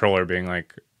corporate controller being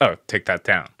like, oh, take that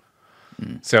down.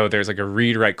 So there's like a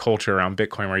read-write culture around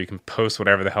Bitcoin where you can post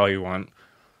whatever the hell you want.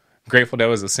 Grateful Dead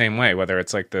was the same way, whether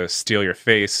it's like the steal your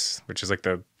face, which is like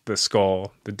the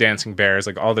skull, the dancing bears,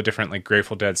 like all the different like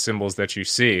Grateful Dead symbols that you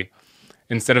see.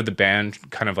 Instead of the band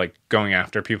kind of like going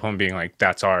after people and being like,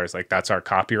 that's ours, like that's our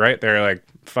copyright, they're like,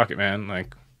 fuck it, man,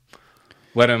 like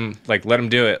let them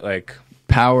do it. Like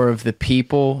Power of the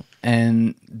people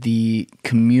and the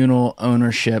communal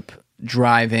ownership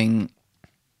driving,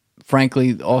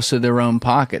 frankly, also their own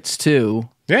pockets too.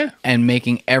 Yeah. And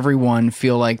making everyone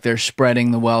feel like they're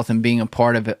spreading the wealth and being a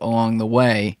part of it along the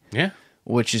way. Yeah.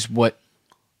 Which is what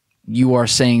you are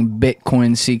saying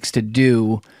Bitcoin seeks to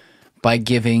do by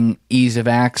giving ease of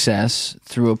access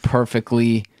through a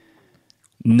perfectly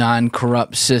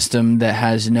non-corrupt system that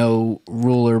has no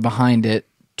ruler behind it,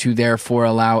 to therefore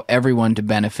allow everyone to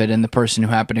benefit, and the person who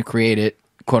happened to create it,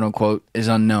 quote unquote, is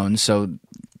unknown, so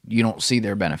you don't see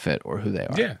their benefit or who they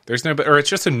are. Yeah, there's no, or it's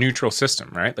just a neutral system,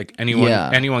 right? Like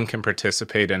anyone can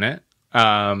participate in it,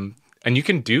 and you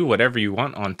can do whatever you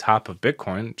want on top of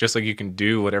Bitcoin, just like you can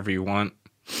do whatever you want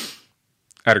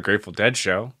at a Grateful Dead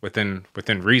show within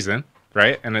reason,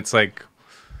 right? And it's like,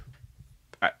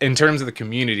 in terms of the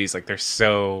communities, like they're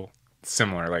so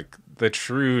similar. Like the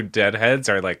true Deadheads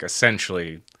are like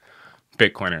essentially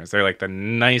Bitcoiners. They're like the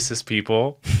nicest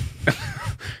people.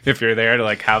 If you're there to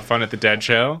like have fun at the Dead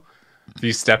show, if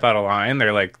you step out of line,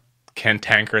 they're like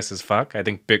cantankerous as fuck. I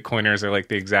think Bitcoiners are like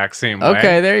the exact same way.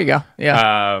 Okay, there you go.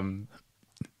 Yeah.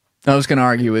 I was going to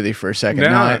argue with you for a second.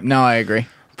 Now I agree.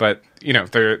 But you know,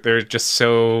 they're just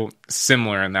so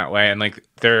similar in that way, and like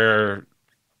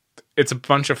it's a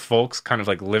bunch of folks kind of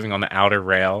like living on the outer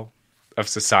rail of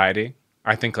society.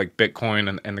 I think like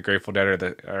Bitcoin and the Grateful Dead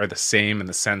are the same in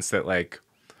the sense that like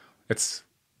it's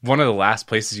one of the last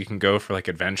places you can go for like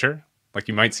adventure. Like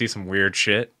you might see some weird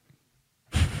shit,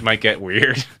 might get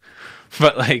weird,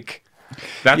 but like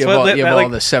that's all the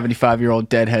 75-year-old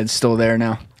deadheads still there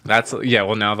now. That's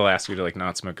well now they'll ask you to like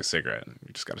not smoke a cigarette.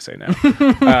 You just got to say no.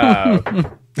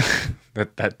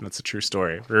 That's a true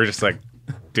story. We were just like,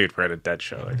 dude, we're at a Dead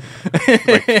show.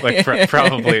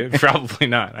 Probably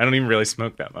not. I don't even really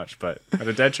smoke that much, but at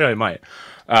a Dead show I might.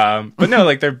 But no,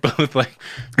 like they're both like,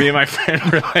 me and my friend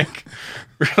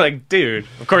we're like, dude.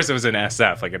 Of course it was an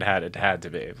SF. Like it had to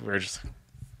be. We're just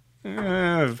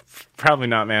probably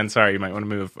not, man. Sorry, you might want to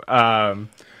move.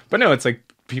 But no, it's like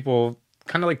people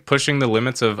kind of like pushing the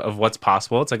limits of what's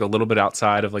possible. It's like a little bit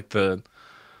outside of like the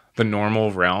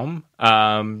normal realm.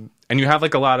 And you have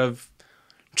like a lot of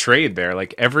trade there.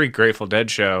 Like every Grateful Dead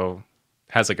show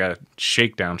has like a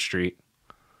shakedown street,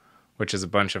 which is a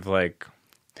bunch of like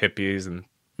hippies and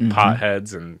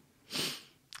potheads and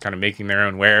kind of making their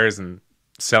own wares and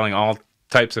selling all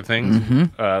types of things,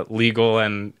 legal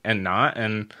and not.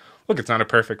 And look, it's not a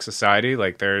perfect society.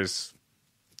 Like there's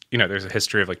a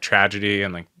history of like tragedy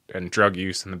and drug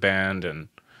use in the band, and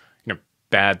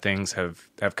bad things have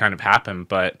kind of happened.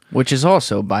 But which is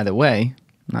also, by the way,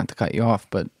 not to cut you off,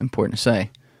 but important to say,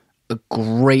 a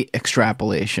great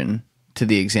extrapolation to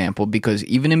the example, because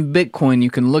even in Bitcoin, you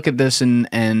can look at this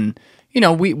and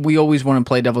we always want to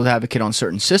play devil's advocate on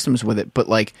certain systems with it, but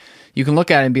like you can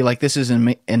look at it and be like, this is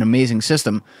an amazing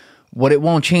system. What it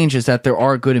won't change is that there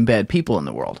are good and bad people in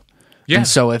the world. Yeah. And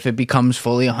so if it becomes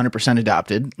fully 100%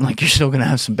 adopted, like you're still going to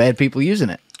have some bad people using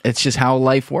it. It's just how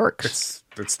life works.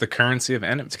 It's the currency of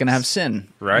enemies. It's going to have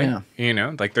sin. Right?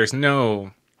 Yeah. Like there's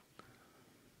no...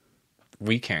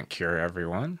 We can't cure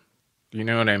everyone. You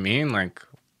know what I mean? Like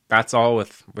that's all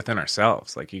within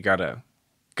ourselves. Like you gotta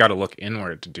look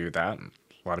inward to do that. And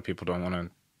a lot of people don't want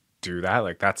to do that.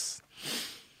 Like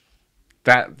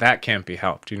that can't be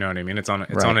helped. You know what I mean? It's on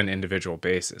an individual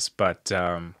basis. But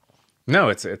no,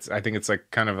 it's I think it's like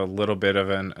kind of a little bit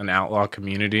of an outlaw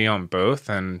community on both.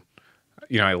 And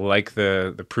I like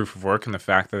the proof of work and the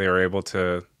fact that they were able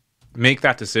to make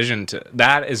that decision.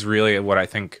 That is really what I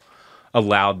think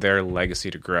allowed their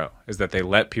legacy to grow, is that they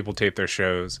let people tape their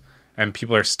shows, and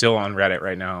people are still on Reddit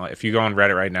right now. If you go on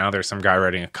Reddit right now, there's some guy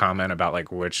writing a comment about like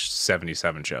which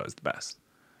 77 show is the best.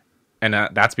 And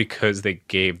that's because they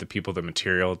gave the people the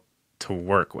material to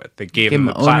work with. They gave them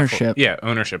the platform. Ownership. Yeah,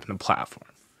 ownership in the platform.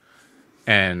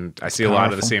 And I see a lot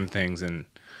of the powerful. same things in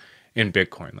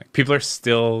Bitcoin. Like people are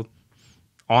still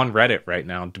on Reddit right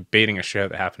now debating a show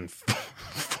that happened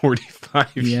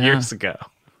 45 Yeah. years ago.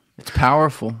 It's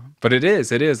powerful. But it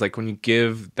is like when you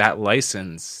give that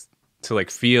license to like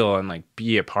feel and like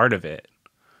be a part of it,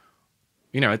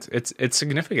 you know, it's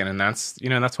significant. And that's, you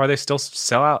know, that's why they still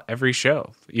sell out every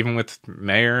show, even with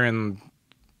Mayer and,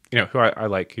 you know, who I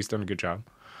like. He's done a good job.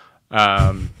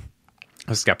 I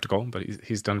was skeptical, but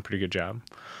he's done a pretty good job.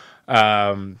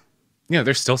 You know,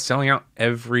 they're still selling out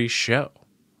every show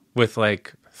with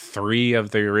like 3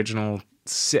 of the original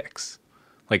 6,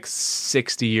 like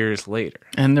 60 years later.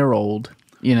 And they're old.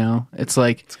 You know, it's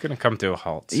like, It's going to come to a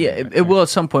halt. soon, yeah, I it think. will at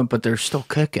some point, but they're still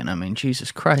kicking. I mean,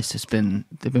 Jesus Christ,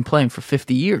 they've been playing for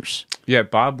 50 years. Yeah,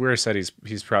 Bob Weir said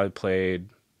he's probably played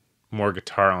more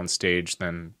guitar on stage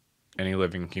than any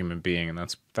living human being, and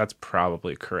that's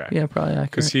probably correct. Yeah, probably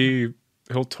accurate. Because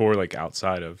he'll tour like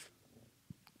outside of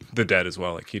the Dead as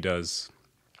well. Like he does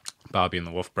Bobby and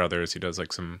the Wolf Brothers. He does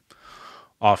like some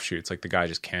offshoots. Like the guy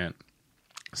just can't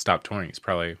stop touring. He's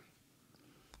probably,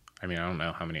 I mean, I don't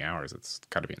know how many hours. It's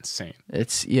got to be insane.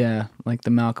 It's, yeah, like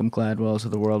the Malcolm Gladwells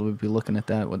of the world would be looking at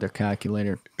that with their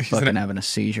calculator, fucking having a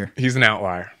seizure. He's an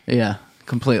outlier. Yeah,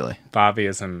 completely. Bobby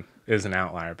is an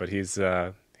outlier, but he's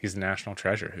a national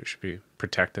treasure who should be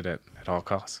protected at all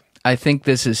costs. I think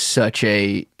this is such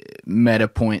a meta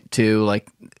point too, like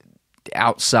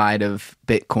outside of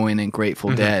Bitcoin and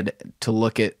Grateful Dead, to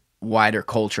look at wider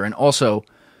culture, and also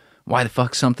why the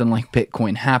fuck something like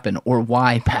Bitcoin happened, or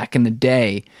why back in the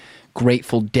day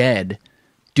Grateful Dead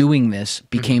doing this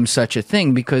became such a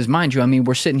thing. Because mind you, I mean,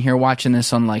 we're sitting here watching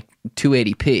this on like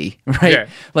 280p, right? Yeah.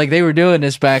 Like they were doing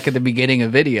this back at the beginning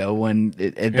of video when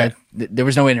there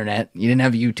was no internet. You didn't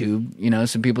have YouTube, you know,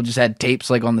 so people just had tapes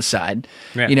like on the side,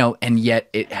 Yeah. you know, and yet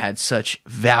it had such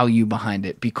value behind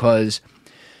it. Because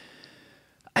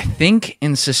I think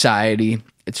in society,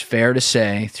 it's fair to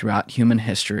say throughout human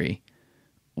history,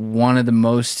 one of the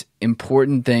most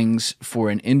important things for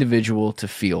an individual to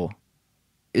feel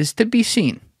is to be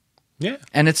seen. Yeah.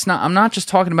 And it's not, I'm not just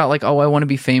talking about like, oh, I want to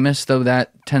be famous, though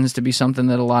that tends to be something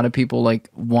that a lot of people like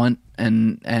want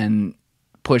and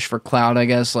push for clout, I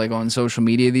guess, like on social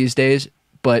media these days.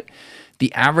 But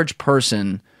the average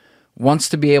person wants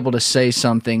to be able to say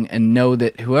something and know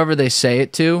that whoever they say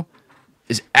it to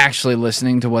is actually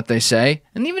listening to what they say.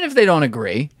 And even if they don't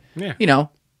agree, Yeah. you know,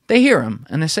 they hear them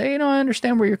and they say, you know, I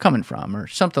understand where you're coming from, or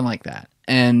something like that.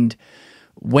 And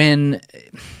when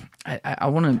I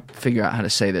want to figure out how to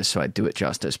say this so I do it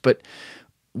justice, but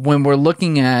when we're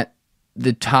looking at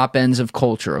the top ends of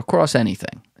culture across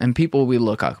anything, and people we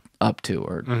look up to,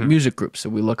 or music groups that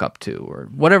we look up to, or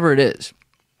whatever it is,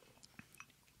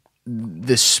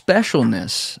 the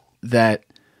specialness that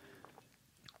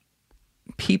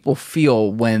people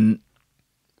feel when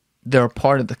they're a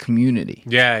part of the community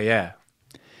Yeah.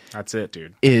 That's it,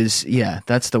 dude. is, yeah,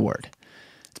 that's the word.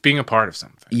 It's being a part of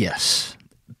something. Yes.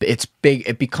 It's big.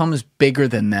 It becomes bigger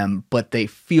than them, but they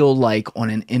feel like on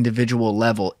an individual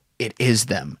level, it is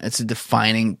them. It's a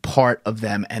defining part of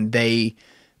them, and they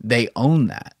own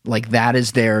that. Like that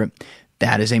is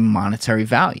a monetary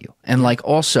value. And like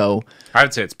also, I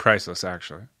would say it's priceless,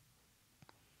 actually.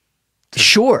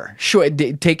 sure,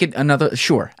 take it another,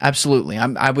 sure, absolutely.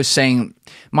 I was saying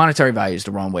monetary value is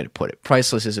the wrong way to put it.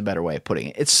 Priceless is a better way of putting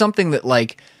it. It's something that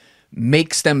like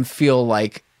makes them feel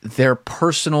like their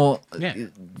personal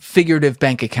figurative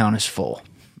bank account is full,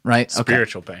 right?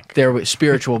 Spiritual bank.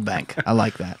 Spiritual bank. I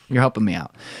like that. You're helping me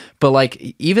out. But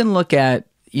like even look at,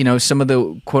 you know, some of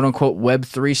the quote unquote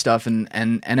Web3 stuff and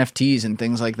NFTs and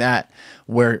things like that,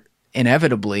 where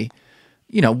inevitably,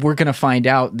 you know, we're going to find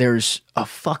out there's a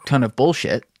fuck ton of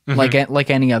bullshit, like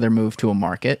any other move to a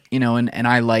market, you know, and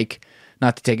I like,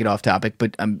 not to take it off topic,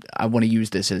 but I want to use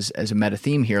this as a meta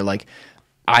theme here. Like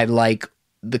I like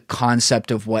the concept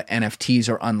of what NFTs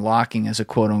are unlocking as a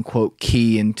quote unquote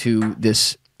key into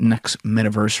this next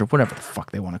metaverse or whatever the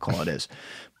fuck they want to call it is.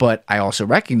 But I also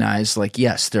recognize, like,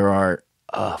 yes, there are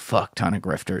a fuck ton of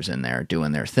grifters in there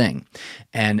doing their thing.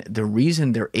 And the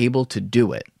reason they're able to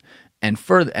do it, and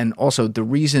also the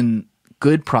reason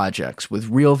good projects with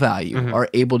real value are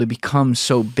able to become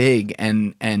so big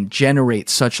and generate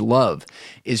such love,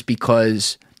 is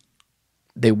because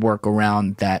they work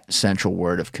around that central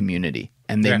word of community.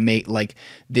 And they make like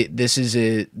this is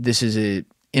a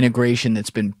integration that's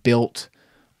been built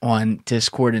on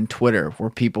Discord and Twitter, where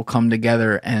people come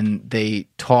together and they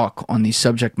talk on these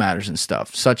subject matters and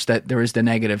stuff, such that there is the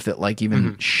negative that like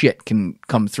even shit can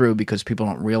come through because people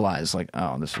don't realize like,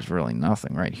 oh, this is really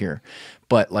nothing right here.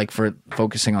 But like for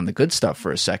focusing on the good stuff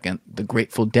for a second, the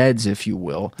Grateful Deads, if you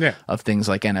will, of things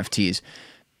like NFTs,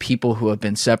 people who have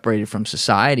been separated from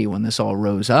society when this all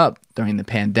rose up during the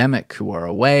pandemic, who are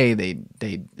away,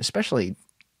 they especially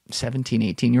 17,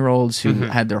 18-year-olds who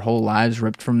had their whole lives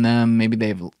ripped from them. Maybe they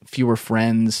have fewer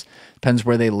friends, depends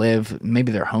where they live.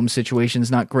 Maybe their home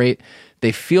situation's not great.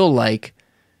 They feel like,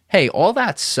 hey, all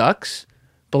that sucks,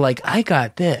 but like I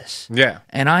got this. Yeah.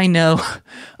 And I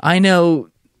know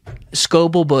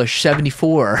Scoblebush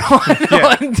 74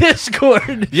 on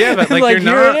Discord. Yeah, but like, you're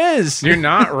here not, it is. You're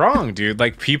not wrong, dude.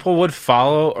 Like, people would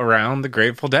follow around the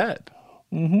Grateful Dead.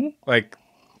 Mm-hmm. Like,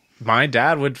 my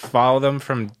dad would follow them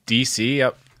from DC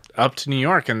up to New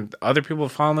York, and other people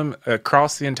would follow them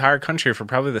across the entire country for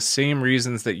probably the same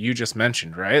reasons that you just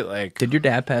mentioned, right? Like, did your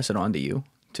dad pass it on to you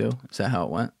too? Is that how it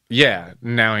went? Yeah.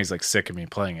 Now he's like sick of me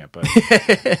playing it, but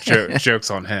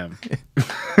joke's on him.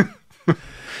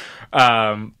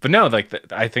 But no,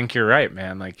 like, I think you're right,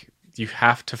 man. Like, you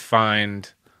have to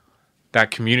find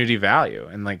that community value,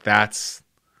 and like,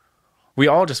 we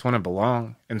all just want to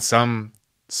belong in some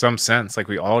sense. Like,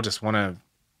 we all just want to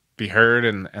be heard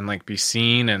and like be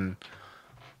seen, and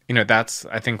that's,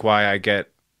 I think, why I get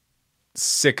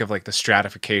sick of like the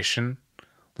stratification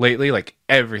lately. Like,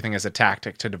 everything is a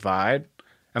tactic to divide,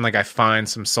 and like, I find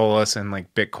some solace in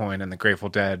like Bitcoin and the Grateful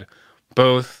Dead.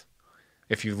 Both,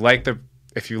 if you like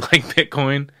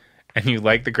Bitcoin and you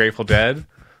like the Grateful Dead,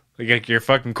 like you're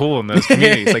fucking cool in those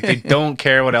communities. Like, they don't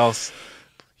care what else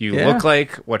you look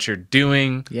like, what you're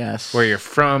doing, yes, where you're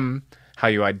from, how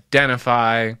you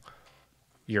identify,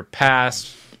 your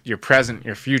past, your present,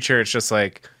 your future. It's just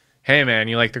like, hey man,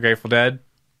 you like the Grateful Dead?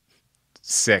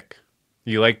 Sick.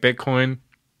 You like Bitcoin?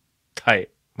 Tight.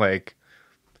 Like,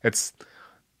 it's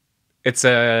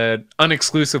a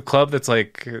unexclusive club that's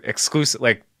like exclusive.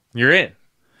 Like, you're in.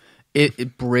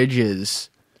 It bridges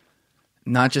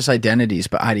not just identities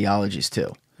but ideologies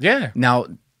too. Yeah. Now,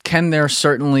 can there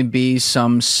certainly be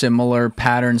some similar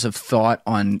patterns of thought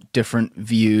on different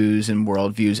views and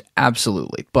worldviews?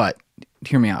 Absolutely. But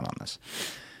hear me out on this.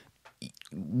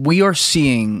 We are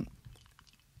seeing,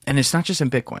 and it's not just in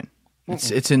Bitcoin.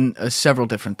 It's in several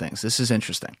different things. This is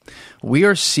interesting. We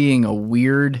are seeing a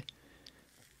weird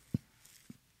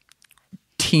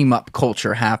team-up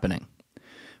culture happening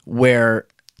where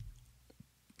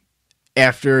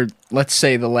after, let's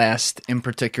say, the last, in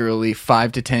particularly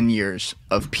 5 to 10 years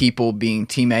of people being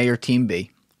Team A or Team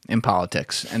B in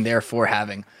politics, and therefore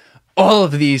having all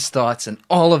of these thoughts and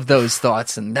all of those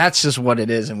thoughts, and that's just what it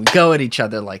is, and we go at each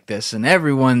other like this, and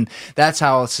everyone, that's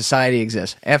how society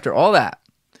exists. After all that,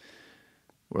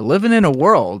 we're living in a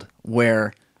world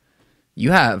where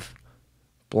you have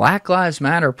Black Lives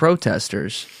Matter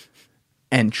protesters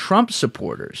and Trump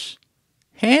supporters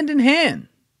hand in hand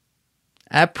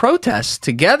at protests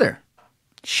together,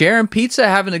 sharing pizza,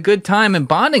 having a good time, and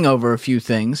bonding over a few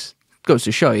things. Goes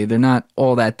to show you they're not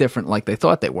all that different like they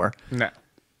thought they were. No.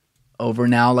 Over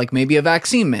now, like maybe a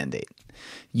vaccine mandate.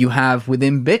 You have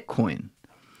within Bitcoin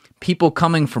people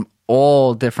coming from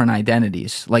all different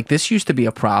identities. Like, this used to be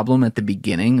a problem at the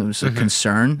beginning. It was a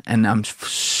concern, and I'm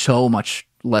so much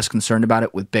less concerned about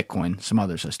it with Bitcoin. Some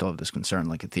others I still have this concern,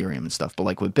 like Ethereum and stuff. But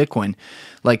like with Bitcoin,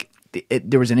 like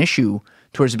there was an issue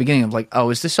towards the beginning of like, oh,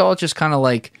 is this all just kind of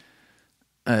like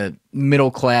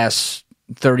middle class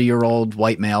 30-year-old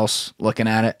white males looking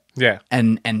at it? Yeah.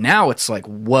 And now it's like,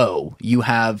 whoa, you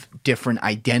have different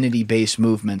identity-based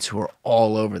movements who are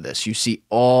all over this. You see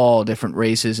all different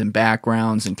races and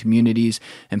backgrounds and communities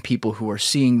and people who are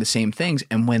seeing the same things.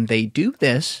 And when they do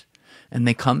this and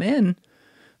they come in,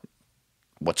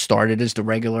 what started as the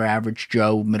regular average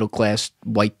Joe middle-class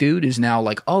white dude is now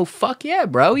like, oh, fuck yeah,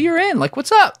 bro, you're in. Like,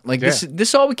 what's up? Like, this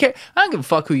is all we care. I don't give a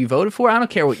fuck who you voted for. I don't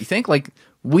care what you think. Like,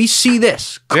 we see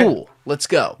this. Cool. Yeah. Let's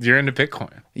go. You're into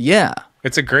Bitcoin. Yeah.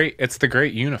 It's the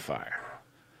great unifier.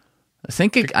 I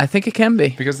think it can be.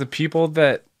 Because the people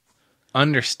that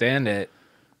understand it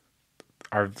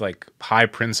are like high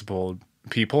principled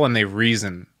people, and they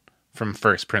reason from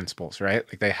first principles, right?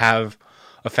 Like, they have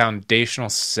a foundational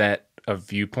set of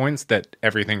viewpoints that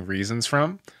everything reasons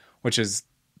from, which is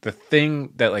the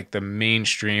thing that like the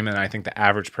mainstream and I think the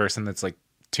average person that's like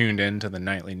tuned into the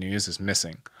nightly news is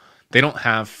missing. They don't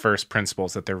have first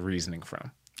principles that they're reasoning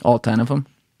from. All 10 of them?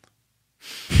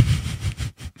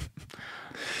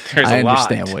 I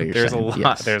understand what you're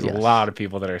saying. There's a lot of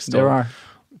people that are still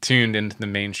tuned into the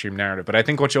mainstream narrative. But I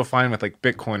think what you'll find with like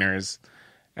Bitcoiners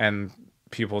and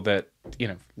people that,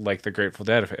 like the Grateful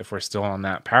Dead, if we're still on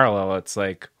that parallel, it's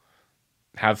like,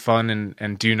 have fun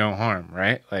and do no harm,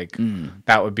 right? Like,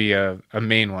 that would be a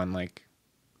main one. Like,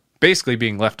 basically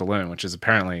being left alone, which is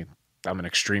apparently, I'm an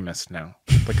extremist now.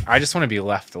 Like, I just want to be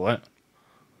left alone.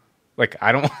 Like,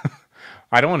 I don't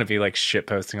want to be like shit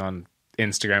posting on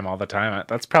Instagram all the time.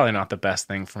 That's probably not the best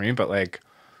thing for me, but like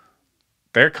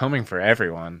they're coming for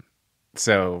everyone.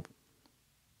 So,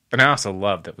 and I also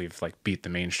love that we've like beat the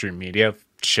mainstream media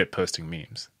shit posting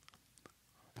memes.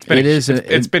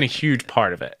 It's been a huge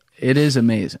part of it. It is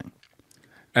amazing.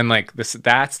 And like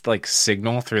that's like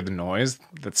signal through the noise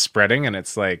that's spreading, and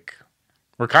it's like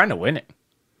we're kind of winning.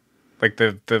 Like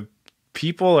the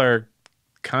people are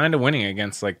kind of winning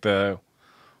against like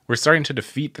we're starting to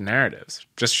defeat the narratives.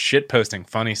 Just shit posting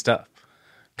funny stuff.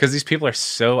 Because these people are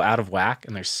so out of whack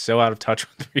and they're so out of touch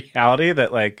with reality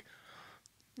that like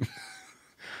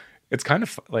it's kind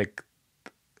of like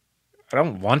I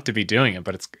don't want to be doing it,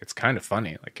 but it's kind of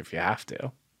funny, like if you have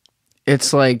to.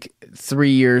 It's like 3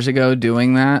 years ago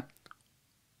doing that,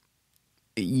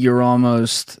 you're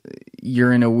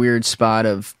in a weird spot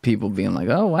of people being like,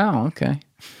 oh, wow, okay.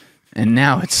 And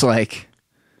now it's like,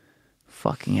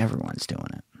 fucking everyone's doing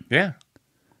it. Yeah.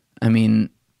 I mean,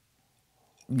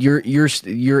 your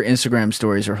Instagram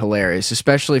stories are hilarious,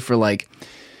 especially for like,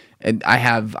 I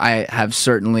have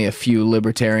certainly a few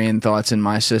libertarian thoughts in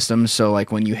my system. So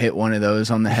like when you hit one of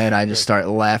those on the head, I just start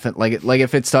laughing. Like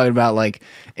if it's talking about like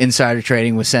insider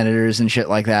trading with senators and shit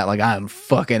like that, like I'm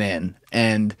fucking in,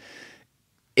 and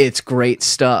it's great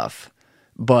stuff.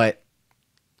 But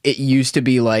it used to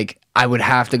be like I would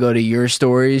have to go to your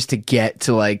stories to get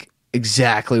to like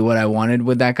exactly what I wanted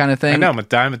with that kind of thing. I know, I'm a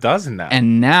dime a dozen now.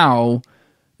 And now.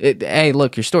 Hey,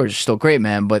 look, your stories are still great,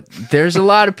 man, but there's a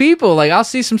lot of people. Like, I'll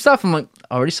see some stuff. I'm like,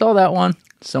 I already saw that one.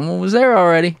 Someone was there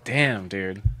already. Damn,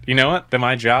 dude. You know what? Then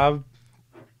my job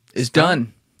is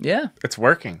done. Yeah. It's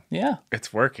working. Yeah.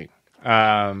 It's working.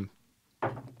 The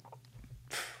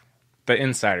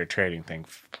insider trading thing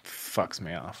fucks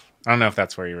me off. I don't know if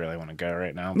that's where you really want to go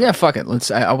right now. Yeah, fuck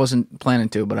it. I wasn't planning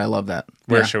to, but I love that.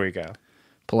 Where should we go?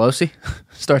 Pelosi?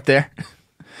 Start there.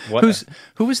 What?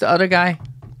 Who was the other guy?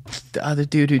 The other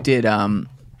dude who did, I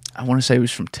want to say he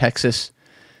was from Texas.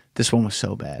 This one was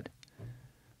so bad.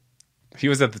 He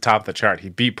was at the top of the chart. He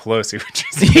beat Pelosi, which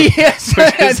is yes,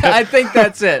 I think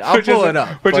that's it. I'll pull it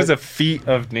up. Which is a feat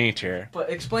of nature. But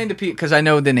explain to people, because I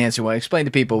know the Nancy way. Explain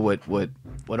to people what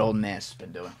old Nancy's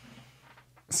been doing.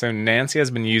 So Nancy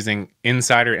has been using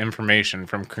insider information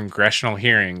from congressional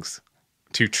hearings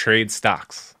to trade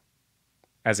stocks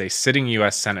as a sitting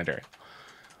U.S. senator.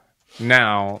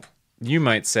 Now, you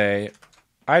might say,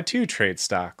 I too trade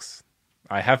stocks.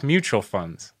 I have mutual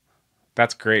funds.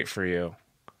 That's great for you.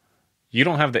 You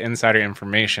don't have the insider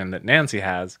information that Nancy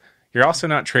has. You're also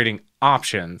not trading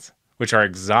options, which are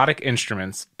exotic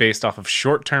instruments based off of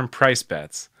short-term price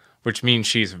bets, which means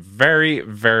she's very,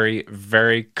 very,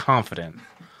 very confident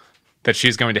that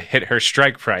she's going to hit her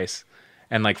strike price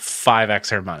and like 5x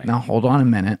her money. Now, hold on a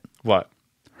minute. What?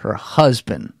 Her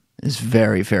husband is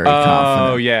very, very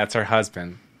confident. Oh, yeah, it's her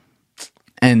husband.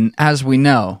 And as we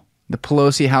know, the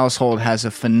Pelosi household has a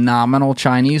phenomenal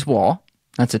Chinese wall.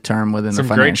 That's a term within the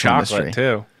financial industry. Some great chocolate,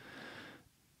 too.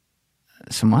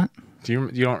 Some what?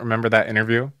 You don't remember that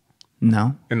interview?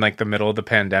 No. In like the middle of the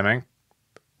pandemic?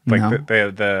 Like no.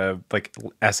 the like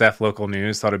SF local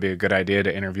news thought it'd be a good idea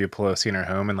to interview Pelosi in her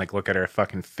home and like look at her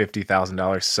fucking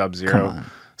 $50,000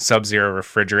 Sub-Zero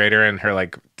refrigerator and her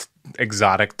like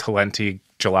exotic Talenti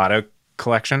gelato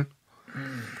collection.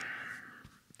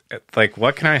 Like,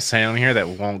 what can I say on here that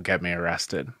won't get me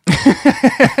arrested?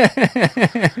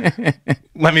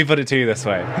 Let me put it to you this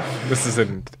way. This is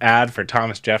an ad for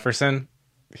Thomas Jefferson.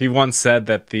 He once said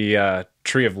that the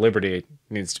tree of liberty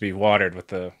needs to be watered with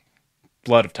the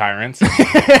blood of tyrants.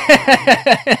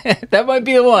 That might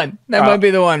be the one. That might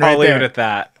be the one right I'll leave there. it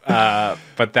at that.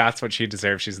 But that's what she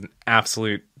deserves. She's an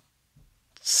absolute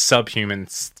subhuman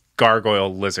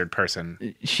gargoyle lizard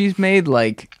person. She's made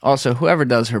like, also, whoever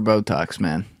does her Botox,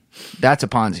 man. That's a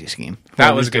Ponzi scheme.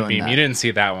 That was a good meme. You didn't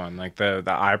see that one, like the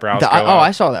eyebrows.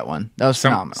 I saw that one. That was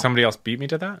phenomenal. Somebody else beat me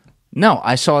to that? No,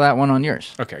 I saw that one on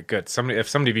yours. Okay, good. If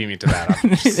somebody beat me to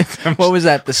that, what was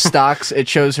that? The stocks? It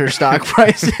shows her stock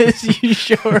prices. You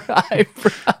show her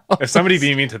eyebrows. If somebody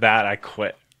beat me to that, I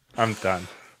quit. I'm done.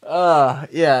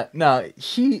 Yeah. No,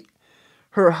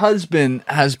 her husband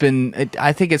has been.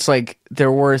 I think it's like they're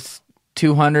worth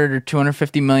 200 or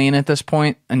 250 million at this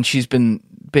point, and she's been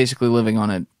basically living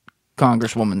on a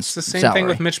congresswoman's It's the same salary. thing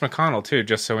with Mitch McConnell too.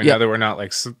 Just so we know that we're not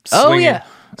like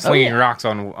slinging rocks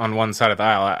on one side of the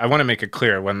aisle. I want to make it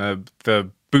clear when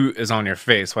the boot is on your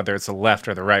face, whether it's the left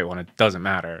or the right one, it doesn't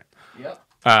matter. Yep.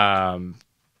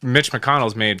 Mitch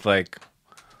McConnell's made like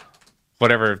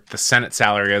whatever the Senate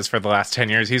salary is for the last 10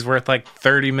 years. He's worth like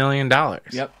 $30 million.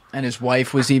 Yep. And his wife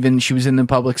she was in the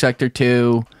public sector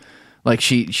too. Like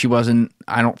she wasn't.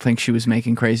 I don't think she was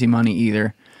making crazy money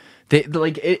either.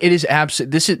 It is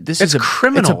absolute. This is a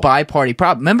criminal. It's a bi-party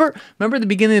problem. Remember the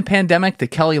beginning of the pandemic, the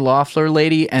Kelly Loeffler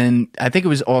lady, and I think it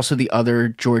was also the other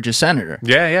Georgia senator.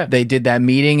 Yeah. They did that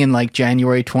meeting in like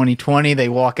January 2020. They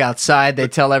walk outside. They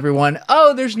tell everyone,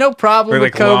 "Oh, there's no problem They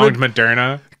with like COVID." longed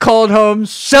Moderna. Called home,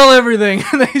 sell everything.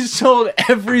 They sold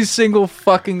every single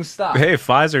fucking stock. Hey,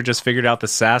 Pfizer just figured out the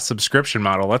SaaS subscription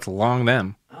model. Let's long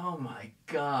them. Oh my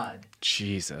god.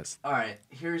 Jesus. All right,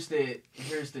 here's the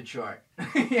chart.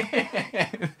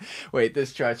 Wait,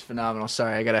 this chart's phenomenal.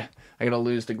 Sorry, I gotta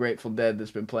lose the Grateful Dead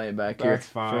that's been playing back here That's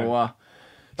fine. for a while.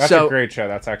 That's a great show.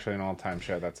 That's actually an all-time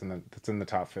show. That's in the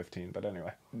top 15. But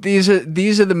anyway, these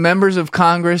are the members of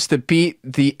Congress that beat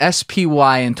the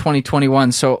SPY in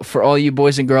 2021. So for all you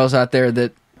boys and girls out there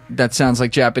that sounds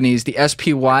like Japanese, the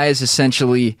SPY is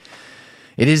essentially.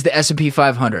 It is the S&P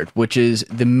 500, which is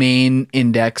the main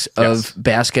index of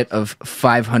basket of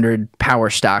 500 power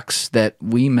stocks that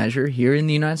we measure here in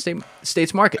the United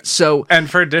States market. So,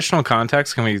 and for additional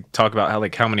context, can we talk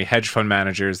about how many hedge fund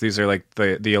managers? These are like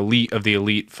the elite of the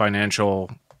elite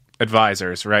financial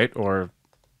advisors, right? Or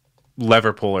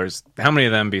lever pullers. How many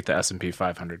of them beat the S&P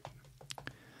 500?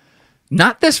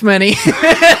 not this many.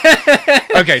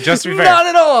 Okay, just to be fair. Not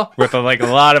at all. With a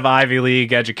lot of Ivy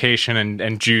League education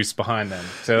and juice behind them.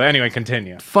 So anyway,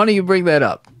 continue. Funny you bring that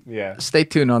up. Yeah. Stay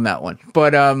tuned on that one.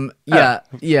 But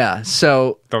yeah.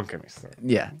 So Don't get me started.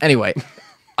 yeah. Anyway,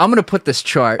 I'm gonna put this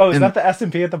chart. Oh, is that the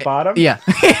S&P at the bottom? Yeah.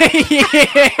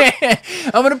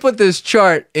 I'm going to put this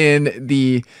chart in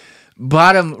the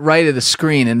bottom right of the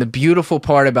screen, and the beautiful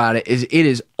part about it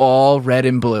is all red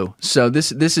and blue. So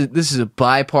this is a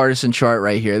bipartisan chart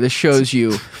right here. This shows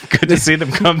you Good to see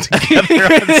them come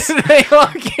together. they all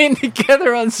came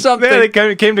together on something. Yeah,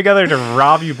 they came together to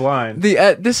rob you blind.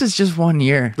 This is just 1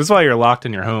 year. This is why you're locked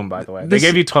in your home, by the way. They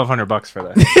gave you $1,200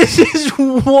 for this. This is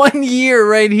 1 year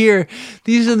right here.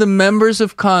 These are the members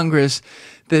of Congress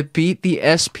that beat the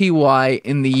SPY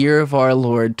in the year of our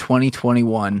Lord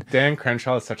 2021. Dan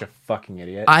Crenshaw is such a fucking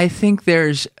idiot. I think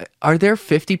are there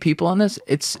 50 people on this?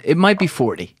 It might be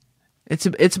 40.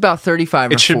 It's about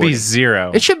 35 or 40. It should be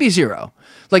zero. It should be zero.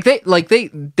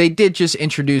 They did just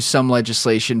introduce some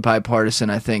legislation, bipartisan,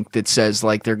 I think, that says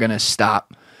like they're going to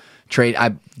stop trade.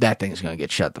 That thing's going to get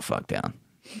shut the fuck down.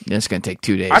 It's going to take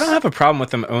 2 days. I don't have a problem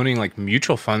with them owning like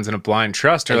mutual funds in a blind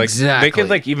trust, or like Exactly. they could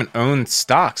like even own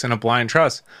stocks in a blind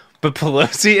trust. But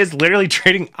Pelosi is literally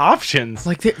trading options.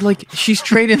 Like she's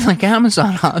trading like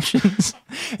Amazon options,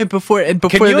 and before Can you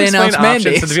they explain announce options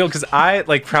mandates. to the people? Because I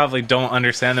like probably don't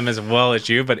understand them as well as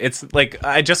you, but it's like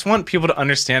I just want people to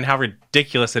understand how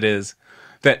ridiculous it is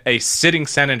that a sitting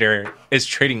senator is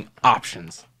trading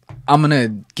options. I'm going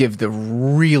to give the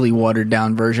really watered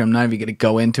down version. I'm not even going to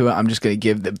go into it. I'm just going to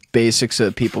give the basics so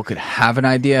that people could have an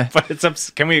idea. But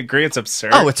can we agree it's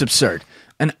absurd? Oh, it's absurd.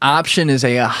 An option is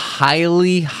a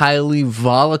highly, highly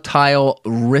volatile,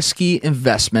 risky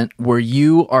investment where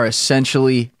you are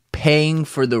essentially paying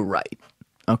for the right.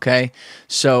 Okay?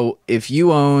 So if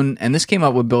you own, and this came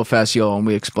up with Bill Fasciolo and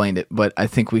we explained it, but I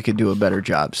think we could do a better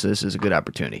job. So this is a good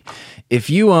opportunity. If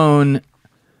you own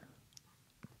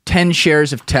 10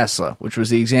 shares of Tesla, which was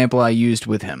the example I used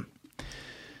with him,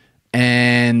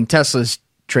 and Tesla's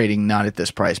trading not at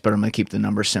this price, but I'm going to keep the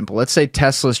number simple. Let's say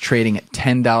Tesla's trading at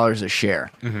 $10 a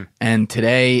share, and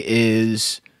today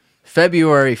is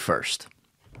February 1st,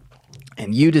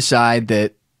 and you decide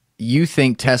that you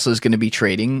think Tesla's going to be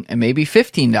trading at maybe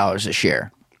 $15 a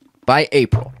share by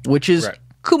April, which is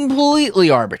completely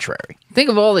arbitrary. Think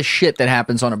of all the shit that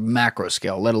happens on a macro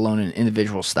scale, let alone an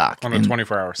individual stock. On a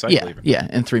 24-hour cycle even. Yeah,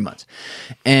 in 3 months.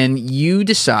 And you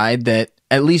decide that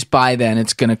at least by then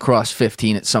it's going to cross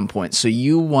 15 at some point. So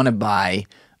you want to buy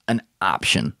an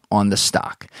option on the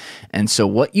stock. And so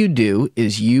what you do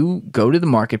is you go to the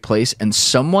marketplace, and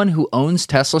someone who owns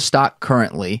Tesla stock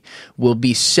currently will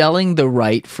be selling the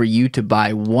right for you to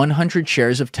buy 100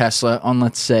 shares of Tesla on,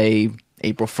 let's say,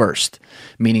 April 1st,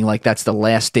 meaning like that's the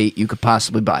last date you could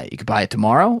possibly buy it. You could buy it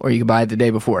tomorrow or you could buy it the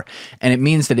day before. And it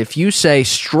means that if you say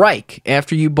strike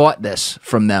after you bought this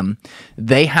from them,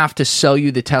 they have to sell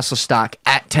you the Tesla stock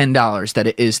at $10 that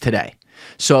it is today.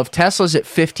 So if Tesla's at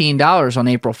 $15 on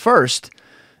April 1st,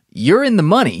 you're in the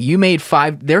money. You made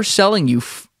they're selling you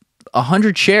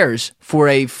 100 shares for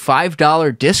a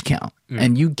 $5 discount,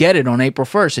 and you get it on April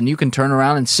 1st, and you can turn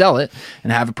around and sell it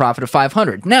and have a profit of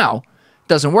 $500. Now,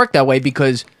 doesn't work that way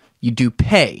because you do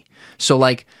pay. So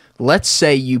like, let's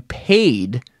say you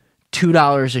paid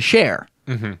 $2 a share,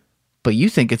 but you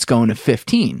think it's going to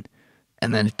 15,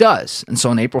 And then it does. And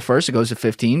so on April 1st, it goes to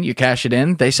 15. You cash it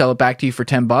in. They sell it back to you for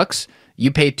 $10.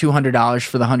 You paid $200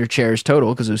 for the 100 shares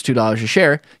total because it was $2 a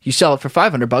share. You sell it for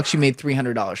 $500. You made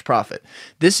 $300 profit.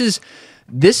 This is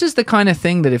the kind of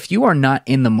thing that if you are not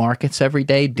in the markets every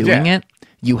day doing it,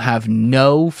 you have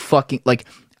no fucking like.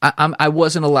 I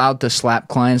wasn't allowed to slap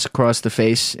clients across the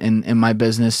face in my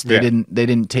business. They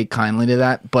didn't take kindly to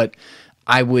that, but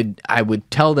I would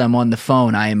tell them on the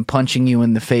phone, I am punching you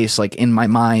in the face, like in my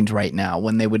mind right now,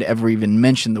 when they would ever even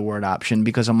mention the word option,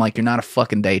 because I'm like, you're not a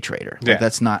fucking day trader. Like,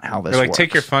 that's not how this works.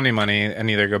 Take your funny money and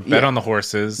either go bet on the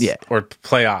horses or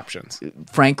play options.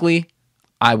 Frankly,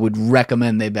 I would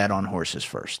recommend they bet on horses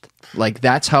first. Like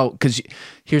that's how, because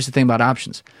here's the thing about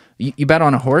options. You bet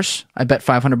on a horse. I bet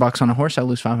 $500 on a horse. I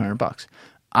lose $500.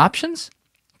 Options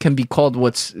can be called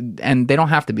and they don't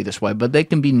have to be this way, but they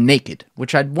can be naked,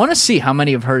 which I'd want to see how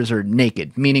many of hers are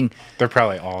naked, meaning they're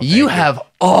probably all you naked. have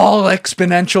all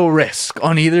exponential risk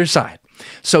on either side.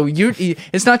 So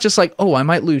it's not just like, oh, I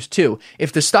might lose too.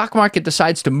 If the stock market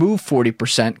decides to move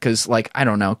 40% because, like, I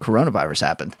don't know, coronavirus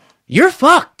happened, you're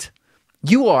fucked.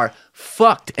 You are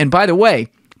fucked. And by the way,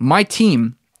 my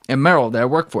team and Merrill that I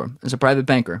work for as a private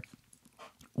banker,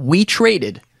 we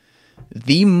traded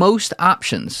the most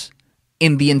options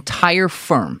in the entire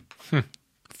firm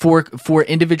for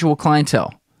individual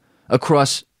clientele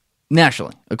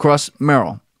nationally, across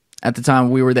Merrill at the time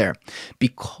we were there,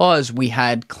 because we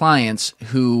had clients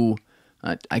who,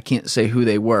 I can't say who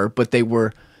they were, but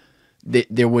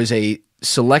there was a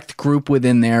select group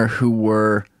within there who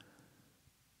were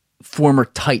former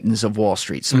titans of Wall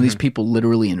Street. Some of these people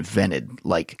literally invented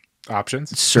like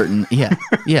options. Certain,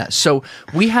 yeah. So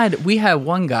we had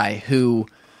one guy who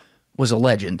was a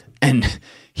legend, and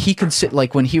he could sit,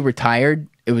 like when he retired,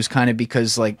 it was kind of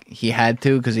because like he had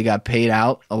to, because he got paid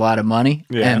out a lot of money,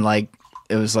 and like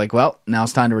it was like, well, now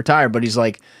it's time to retire. But he's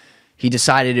like, he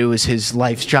decided it was his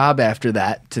life's job after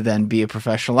that to then be a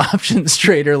professional options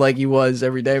trader, like he was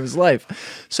every day of his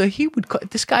life. So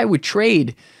this guy would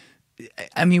trade.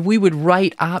 I mean, we would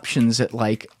write options at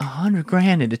like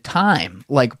 $100,000 at a time,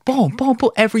 like boom, boom, boom,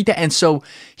 every day. And so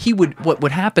what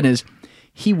would happen is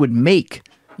he would make,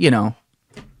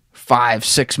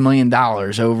 $5-6 million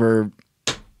over,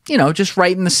 just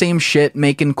writing the same shit,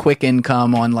 making quick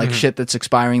income on like shit that's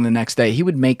expiring the next day. He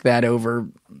would make that over,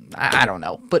 I don't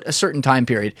know, but a certain time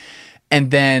period.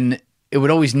 And then it would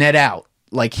always net out.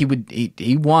 Like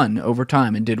he won over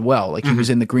time and did well. Like he was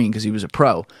in the green because he was a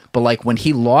pro. But like when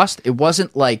he lost, it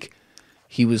wasn't like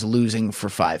he was losing for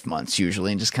 5 months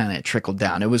usually and just kind of trickled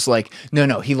down. It was like,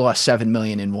 no, he lost $7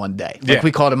 million in one day. Like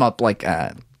we called him up like,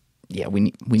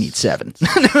 we need 7.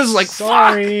 And it was like,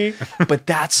 sorry. But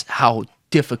that's how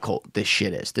difficult this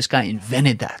shit is. This guy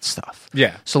invented that stuff.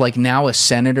 Yeah. So like now a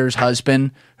senator's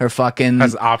husband, her fucking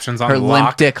has options on her lock.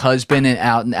 limp dick husband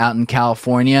out in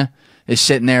California is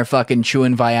sitting there fucking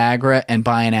chewing Viagra and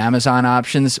buying Amazon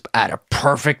options at a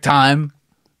perfect time.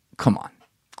 Come on.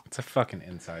 It's a fucking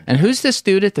inside. And who's this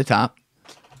dude at the top?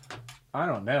 I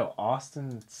don't know.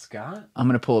 Austin Scott? I'm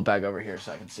going to pull it back over here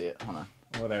so I can see it. Hold on.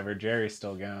 Whatever. Jerry's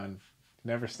still going.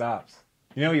 Never stops.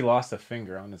 You know he lost a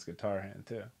finger on his guitar hand,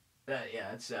 too.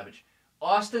 Yeah, that's savage.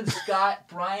 Austin Scott,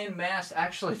 Brian Mast.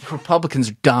 Actually, the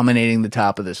Republicans are dominating the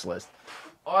top of this list.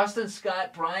 Austin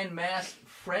Scott, Brian Mast,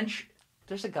 French.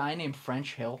 There's a guy named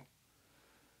French Hill.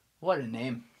 What a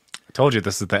name. I told you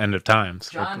this is the end of times.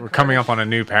 We're coming up on a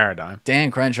new paradigm.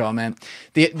 Dan Crenshaw, man.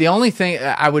 The only thing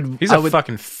He's a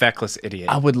fucking feckless idiot.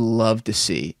 I would love to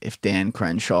see if Dan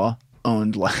Crenshaw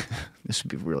owned, like, this would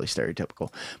be really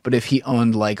stereotypical, but if he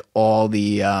owned like all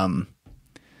the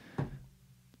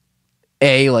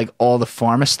A, like all the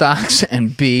pharma stocks,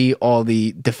 and B, all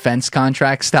the defense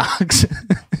contract stocks.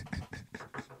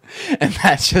 And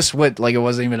that's just what, like, it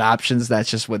wasn't even options. That's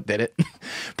just what did it.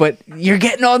 But you're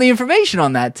getting all the information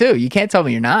on that too. You can't tell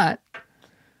me you're not.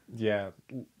 Yeah,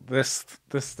 this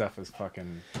stuff is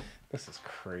fucking. This is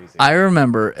crazy. I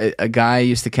remember a guy I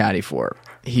used to caddy for.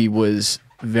 He was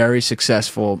very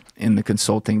successful in the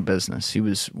consulting business. He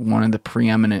was one of the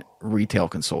preeminent retail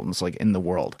consultants, like, in the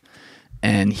world.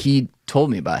 And he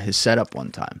told me about his setup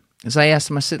one time. As I asked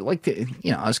him, I said, like,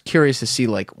 I was curious to see,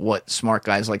 like, what smart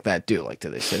guys like that do. Like, do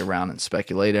they sit around and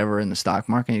speculate ever in the stock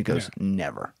market? And he goes,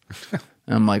 never. And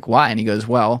I'm like, why? And he goes,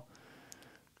 well,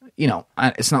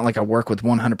 it's not like I work with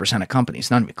 100% of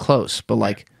companies. Not even close. But,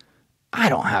 like, I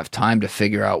don't have time to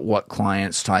figure out what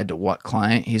client's tied to what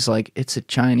client. He's like, it's a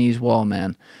Chinese wall,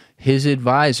 man. His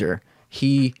advisor,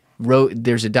 he wrote,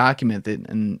 there's a document that,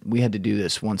 and we had to do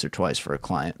this once or twice for a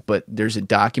client, but there's a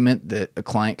document that a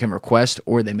client can request,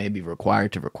 or they may be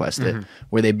required to request it,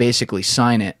 where they basically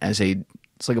sign it as a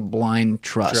It's like a blind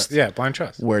trust. Yeah, blind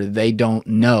trust. Where they don't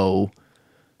know.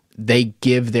 They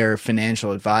give their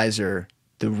financial advisor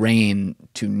the rein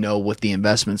to know what the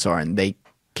investments are, and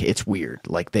it's weird.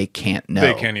 Like, they can't know.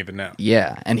 They can't even know.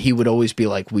 Yeah, and he would always be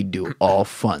like, we do all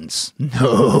funds.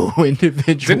 No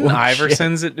individual Didn't shit.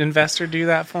 Iverson's investor do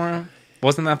that for him?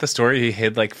 Wasn't that the story? He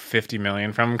hid like $50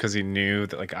 million from him because he knew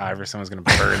that like Iverson was going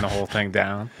to burn the whole thing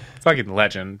down. Fucking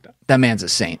legend. That man's a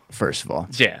saint, first of all.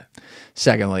 Yeah.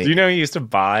 Secondly, Do you know he used to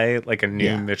buy like a new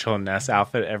Yeah. Mitchell and Ness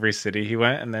outfit every city he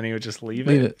went, and then he would just leave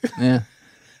leave it? it. Yeah.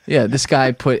 Yeah, this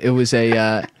guy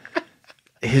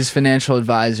his financial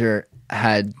advisor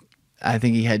I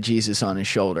think he had Jesus on his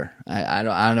shoulder. I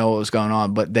don't know what was going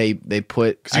on, but they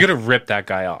put. Because you could have ripped that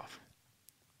guy off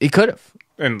He could have,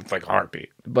 in like a heartbeat.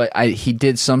 but he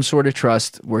did some sort of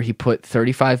trust where he put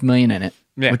 $35 million in it,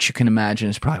 Yeah. which you can imagine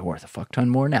is probably worth a fuck ton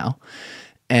more now.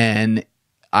 And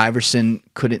Iverson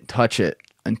couldn't touch it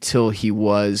until he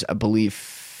was, I believe,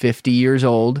 50 years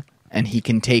old, and he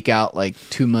can take out like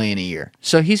 $2 million a year.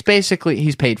 So he's paid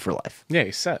for life. Yeah,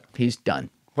 he's set. He's done.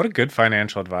 What a good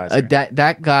financial advisor.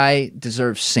 That guy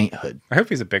deserves sainthood. I hope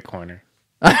he's a Bitcoiner.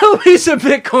 I hope he's a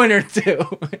Bitcoiner too.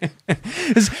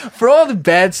 For all the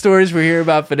bad stories we hear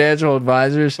about financial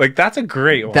advisors, Like, that's a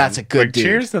great one. That's a good like, dude.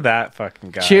 Cheers to that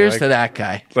fucking guy. cheers Like- to that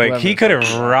guy. Like, Whoever he the could fuck-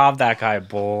 have robbed that guy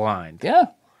blind. Yeah.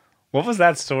 What was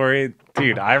that story?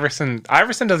 Dude, Iverson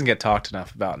doesn't get talked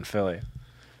enough about in Philly.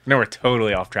 No, we're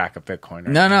totally off track of Bitcoin. Right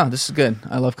No, now. no, this is good.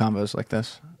 I love combos like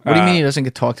this. What do you mean he doesn't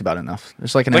get talked about enough?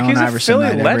 There's like an Like, Allen he's a Iverson Philly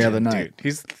night legend, every other night.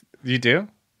 dude. You do?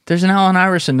 There's an Allen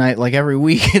Iverson night like every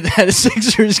week at a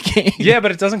Sixers game. Yeah,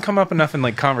 but it doesn't come up enough in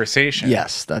like conversation.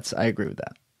 Yes, I agree with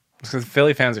that. Because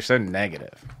Philly fans are so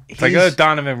negative. It's like, He's- oh,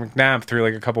 Donovan McNabb threw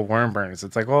like a couple worm burners.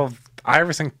 It's like, well,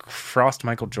 Iverson crossed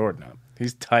Michael Jordan up.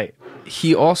 He's tight.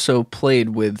 He also played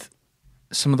with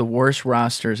some of the worst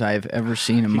rosters I've ever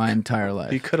seen in my entire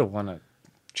life. He could have won a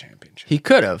championship. He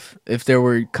could have if there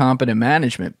were competent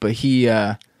management, but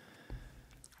I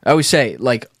always say,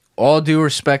 like, all due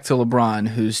respect to LeBron,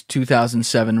 whose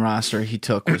 2007 roster he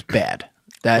took was bad.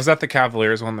 Was that the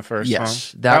Cavaliers won the first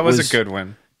Yes, one? that That was was- a good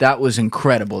win. That was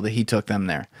incredible that he took them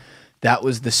there. That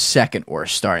was the second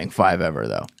worst starting five ever,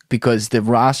 though, because the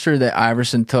roster that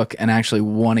Iverson took and actually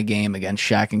won a game against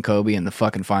Shaq and Kobe in the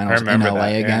fucking finals in remember LA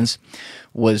that, yeah. against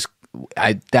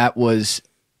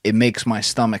it makes my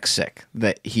stomach sick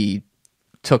that he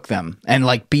took them and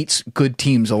like beats good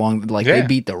teams along. Like they Yeah.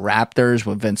 beat the Raptors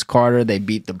with Vince Carter. They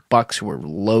beat the Bucks, who were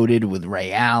loaded with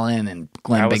Ray Allen and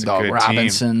Glenn That was Big a Dog good team.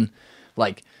 Robinson.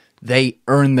 Like they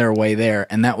earned their way there,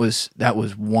 and that was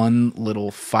one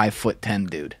little 5'10"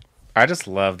 dude. I just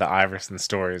love the Iverson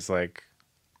stories. Like,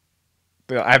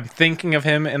 I'm thinking of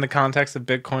him in the context of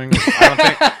Bitcoin.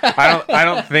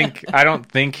 I don't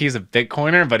think he's a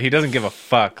Bitcoiner, but he doesn't give a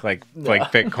fuck like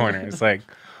Bitcoiners. Like,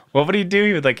 what would he do?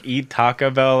 He would like eat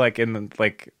Taco Bell like in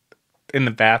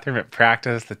the bathroom at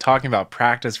practice. The talking about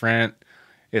practice rent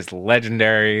is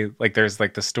legendary. Like, there's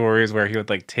like the stories where he would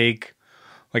like take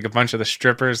like a bunch of the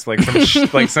strippers like some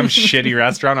like some shitty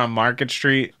restaurant on Market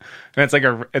Street, and it's like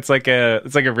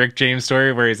a Rick James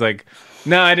story where he's like,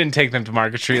 no, I didn't take them to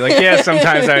Market Street. Like, yeah,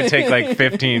 sometimes I would take like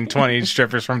 15, 20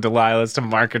 strippers from Delilah's to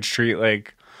Market Street.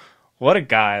 Like, what a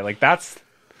guy. Like,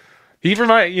 he's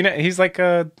like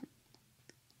a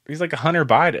Hunter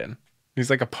Biden. He's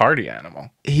like a party animal.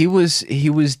 He was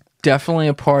definitely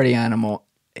a party animal.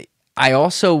 I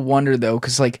also wonder though,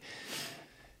 because like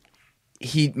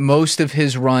most of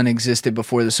his run existed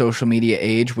before the social media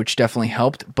age, which definitely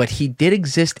helped, but he did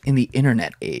exist in the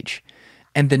internet age.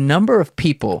 And the number of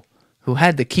people who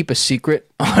had to keep a secret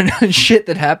on shit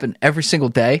that happened every single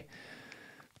day,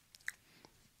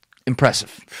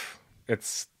 impressive.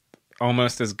 It's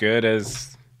almost as good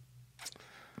as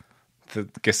the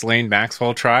Ghislaine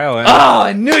Maxwell trial. And Oh,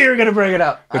 I knew you were going to bring it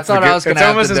up. I thought I was going to It's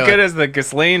have almost to as do good it. as the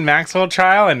Ghislaine Maxwell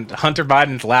trial and Hunter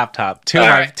Biden's laptop. Two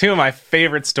of my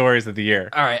favorite stories of the year.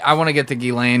 All right, I want to get to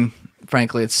Ghislaine.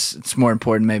 Frankly, it's more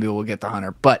important. Maybe we'll get to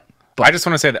Hunter. But I just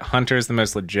want to say that Hunter is the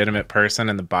most legitimate person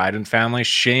in the Biden family.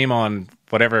 Shame on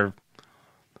whatever.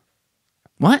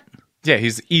 what? Yeah,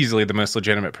 he's easily the most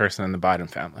legitimate person in the Biden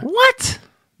family. What?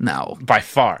 No. By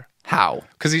far. How?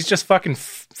 Because he's just fucking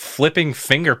flipping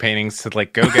finger paintings to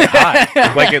like go get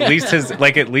high. like at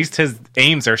least his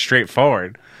aims are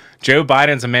straightforward. Joe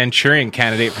Biden's a Manchurian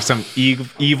candidate for some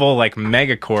evil like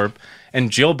megacorp, and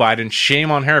Jill Biden,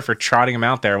 shame on her for trotting him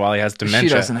out there while he has dementia.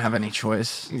 She doesn't have any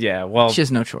choice. Yeah, well, She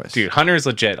has no choice. dude, Hunter's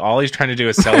legit. All he's trying to do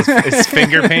is sell his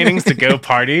finger paintings to go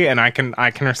party, and I can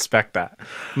respect that.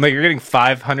 I'm like, you're getting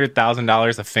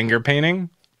 $500,000 of finger painting.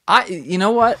 You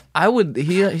know what? I would.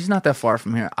 He's not that far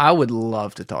from here. I would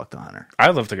love to talk to Hunter.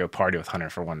 I'd love to go party with Hunter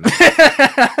for one night.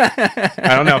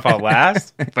 I don't know if I'll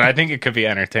last, but I think it could be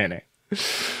entertaining.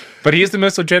 But he's the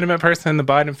most legitimate person in the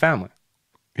Biden family.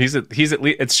 He's at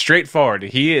least, it's straightforward.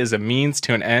 He is a means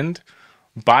to an end.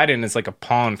 Biden is like a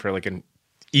pawn for like an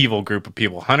evil group of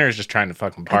people. Hunter is just trying to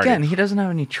fucking party. Again, he doesn't have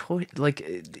any choice. Like,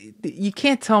 you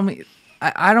can't tell me.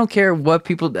 I don't care what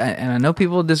people, and I know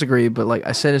people disagree, but like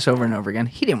I said this over and over again,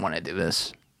 he didn't want to do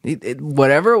this.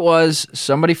 Whatever it was,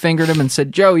 somebody fingered him and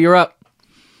said, Joe, you're up.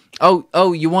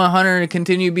 Oh, you want Hunter to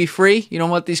continue to be free? You don't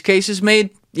want these cases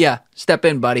made? Yeah, step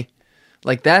in, buddy.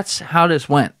 Like, that's how this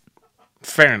went.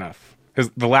 Fair enough. Because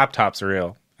the laptop's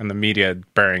real, and the media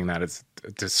burying that is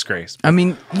a disgrace. I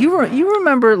mean, you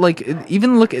remember, like,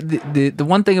 even look at the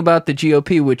one thing about the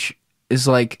GOP, which is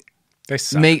like They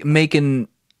suck. making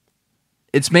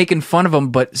fun of them,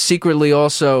 but secretly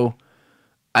also,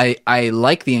 I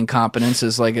like the incompetence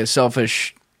as like a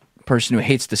selfish person who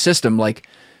hates the system. Like,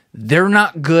 they're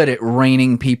not good at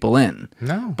reining people in.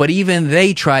 No. But even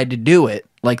they tried to do it.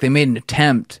 Like, they made an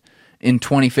attempt in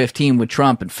 2015 with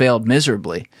Trump and failed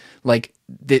miserably. Like,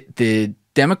 the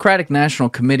Democratic National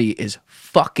Committee is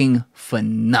fucking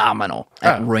phenomenal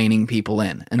at reining people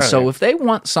in. And so if they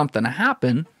want something to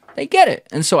happen, they get it.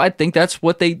 And so I think that's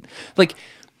what they, like,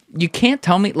 you can't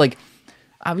tell me, like,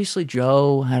 obviously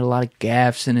Joe had a lot of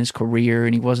gaffes in his career,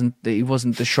 and he wasn't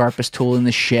the sharpest tool in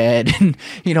the shed, and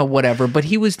whatever. But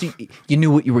he was you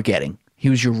knew what you were getting. He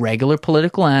was your regular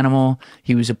political animal.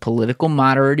 He was a political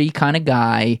moderate kind of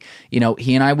guy.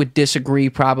 He and I would disagree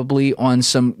probably on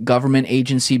some government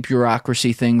agency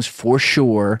bureaucracy things for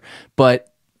sure,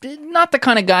 but not the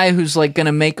kind of guy who's like going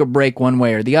to make or break one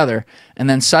way or the other. And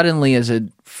then suddenly, as a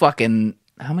fucking,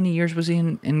 how many years was he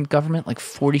in government? Like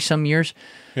 40 some years.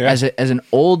 Yeah. As an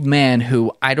old man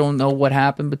who, I don't know what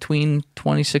happened between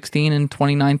 2016 and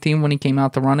 2019 when he came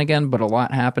out to run again, but a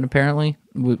lot happened apparently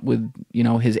with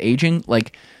his aging.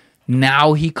 Like,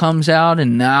 now he comes out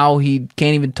and now he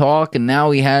can't even talk, and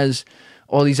now he has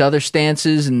all these other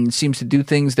stances and seems to do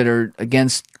things that are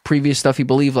against previous stuff he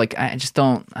believed. Like, I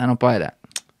don't buy that.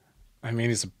 I mean,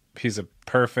 he's a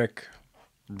perfect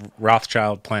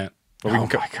Rothschild plant. But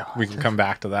we can come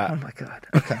back to that. Oh my God.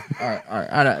 Okay. All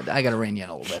right. I got to rein you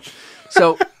in a little bit.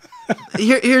 So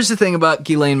here's the thing about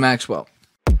Ghislaine Maxwell.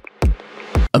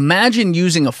 Imagine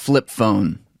using a flip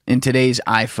phone in today's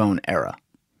iPhone era.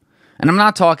 And I'm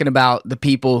not talking about the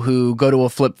people who go to a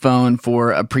flip phone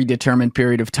for a predetermined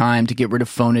period of time to get rid of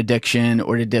phone addiction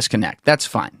or to disconnect. That's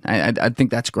fine. I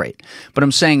think that's great. But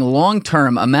I'm saying long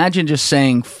term, imagine just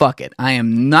saying, fuck it. I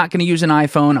am not going to use an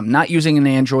iPhone. I'm not using an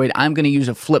Android. I'm going to use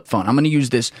a flip phone. I'm going to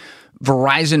use this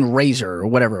Verizon Razr or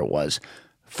whatever it was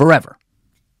forever.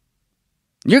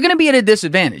 You're going to be at a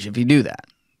disadvantage if you do that.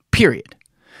 Period.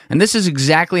 And this is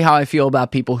exactly how I feel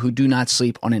about people who do not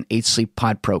sleep on an 8 Sleep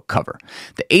Pod Pro cover.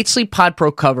 The 8 Sleep Pod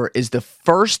Pro cover is the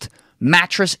first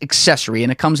mattress accessory,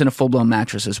 and it comes in a full-blown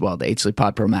mattress as well, the 8 Sleep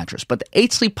Pod Pro mattress. But the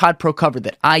 8 Sleep Pod Pro cover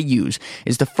that I use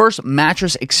is the first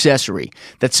mattress accessory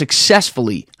that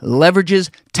successfully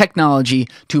leverages technology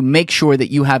to make sure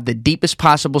that you have the deepest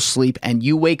possible sleep and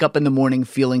you wake up in the morning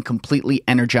feeling completely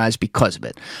energized because of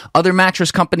it. Other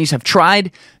mattress companies have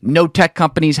tried. No tech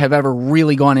companies have ever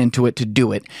really gone into it to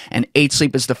do it. And 8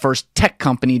 Sleep is the first tech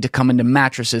company to come into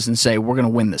mattresses and say, we're going to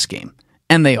win this game.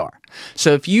 And they are.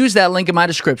 So if you use that link in my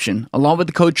description, along with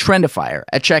the code TRENDIFIER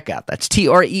at checkout, that's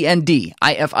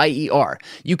TRENDIFIER,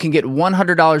 you can get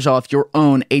 $100 off your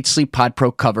own 8 Sleep Pod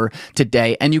Pro cover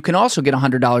today. And you can also get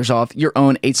 $100 off your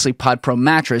own 8 Sleep Pod Pro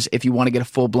mattress if you want to get a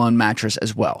full-blown mattress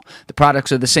as well. The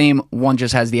products are the same. One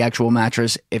just has the actual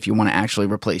mattress if you want to actually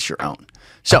replace your own.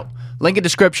 So, link in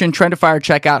description, TRENDIFIER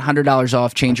checkout, $100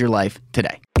 off, change your life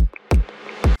today.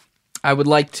 I would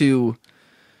like to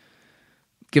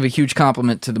give a huge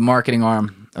compliment to the marketing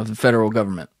arm of the federal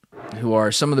government, who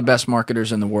are some of the best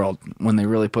marketers in the world when they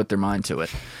really put their mind to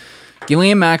it.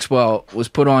 Ghislaine Maxwell was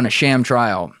put on a sham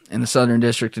trial in the Southern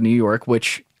District of New York,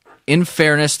 which, in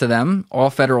fairness to them, all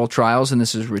federal trials, and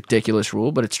this is a ridiculous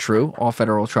rule, but it's true, all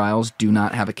federal trials do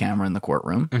not have a camera in the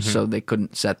courtroom, so they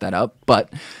couldn't set that up,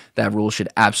 but that rule should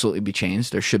absolutely be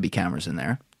changed. There should be cameras in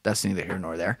there. That's neither here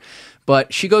nor there.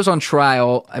 But she goes on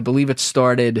trial. I believe it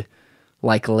started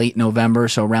like late November,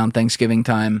 so around Thanksgiving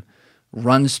time,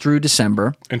 runs through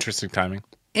December. Interesting timing,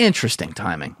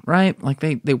 right? Like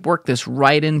they work this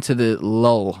right into the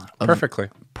lull.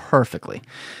 Perfectly.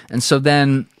 And so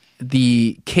then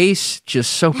the case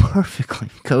just so perfectly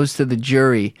goes to the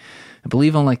jury, I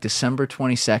believe on like December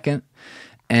 22nd.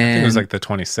 And I think it was like the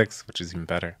 26th, which is even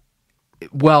better.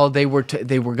 Well, they were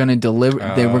going to deliver.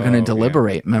 They were going to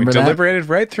deliberate. Yeah. Remember We that? deliberated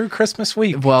right through Christmas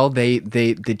week. Well, the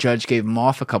judge gave them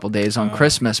off a couple days on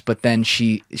Christmas, but then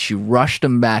she rushed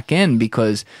them back in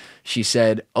because she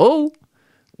said, "Oh,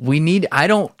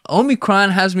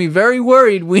 Omicron has me very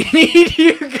worried. We need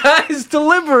you guys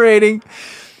deliberating."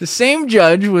 The same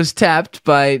judge was tapped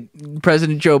by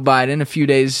President Joe Biden a few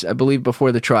days, I believe,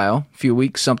 before the trial, a few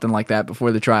weeks, something like that,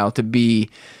 before the trial, to be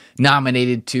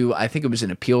nominated to, I think it was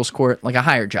an appeals court, like a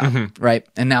higher job, right?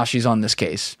 And now she's on this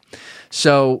case.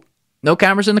 So no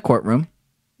cameras in the courtroom.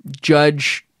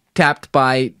 Judge tapped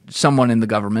by someone in the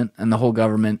government, and the whole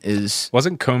government is...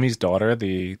 Wasn't Comey's daughter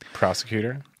the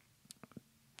prosecutor?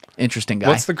 Interesting guy.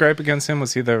 What's the gripe against him?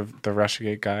 Was he the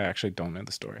Russiagate guy? I actually don't know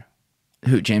the story.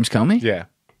 Who, James Comey? Yeah.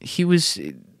 He was...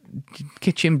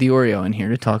 Get Jim DiOrio in here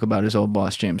to talk about his old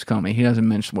boss, James Comey. He doesn't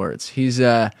mince words. He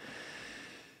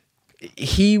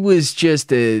was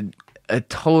just a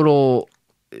total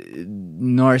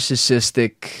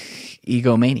narcissistic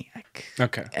egomaniac.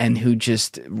 Okay. And who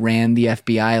just ran the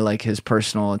FBI like his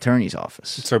personal attorney's office.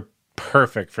 So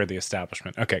perfect for the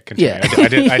establishment. Okay, continue. Yeah. I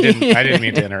didn't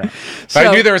mean to interrupt. But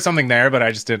I knew there was something there, but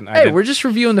I just didn't. We're just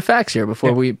reviewing the facts here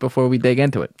before we dig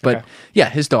into it. But yeah,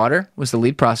 his daughter was the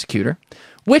lead prosecutor,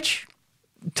 which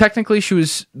technically she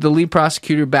was the lead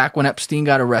prosecutor back when Epstein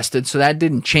got arrested, so that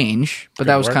didn't change. But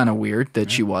that was kind of weird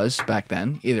that she was back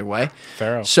then. Either way.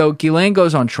 Pharaoh. So Ghislaine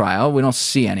goes on trial. We don't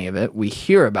see any of it. We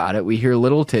hear about it. We hear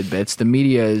little tidbits. The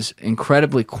media is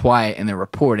incredibly quiet in their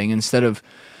reporting. Instead of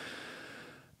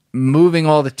moving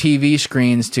all the TV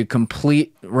screens to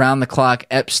complete round-the-clock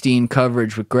Epstein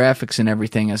coverage with graphics and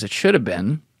everything as it should have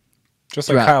been. Just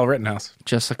like Kyle Rittenhouse.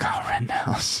 Just like Kyle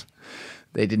Rittenhouse.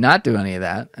 They did not do any of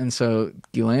that. And so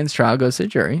Ghislaine's trial goes to the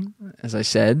jury. As I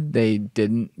said, they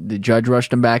didn't. The judge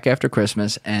rushed them back after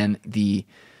Christmas, and the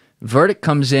verdict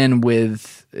comes in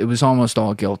with, it was almost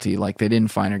all guilty. Like, they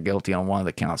didn't find her guilty on one of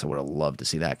the counts. I would have loved to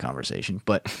see that conversation.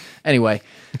 But anyway,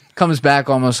 comes back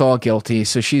almost all guilty.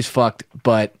 So she's fucked.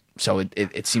 But so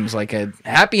it seems like a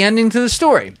happy ending to the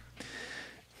story.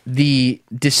 The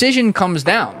decision comes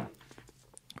down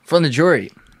from the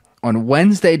jury on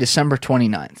Wednesday, December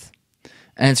 29th.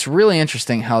 And it's really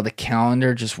interesting how the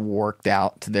calendar just worked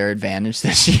out to their advantage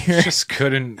this year. Just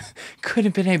couldn't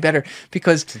have been any better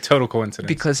because it's a total coincidence.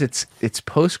 Because it's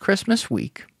post-Christmas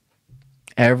week.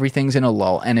 Everything's in a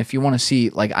lull. And if you want to see,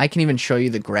 like, I can even show you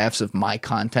the graphs of my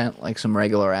content, like some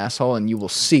regular asshole, and you will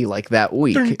see, like, that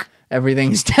week,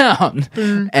 everything's down.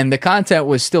 And the content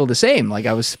was still the same. Like,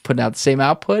 I was putting out the same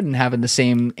output and having the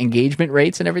same engagement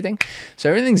rates and everything. So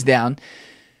everything's down.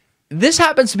 This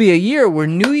happens to be a year where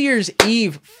New Year's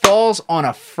Eve falls on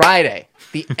a Friday,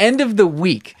 the end of the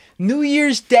week. New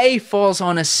Year's Day falls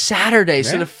on a Saturday.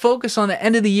 Yeah. So the focus on the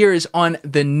end of the year is on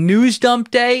the news dump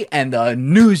day and the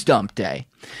news dump day.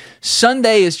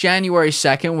 Sunday is January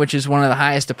 2nd, which is one of the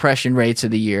highest depression rates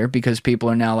of the year because people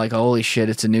are now like, holy shit,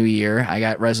 it's a new year. I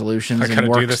got resolutions. I gotta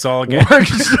do this all again. Work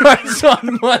starts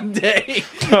on Monday.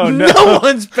 Oh, no. No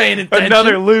one's paying attention.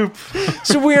 Another loop.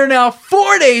 So we are now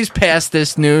 4 days past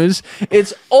this news.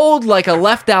 It's old like a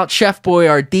left-out Chef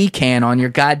Boyardee can on your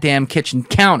goddamn kitchen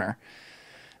counter.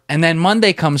 And then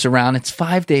Monday comes around, it's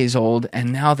 5 days old,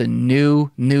 and now the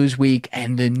new news week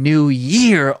and the new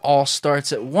year all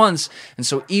starts at once. And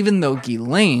so even though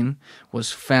Ghislaine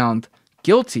was found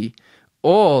guilty,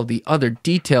 all the other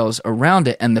details around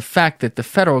it and the fact that the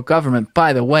federal government,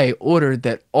 by the way, ordered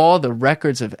that all the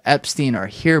records of Epstein are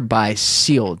hereby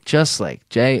sealed, just like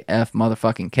JF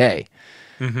motherfucking K.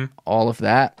 Mm-hmm. All of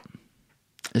that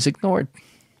is ignored.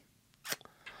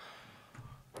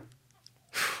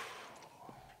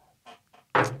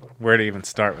 Where to even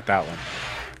start with that one?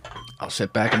 I'll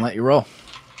sit back and let you roll.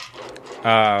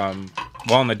 Well,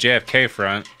 on the JFK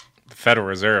front, the Federal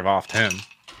Reserve offed him.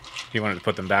 He wanted to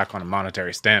put them back on a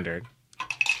monetary standard.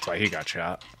 That's why he got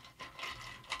shot.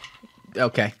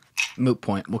 Okay. Moot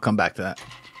point. We'll come back to that.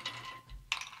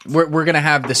 We're going to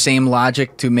have the same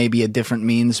logic to maybe a different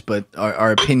means, but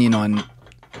our opinion on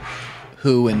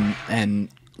who and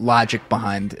logic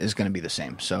behind is going to be the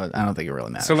same. So I don't think it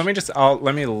really matters. So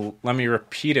let me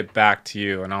repeat it back to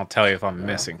you, and I'll tell you if I'm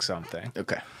missing something.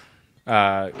 Okay.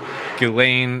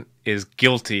 Ghislaine is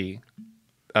guilty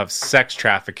of sex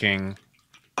trafficking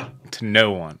to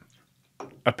no one,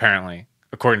 apparently,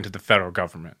 according to the federal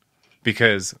government.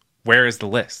 Because where is the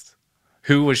list?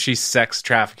 Who was she sex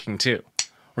trafficking to?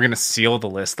 We're going to seal the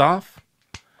list off?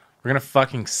 We're going to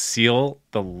fucking seal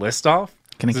the list off?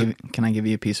 Can I give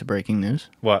you a piece of breaking news?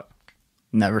 What?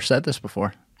 Never said this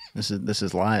before. This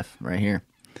is live right here.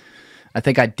 I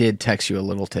think I did text you a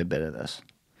little tidbit of this,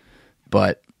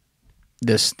 but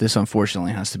this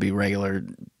unfortunately has to be regular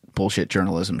bullshit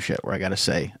journalism shit where I got to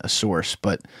say a source,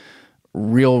 but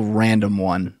real random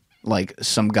one. Like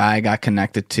some guy I got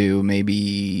connected to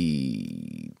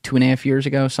maybe 2.5 years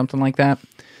ago, something like that.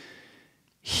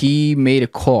 He made a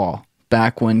call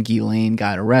back when Ghislaine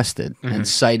got arrested and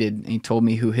cited, he told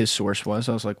me who his source was.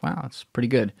 I was like, wow, that's pretty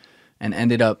good. And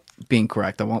ended up being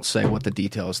correct. I won't say what the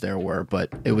details there were, but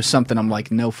it was something I'm like,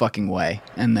 no fucking way.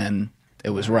 And then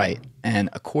it was right. And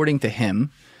according to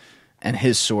him and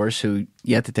his source, who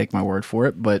you have to take my word for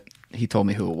it, but he told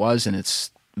me who it was, and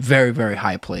it's very, very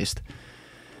high placed.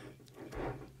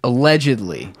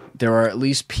 Allegedly, there are at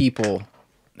least people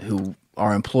who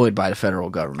are employed by the federal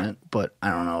government, but I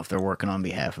don't know if they're working on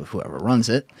behalf of whoever runs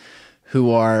it,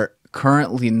 who are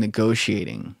currently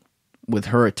negotiating with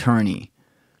her attorney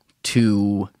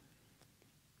to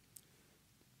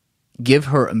give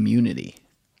her immunity,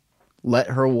 let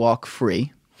her walk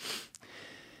free,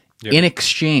 in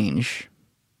exchange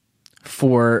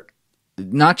for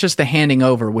not just the handing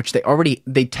over, which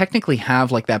they technically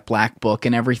have like that black book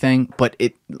and everything, but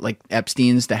it like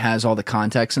Epstein's that has all the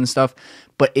context and stuff,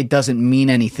 but it doesn't mean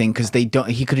anything because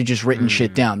he could have just written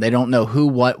shit down. They don't know who,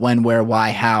 what, when, where,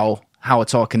 why, how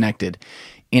it's all connected.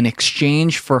 In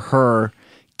exchange for her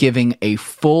giving a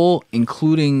full,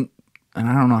 including, and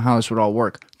I don't know how this would all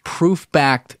work,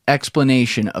 proof-backed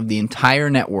explanation of the entire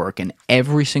network and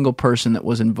every single person that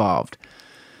was involved,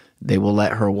 they will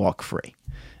let her walk free.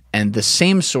 And the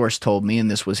same source told me,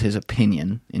 and this was his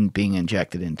opinion in being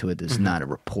injected into it, this is not a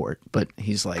report, but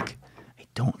he's like, I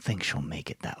don't think she'll make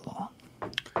it that long.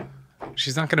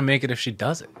 She's not going to make it if she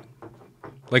does it.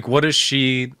 Like, what does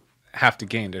she have to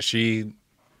gain? Does she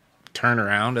turn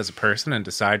around as a person and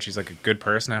decide she's like a good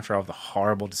person after all the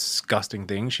horrible, disgusting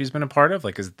things she's been a part of?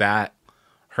 Like, is that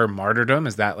her martyrdom?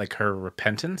 Is that like her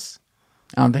repentance?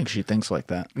 I don't think she thinks like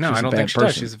that. No, She's I don't a think she bad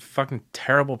does. person. She's a fucking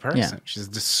terrible person. Yeah. She's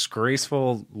a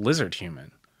disgraceful lizard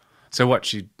human. So what?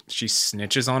 She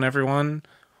snitches on everyone,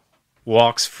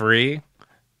 walks free.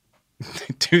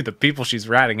 Dude, the people she's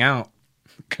ratting out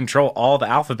control all the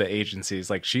alphabet agencies.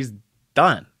 Like, she's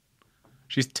done.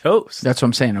 She's toast. That's what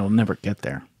I'm saying. It'll never get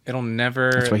there. It'll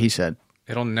never. That's what he said.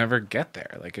 It'll never get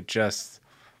there. Like,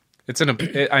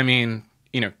 I mean,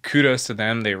 you know, kudos to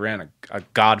them. They ran a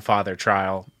Godfather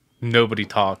trial. Nobody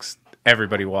talks.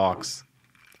 Everybody walks.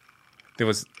 It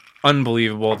was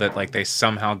unbelievable that like they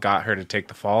somehow got her to take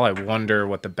the fall. I wonder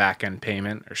what the back end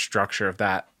payment or structure of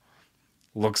that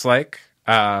looks like.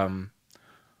 But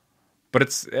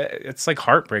it's like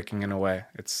heartbreaking in a way.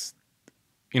 It's,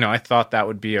 you know, I thought that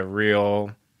would be a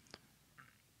real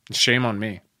shame on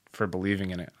me for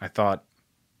believing in it. I thought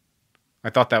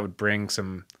that would bring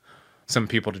some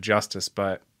people to justice,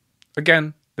 but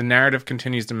again, the narrative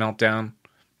continues to melt down.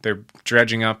 They're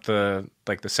dredging up the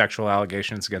sexual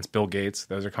allegations against Bill Gates.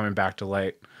 Those are coming back to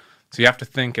light. So you have to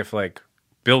think if like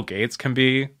Bill Gates can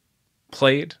be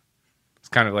played, it's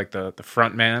kind of like the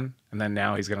front man, and then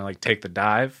now he's gonna like take the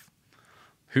dive.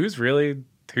 Who's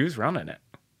running it?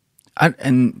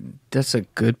 And that's a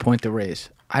good point to raise.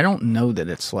 I don't know that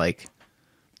it's like.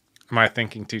 Am I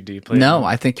thinking too deeply? No,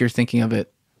 I think you're thinking of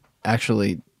it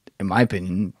actually, in my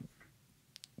opinion,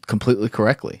 completely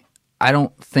correctly. I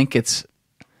don't think it's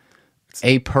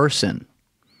a person.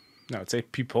 No, it's a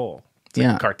people. It's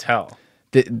Yeah. like a cartel.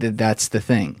 That's the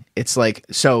thing. It's like,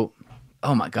 so,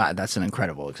 oh my God, that's an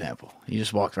incredible example. You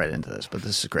just walked right into this, but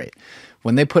this is great.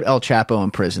 When they put El Chapo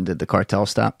in prison, did the cartel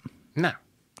stop? No.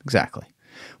 Exactly.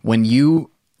 When you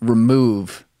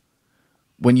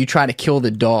try to kill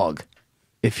the dog,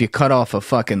 if you cut off a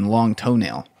fucking long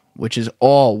toenail, which is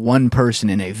all one person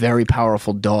in a very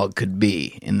powerful dog could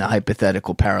be in the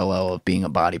hypothetical parallel of being a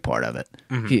body part of it.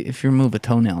 If you remove a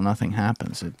toenail, nothing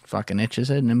happens. It fucking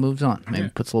itches it and it moves on. Maybe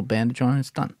puts a little bandage on it,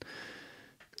 it's done.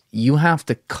 You have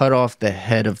to cut off the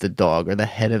head of the dog or the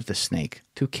head of the snake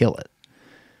to kill it.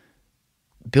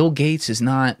 Bill Gates is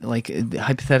not like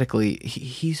hypothetically.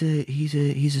 He's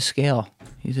a scale.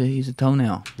 He's a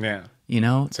toenail. Yeah. You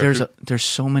know, So there's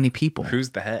so many people.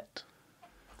 Who's the head?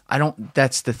 I don't.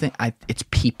 That's the thing. It's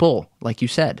people, like you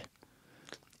said.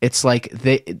 It's like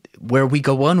where we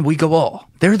go one, we go all.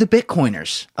 They're the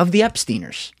Bitcoiners of the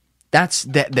Epsteiners. That's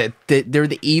they're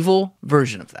the evil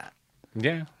version of that.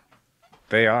 Yeah,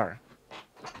 they are.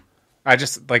 I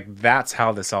just like that's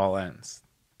how this all ends.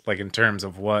 Like in terms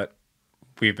of what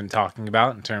we've been talking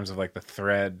about, in terms of like the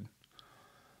thread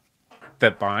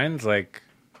that binds. Like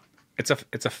it's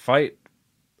a fight.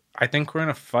 I think we're in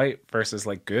a fight versus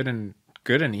like good and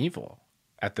evil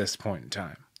at this point in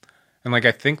time. And like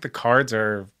I think the cards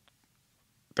they're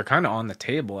kind of on the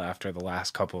table after the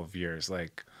last couple of years.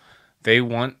 Like They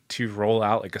want to roll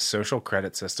out like a social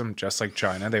credit system, just like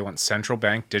China. They want central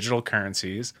bank digital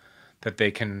currencies that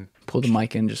they can Pull the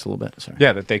mic in just a little bit. Sorry.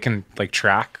 yeah, that they can like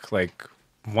track like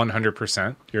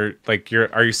 100%.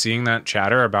 Are you seeing that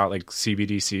chatter about like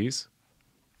CBDCs?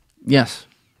 Yes.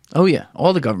 Oh yeah.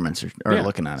 All the governments are Yeah.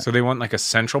 looking at it. So they want like a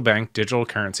central bank digital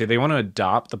currency. They want to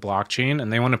adopt the blockchain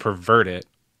and they want to pervert it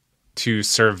to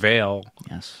surveil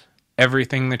Yes.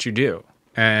 everything that you do.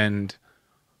 And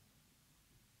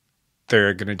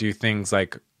they're going to do things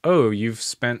like, oh, you've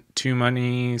spent too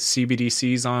many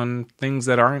CBDCs on things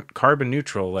that aren't carbon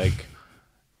neutral, like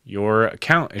your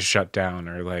account is shut down,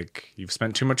 or like you've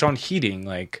spent too much on heating.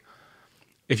 Like,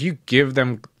 if you give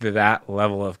them that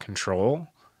level of control,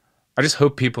 I just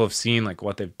hope people have seen like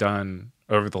what they've done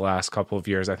over the last couple of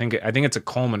years. I think it's a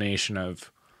culmination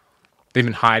of they've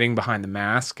been hiding behind the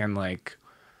mask, and like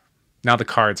now the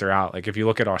cards are out. Like if you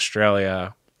look at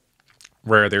Australia,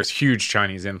 where there's huge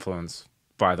Chinese influence,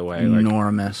 by the way, like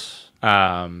Enormous.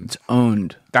 It's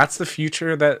owned. that's the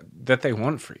future that they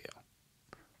want for you.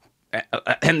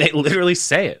 And they literally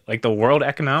say it. Like the World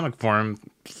Economic Forum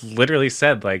literally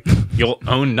said, like, you'll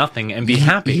own nothing and be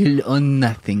happy. You'll own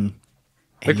nothing.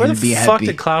 Like, where the fuck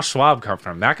did Klaus Schwab come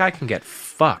from? That guy can get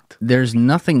fucked. There's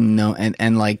nothing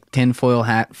and like tinfoil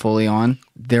hat fully on.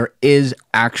 There is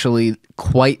actually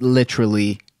quite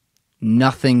literally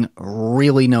nothing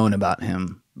really known about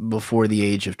him before the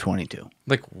age of 22.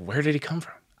 Like, where did he come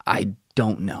from? I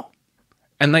don't know.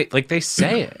 And like they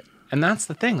say it. And that's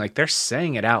the thing. Like, they're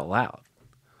saying it out loud.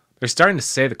 They're starting to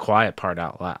say the quiet part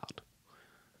out loud.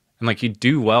 And like, you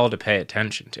do well to pay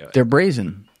attention to it. They're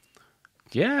brazen.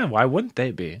 Yeah, why wouldn't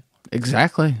they be?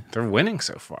 Exactly. They're winning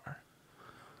so far.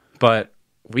 But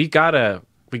we gotta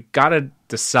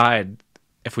decide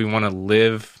if we want to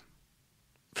live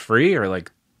free or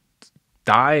like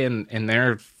die in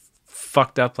their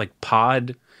fucked up like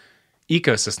pod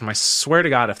ecosystem. I swear to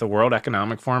God, if the World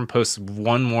Economic Forum posts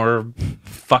one more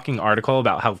fucking article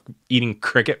about how eating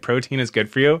cricket protein is good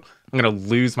for you, I'm gonna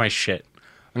lose my shit.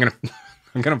 I'm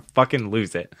gonna fucking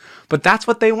lose it. But that's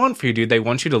what they want for you, dude. They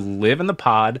want you to live in the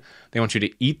pod. They want you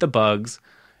to eat the bugs.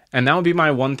 And that would be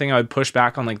my one thing I would push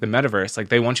back on, like the metaverse. Like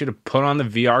they want you to put on the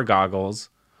VR goggles.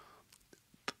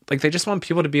 Like they just want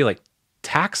people to be like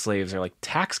tax slaves or like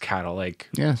tax cattle. Like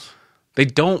Yes. they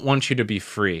don't want you to be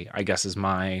free, I guess is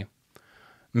my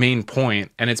main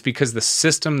point. And it's because the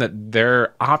system that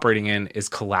they're operating in is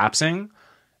collapsing,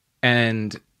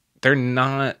 and they're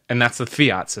not, and that's the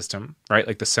fiat system, right?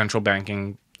 Like the central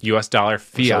banking US dollar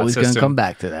fiat It's always system. going to come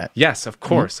back to that. Yes, of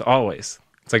course, always.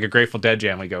 It's like a Grateful Dead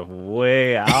jam. We go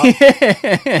way out,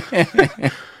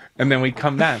 and then we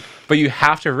come back. But you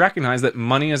have to recognize that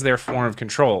money is their form of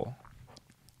control.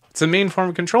 It's the main form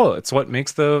of control. It's what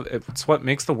makes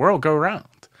the world go round.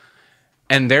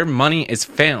 And their money is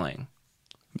failing.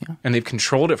 Yeah. And they've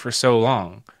controlled it for so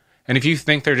long. And if you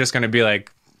think they're just going to be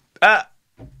like, yeah,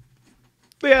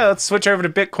 let's switch over to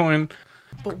Bitcoin.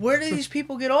 But where do these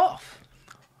people get off?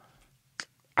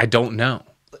 I don't know.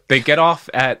 They get off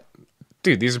at,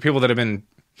 dude, these are people that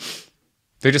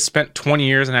they just spent 20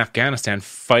 years in Afghanistan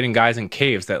fighting guys in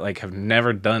caves that like have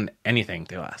never done anything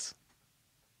to us.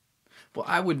 Well,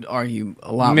 I would argue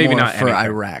a lot Maybe more not for anything.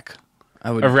 Iraq.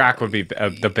 Iraq would be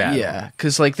the bad. Yeah,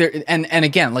 because like there and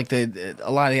again, like a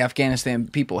lot of the Afghanistan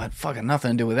people had fucking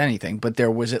nothing to do with anything, but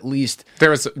there was at least There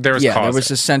was there cause was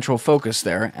there. a central focus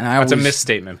there, and That's a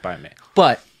misstatement by me.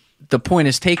 But the point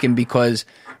is taken because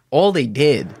all they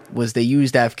did was they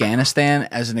used Afghanistan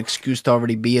as an excuse to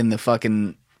already be in the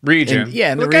fucking Region.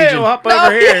 in the Okay, region. we'll hop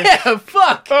over here. Yeah,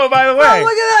 fuck. Oh, by the way, Oh,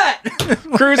 look at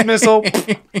that. cruise missile.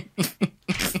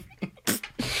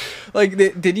 Like,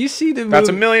 did you see the movie? That's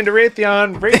 $1 million to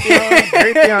Raytheon.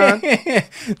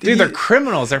 Dude, they're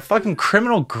criminals. They're fucking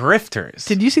criminal grifters.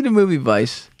 Did you see the movie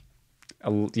Vice?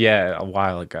 Yeah, a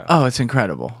while ago. Oh, it's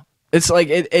incredible. It's like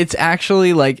it's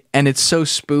actually like, and it's so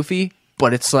spoofy,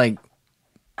 but it's like,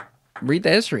 read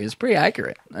the history. It's pretty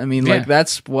accurate. I mean, like Yeah.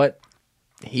 that's what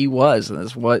he was, and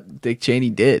that's what Dick Cheney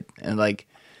did, and like,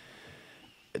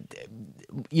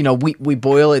 you know, we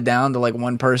boil it down to like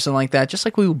one person like that, just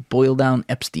like we would boil down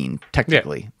Epstein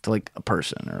technically to like a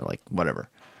person or like whatever.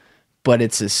 But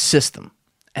it's a system,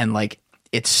 and like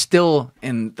it's still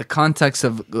in the context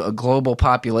of a global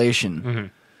population. Mm-hmm.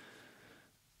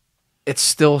 It's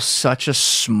still such a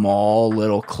small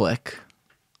little clique.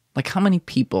 Like how many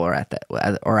people are at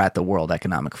the World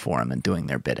Economic Forum and doing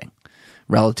their bidding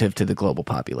relative to the global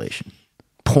population?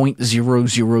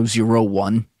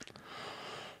 0.0001.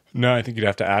 No, I think you'd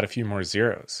have to add a few more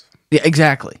zeros. Yeah,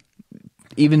 exactly.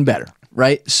 Even better,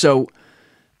 right? So,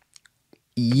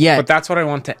 yeah. But that's what I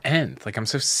want to end. Like, I'm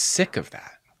so sick of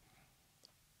that.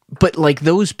 But like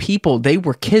those people, they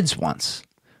were kids once,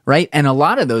 right? And a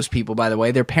lot of those people, by the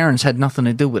way, their parents had nothing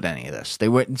to do with any of this. They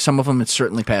were, some of them it's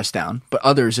certainly passed down, but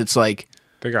others it's like,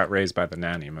 They got raised by the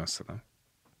nanny, most of them.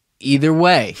 either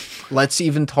way. Let's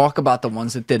even talk about the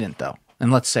ones that didn't, though.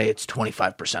 And let's say it's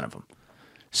 25% of them.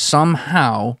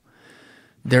 Somehow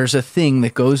there's a thing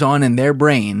that goes on in their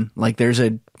brain, like there's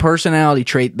a personality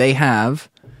trait they have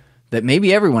that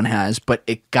maybe everyone has, but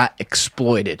it got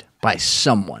exploited by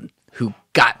someone who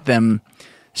got them,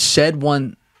 said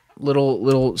one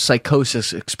little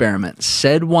psychosis experiment,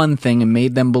 said one thing and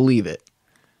made them believe it,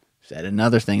 said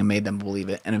another thing and made them believe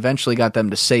it, and eventually got them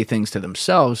to say things to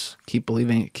themselves, keep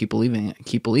believing it, keep believing it,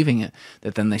 keep believing it,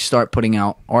 that then they start putting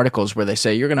out articles where they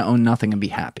say, you're going to own nothing and be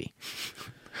happy.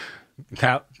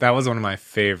 That was one of my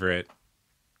favorite.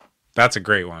 That's a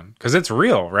great one because it's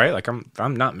real, right? Like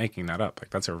I'm not making that up.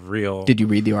 Like that's a real. Did you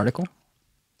read the article?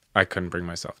 I couldn't bring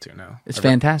myself to. No, It's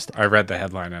fantastic. I read the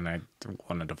headline and I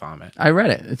wanted to vomit. I read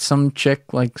it. It's some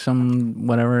chick, like some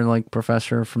whatever, like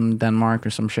professor from Denmark or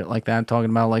some shit like that,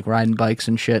 talking about like riding bikes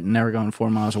and shit and never going 4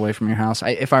 miles away from your house.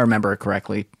 If I remember it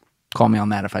correctly, call me on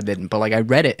that if I didn't. But like I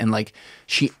read it and like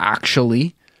she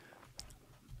actually,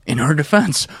 in her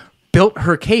defense, built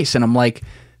her case. And I'm like,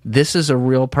 this is a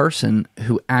real person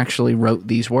who actually wrote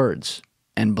these words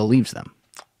and believes them.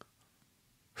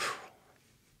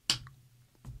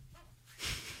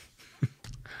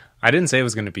 I didn't say it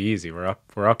was going to be easy. We're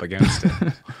up against it.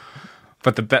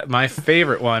 But my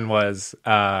favorite one was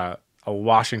a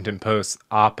Washington Post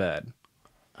op-ed,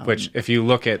 which if you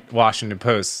look at Washington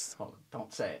Post,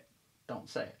 Don't say it. Don't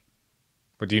say it.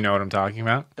 but do you know what I'm talking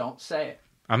about? Don't say it.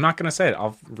 I'm not going to say it.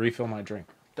 I'll refill my drink.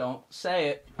 Don't say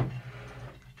it.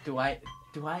 Do I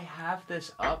have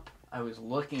this up? I was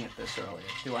looking at this earlier.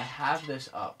 Do I have this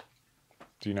up?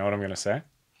 Do you know what I'm going to say?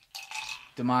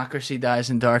 Democracy dies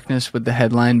in darkness, with the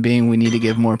headline being, we need to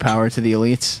give more power to the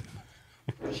elites.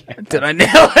 Did I nail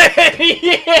it?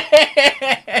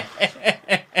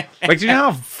 Like, do you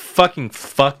know how fucking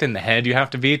fucked in the head you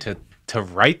have to be to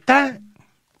write that?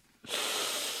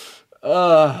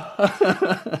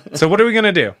 So what are we going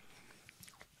to do?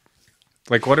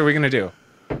 Like, what are we going to do?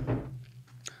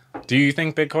 Do you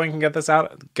think Bitcoin can get us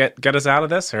out of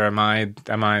this, or am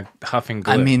I huffing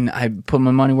glue? I mean, I put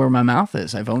my money where my mouth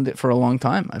is. I've owned it for a long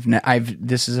time.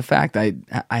 This is a fact. I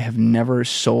have never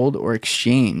sold or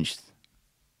exchanged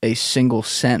a single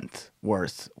cent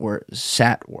worth or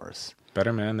sat worth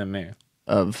Better man than me.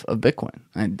 of Bitcoin.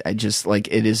 I just like,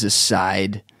 it is a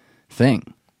side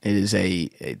thing. It is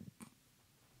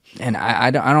and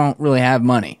I don't really have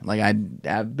money. Like I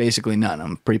have basically none.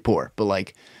 I'm pretty poor, but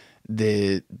like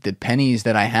the pennies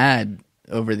that I had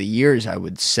over the years, I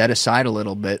would set aside a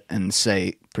little bit and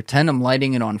say, pretend I'm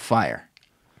lighting it on fire,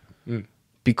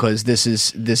 because this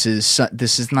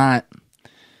is not.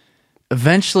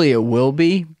 Eventually, it will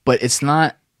be, but it's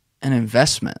not an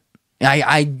investment.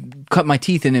 I cut my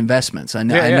teeth in investments. I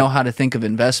know how to think of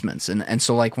investments, and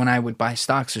so like when I would buy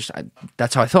stocks,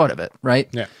 that's how I thought of it, right?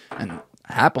 Yeah, and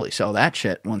happily sell that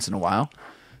shit once in a while.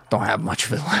 Don't have much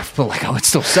of it left, but like I would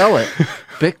still sell it.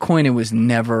 Bitcoin, it was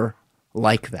never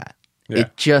like that. Yeah.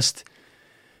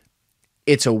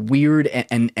 It's a weird,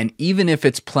 and even if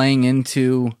it's playing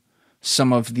into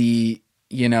some of the,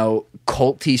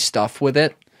 culty stuff with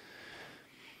it,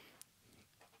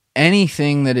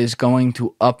 anything that is going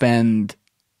to upend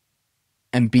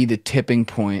and be the tipping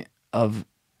point of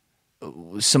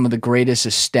some of the greatest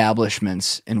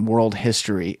establishments in world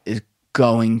history is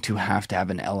going to have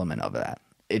an element of that.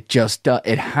 It just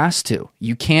it has to.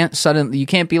 You can't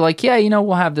be like,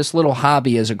 we'll have this little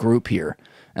hobby as a group here,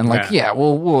 and like,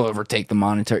 we'll overtake the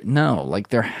monetary. No, like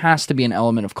there has to be an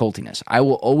element of cultiness. I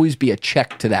will always be a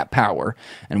check to that power,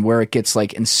 and where it gets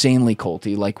like insanely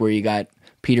culty, like where you got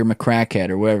Peter McCrackhead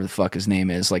or whatever the fuck his name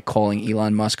is, like calling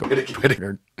Elon Musk or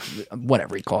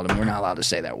whatever he called him. We're not allowed to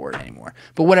say that word anymore,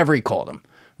 but whatever he called him,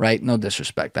 right? No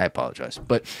disrespect, I apologize,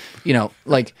 but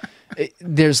like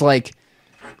there's like.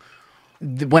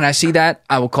 When I see that,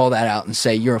 I will call that out and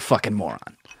say, you're a fucking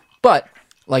moron. But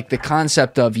like the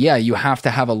concept of, you have to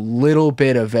have a little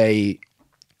bit of a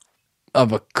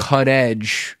cut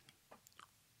edge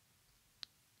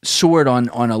sword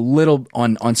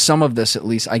on some of this, at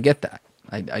least. I get that.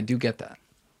 I do get that.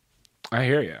 I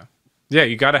hear you. Yeah,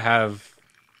 you got to have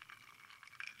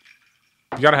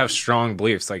strong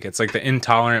beliefs. Like it's like the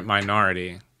intolerant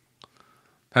minority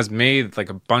has made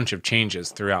like a bunch of changes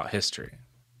throughout history.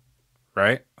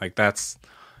 Right? Like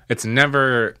it's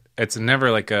never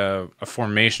like a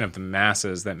formation of the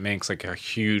masses that makes like a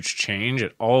huge change.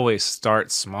 It always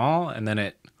starts small and then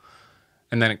it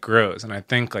grows. And I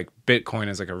think like Bitcoin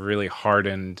is like a really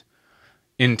hardened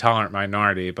intolerant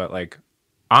minority, but like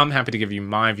I'm happy to give you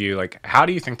my view. Like, how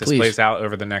do you think this Please. plays out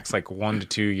over the next like 1 to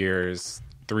 2 years,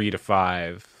 3 to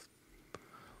 5?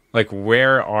 Like,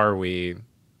 where are we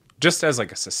just as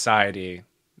like a society,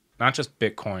 not just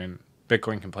Bitcoin?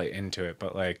 Bitcoin can play into it,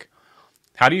 but like,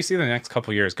 how do you see the next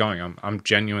couple years going? I'm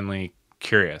genuinely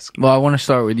curious. Well, I want to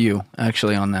start with you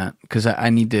actually on that because I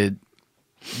need to.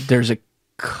 There's a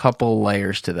couple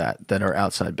layers to that are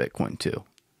outside Bitcoin too,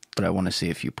 but I want to see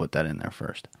if you put that in there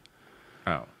first.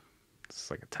 Oh, it's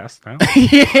like a test now.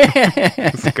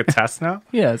 It's like a test now.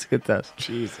 Yeah, it's a good test.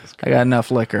 Jesus Christ. I got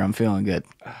enough liquor. I'm feeling good.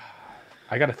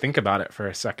 I got to think about it for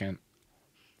a second.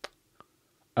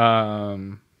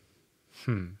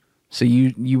 So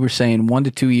you were saying 1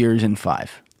 to 2 years in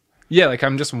 5. Yeah, like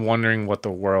I'm just wondering what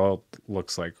the world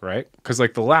looks like, right? Because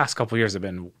like the last couple of years have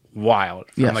been wild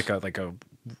from Yes. like a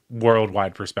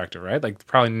worldwide perspective, right? Like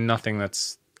probably nothing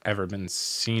that's ever been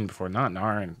seen before, not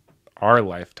in our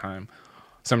lifetime.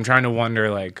 So I'm trying to wonder,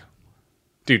 like,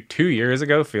 dude, 2 years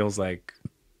ago feels like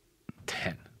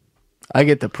 10. I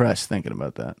get depressed thinking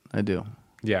about that. I do.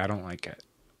 Yeah, I don't like it.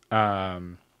 I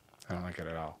don't like it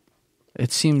at all.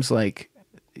 It seems like,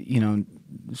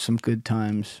 some good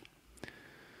times.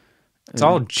 It's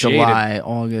all jaded. July,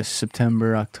 August,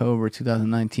 September, October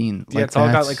 2019. Yeah, it's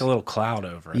all got like a little cloud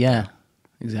over it. Yeah,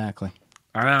 exactly.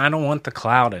 I don't want the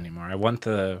cloud anymore. I want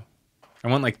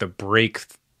like the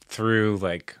breakthrough,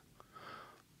 like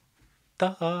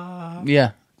Yeah.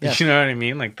 Yeah. you know what I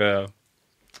mean? Like the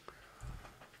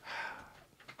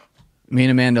Me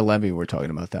and Amanda Levy were talking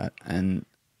about that, and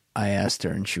I asked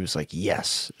her, and she was like,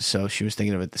 yes. So she was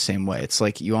thinking of it the same way. It's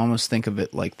like you almost think of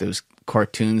it like those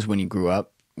cartoons when you grew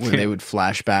up, where they would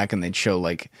flash back and they'd show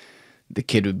like the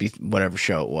kid would be whatever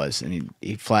show it was, and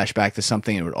he'd flash back to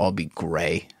something and it would all be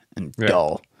gray and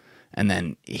dull, and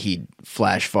then he'd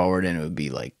flash forward and it would be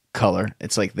like color.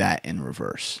 It's like that in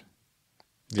reverse.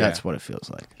 That's what it feels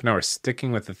like. No, we're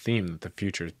sticking with the theme that the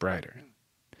future is brighter.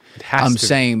 It has I'm to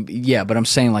saying, yeah, but I'm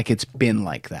saying like it's been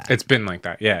like that. It's been like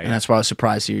that, yeah. And that's why I was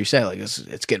surprised to hear you say like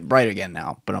it's getting bright again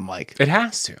now. But I'm like, it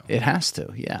has to. it has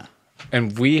to, yeah.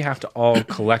 And we have to all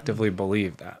collectively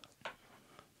believe that.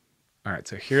 All right,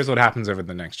 so here's what happens over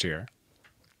the next year.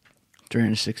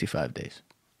 365 days.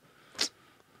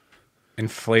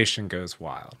 Inflation goes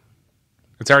wild.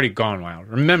 It's already gone wild.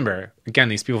 Remember, again,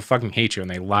 these people fucking hate you and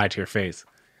they lie to your face.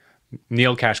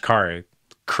 Neil Kashkari,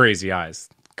 crazy eyes.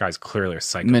 Guy's clearly a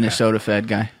psychopath. Minnesota Fed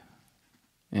guy.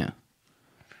 Yeah.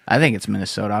 I think it's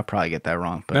Minnesota. I'll probably get that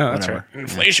wrong, but No, that's whatever. right.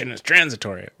 Inflation is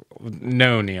transitory.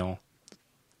 No, Neil.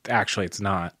 Actually, it's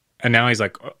not. And now he's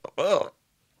like, oh.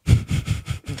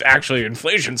 Actually,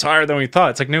 inflation's higher than we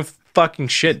thought. It's like, no fucking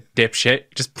shit, dipshit.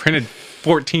 Just printed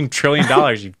 $14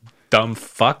 trillion, you dumb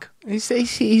fuck.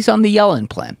 He's on the Yellen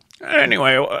plan.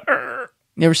 Anyway.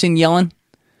 You ever seen Yellen?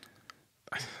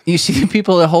 You see the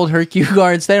people that hold her cue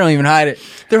guards? They don't even hide it.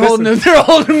 They're holding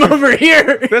them over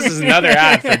here. This is another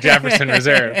ad for Jefferson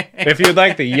Reserve. If you'd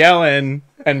like the Yellen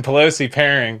and Pelosi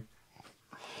pairing,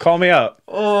 call me up.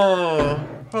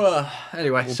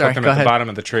 Anyway, We'll sorry, put them go at the ahead. bottom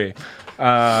of the tree.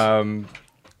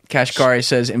 Kashkari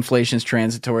says inflation's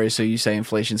transitory, so you say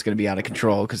inflation's going to be out of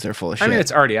control because they're full of shit. I mean,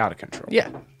 it's already out of control. yeah.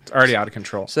 It's already out of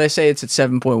control. So they say it's at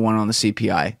 7.1 on the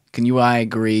CPI. Can you I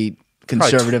agree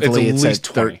conservatively it's it's at at least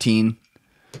 20. 13?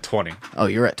 20. Oh,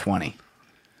 you're at 20.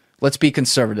 Let's be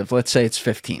conservative. Let's say it's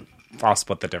 15. I'll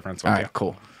split the difference with All you. right,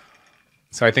 cool.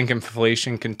 So I think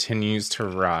inflation continues to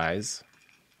rise.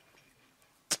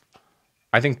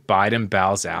 I think Biden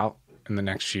bows out in the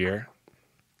next year.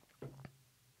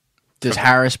 Does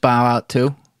Harris bow out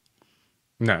too?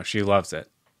 No, she loves it.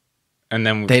 And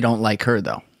then They don't like her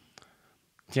though.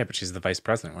 yeah, but she's the vice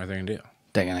president. What are they gonna do?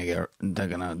 They're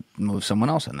gonna move someone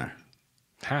else in there.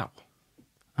 How?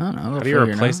 I don't know. How do you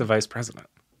replace the vice president?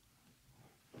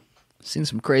 Seen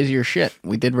some crazier shit.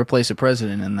 We did replace a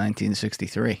president in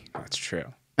 1963. That's true.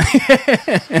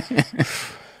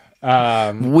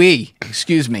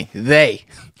 Excuse me, they.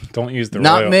 Don't use the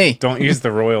Not royal, me. Don't use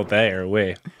the royal they or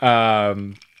we.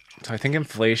 So I think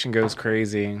inflation goes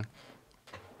crazy.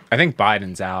 I think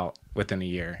Biden's out within a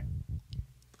year.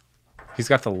 He's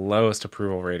got the lowest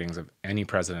approval ratings of any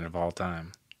president of all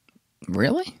time.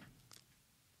 Really?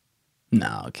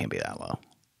 No, it can't be that low.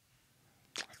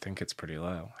 I think it's pretty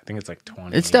low. I think it's like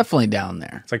 20. It's definitely down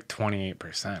there. It's like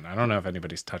 28%. I don't know if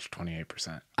anybody's touched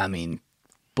 28%. I mean,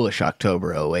 Bush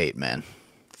October 08, man.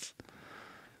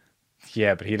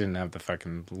 Yeah, but he didn't have the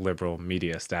fucking liberal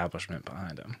media establishment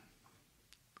behind him.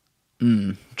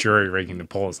 Jury rigging the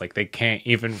polls. Like, they can't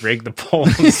even rig the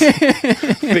polls.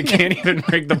 They can't even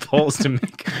rig the polls to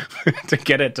make to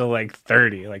get it to like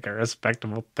 30, like a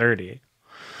respectable 30.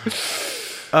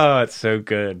 Oh, it's so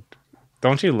good.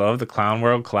 Don't you love the Clown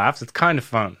World collapse? It's kind of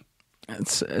fun.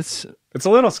 It's It's a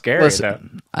little scary, though.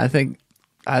 listen. I think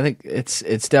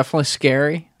it's definitely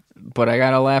scary, but I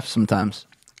gotta laugh sometimes.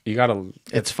 You gotta.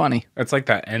 It's funny, It's like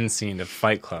that end scene of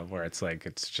Fight Club where it's like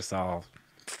it's just all.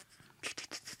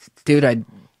 dude.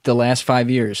 The last 5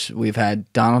 years we've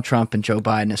had Donald Trump and Joe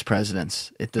Biden as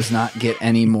presidents. It does not get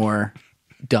any more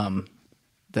dumb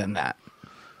than that.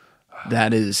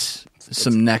 That is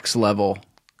some next level.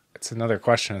 It's another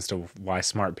question as to why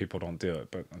smart people don't do it,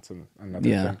 but that's another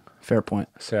thing. Fair point.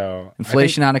 So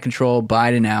Inflation out of control,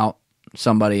 Biden out,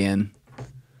 somebody in.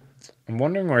 I'm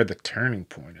wondering where the turning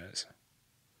point is.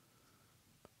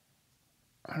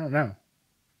 I don't know.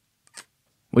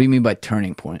 What do you mean by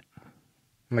turning point?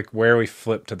 Like where we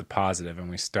flip to the positive and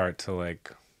we start to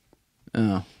like.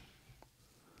 Oh,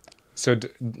 So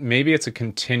maybe it's a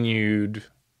continued,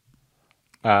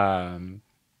 like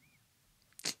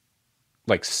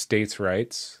states'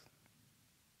 rights,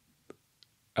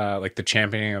 like the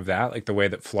championing of that, like the way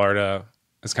that Florida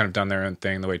has kind of done their own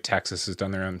thing, the way Texas has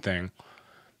done their own thing.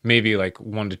 Maybe like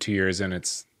 1 to 2 years in,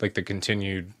 it's like the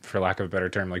continued, for lack of a better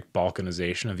term, like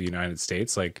balkanization of the United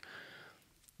States. Like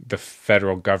the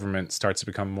federal government starts to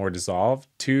become more dissolved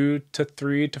 2 to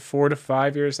 3 to 4 to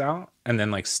 5 years out. And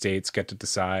then like states get to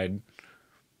decide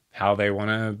how they want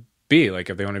to be. Like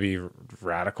if they want to be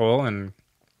radical and,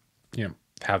 you know,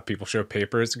 have people show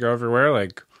papers to go everywhere,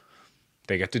 like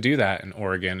they get to do that in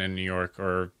Oregon and New York.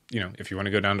 Or, you know, if you want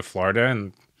to go down to Florida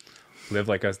and live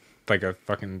like a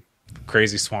fucking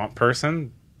crazy swamp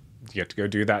person, you get to go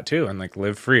do that too and like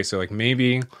live free. So like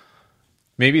maybe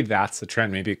that's the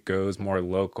trend. Maybe it goes more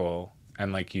local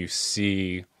and like you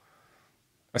see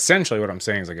essentially what I'm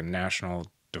saying is like a national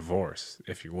divorce,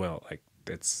 if you will. Like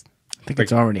it's, I think like,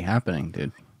 it's already happening,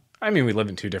 dude. I mean, we live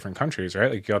in 2 different countries, right?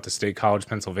 Like you go out to State College,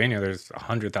 Pennsylvania, there's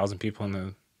 100,000 people in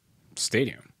the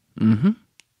stadium. Mm-hmm.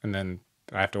 And then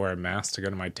I have to wear a mask to go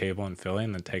to my table in Philly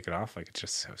and then take it off. Like it's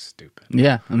just so stupid.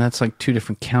 Yeah, and that's like 2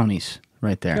 different counties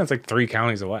right there. Yeah, it's like 3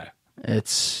 counties away.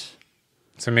 It's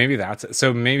So maybe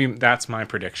that's my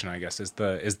prediction, I guess, is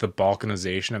the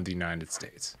balkanization of the United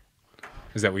States.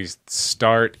 Is that we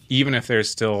start, even if there's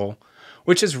still,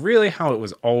 which is really how it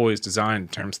was always designed in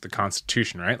terms of the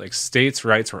Constitution, right? Like states'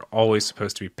 rights were always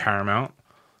supposed to be paramount.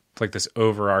 It's like this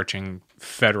overarching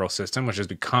federal system, which has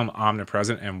become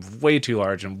omnipresent and way too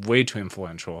large and way too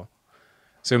influential.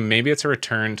 So maybe it's a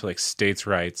return to like states'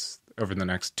 rights over the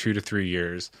next 2 to 3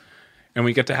 years. And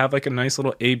we get to have like a nice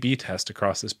little A/B test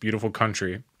across this beautiful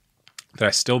country that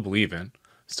I still believe in.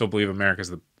 Still believe America is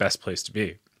the best place to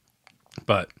be.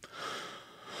 But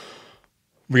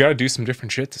we got to do some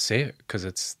different shit to save it because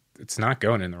it's not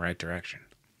going in the right direction.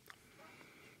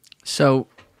 so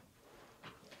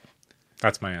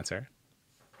That's my answer.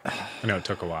 I know it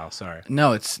took a while. Sorry.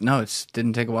 it's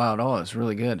didn't take a while at all. It's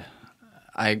really good.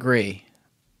 I agree.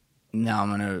 Now I'm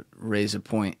gonna raise a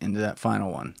point into that final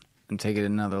one and take it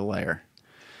another layer.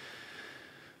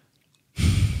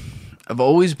 I've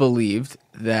always believed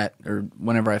that, or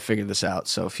whenever I figured this out,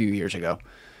 so a few years ago,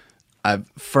 I've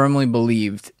firmly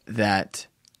believed that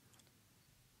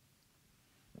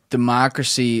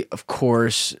democracy, of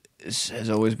course, has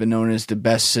always been known as the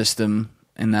best system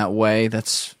in that way.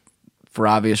 That's for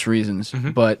obvious reasons.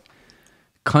 Mm-hmm. But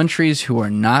countries who are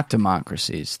not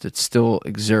democracies that still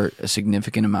exert a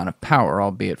significant amount of power,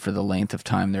 albeit for the length of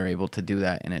time they're able to do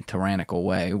that in a tyrannical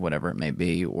way, whatever it may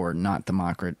be, or not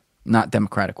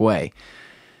democratic way,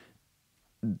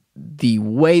 the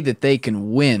way that they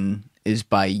can win is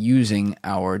by using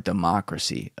our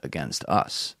democracy against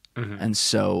us. Mm-hmm. And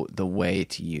so the way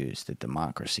to use the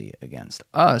democracy against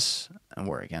us, and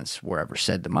we're against wherever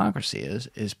said democracy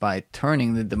is by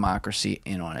turning the democracy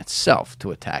in on itself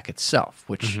to attack itself,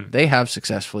 which they have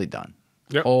successfully done.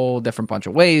 Yep. Whole different bunch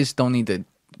of ways. Don't need to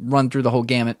run through the whole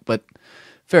gamut, but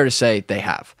fair to say they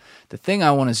have. The thing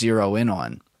I want to zero in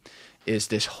on is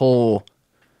this whole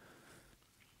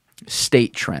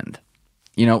state trend.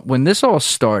 You know, when this all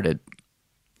started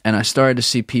and I started to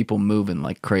see people moving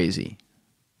like crazy,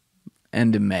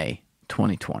 end of May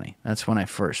 2020. That's when I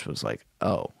first was like,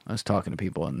 oh, I was talking to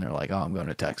people and they're like, oh, I'm going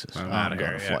to Texas. I'm Oh, outta I'm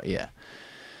going here, to yeah. fly. Yeah.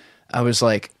 I was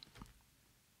like,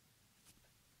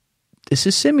 this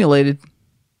is simulated.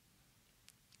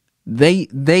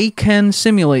 They can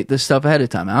simulate this stuff ahead of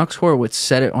time. Alex Horowitz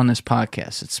said it on this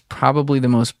podcast. It's probably the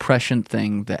most prescient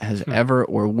thing that has ever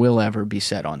or will ever be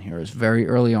said on here. It was very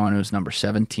early on. It was number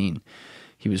 17.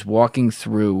 He was walking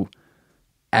through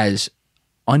as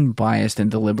unbiased and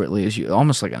deliberately as you,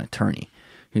 almost like an attorney.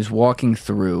 He was walking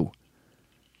through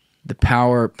the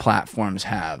power platforms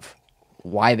have,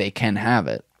 why they can have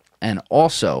it, and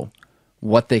also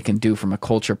what they can do from a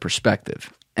culture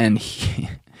perspective. And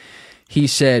he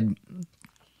said,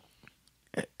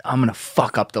 I'm going to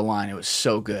fuck up the line. It was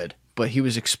so good. But he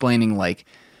was explaining, like,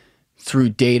 through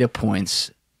data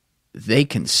points, they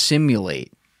can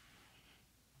simulate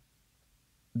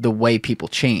the way people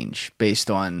change based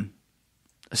on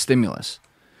a stimulus.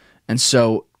 And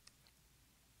so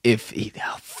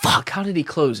how did he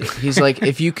close it? He's like,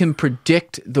 if you can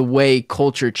predict the way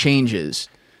culture changes,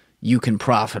 you can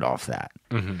profit off that.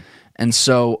 Mm-hmm. And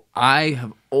so I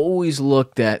have always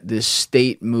looked at this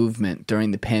state movement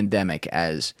during the pandemic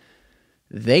as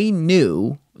they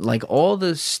knew, like all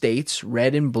the states,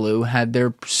 red and blue, had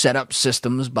their set up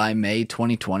systems by May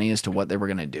 2020 as to what they were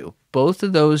going to do. Both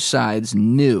of those sides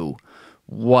knew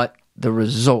what the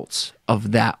results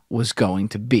of that was going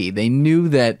to be. They knew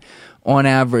that on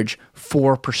average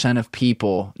 4% of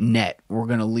people net were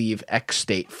going to leave X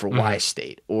state for Y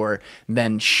state, or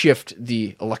then shift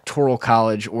the electoral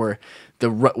college or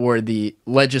the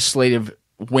legislative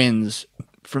wins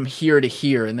from here to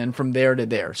here and then from there to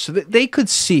there, so that they could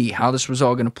see how this was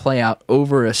all going to play out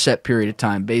over a set period of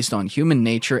time based on human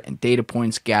nature and data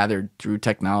points gathered through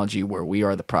technology where we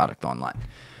are the product online.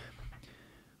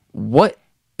 What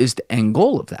is the end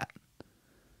goal of that?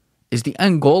 Is the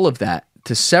end goal of that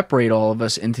to separate all of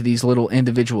us into these little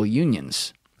individual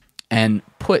unions and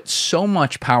put so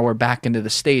much power back into the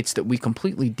states that we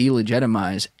completely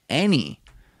delegitimize any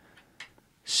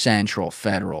central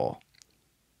federal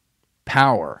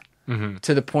power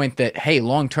to the point that, hey,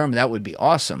 long term, that would be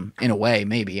awesome. In a way,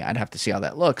 maybe. I'd have to see how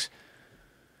that looks.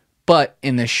 But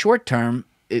in the short term,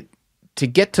 to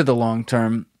get to the long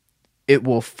term, it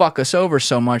will fuck us over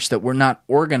so much that we're not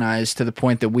organized to the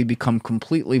point that we become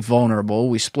completely vulnerable.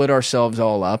 We split ourselves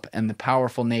all up, and the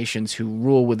powerful nations who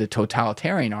rule with a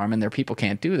totalitarian arm, and their people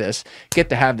can't do this, get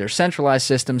to have their centralized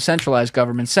system, centralized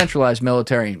government, centralized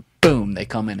military, and boom, they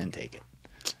come in and take it.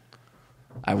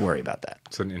 I worry about that.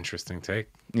 It's an interesting take.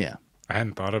 Yeah. I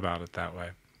hadn't thought about it that way.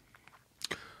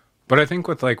 But I think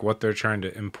with like what they're trying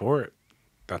to import,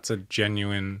 that's a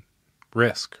genuine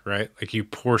risk, right? Like you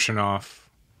portion off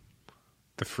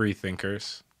the free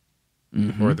thinkers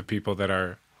or the people that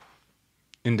are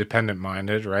independent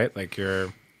minded, right? Like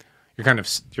you're kind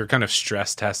of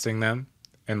stress testing them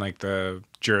in like the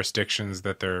jurisdictions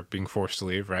that they're being forced to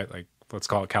leave, right? Like let's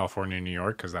call it California and New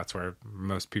York, because that's where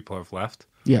most people have left.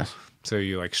 Yes. So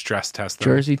you like stress test them.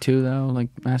 Jersey too, though, like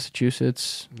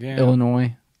Massachusetts,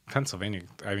 Illinois, Pennsylvania.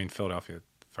 I mean, Philadelphia,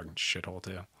 fucking shithole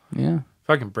too. Yeah.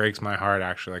 Fucking breaks my heart,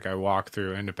 actually. Like I walk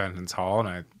through Independence Hall and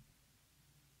I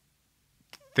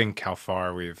think how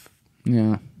far we've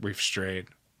strayed.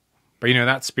 But you know,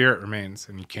 that spirit remains,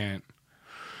 and you can't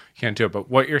do it. But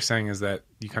what you're saying is that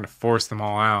you kind of force them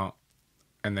all out,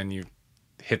 and then you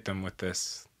hit them with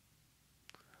this.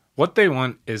 What they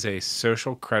want is a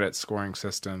social credit scoring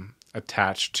system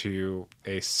attached to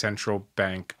a central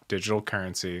bank digital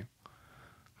currency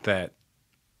that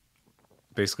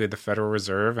basically the Federal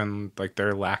Reserve and like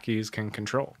their lackeys can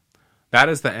control. That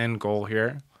is the end goal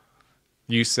here.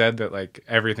 You said that like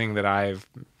everything that I've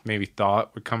maybe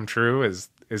thought would come true is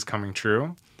coming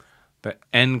true. The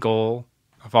end goal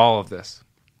of all of this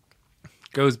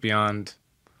goes beyond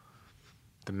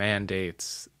the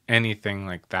mandates, anything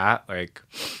like that. Like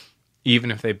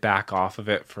even if they back off of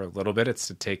it for a little bit, it's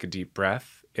to take a deep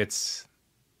breath. It's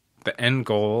the end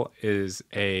goal is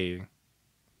a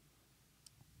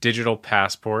digital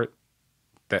passport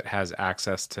that has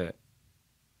access to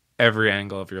every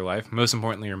angle of your life, most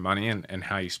importantly your money and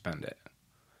how you spend it.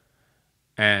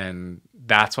 And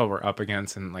that's what we're up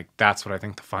against, and like that's what I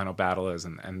think the final battle is,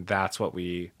 and that's what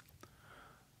we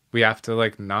have to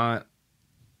like not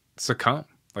succumb.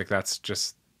 Like that's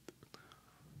just,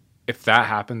 if that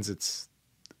happens, it's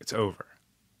over.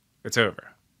 It's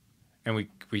over. And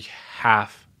we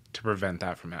have to prevent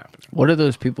that from happening. What do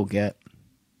those people get?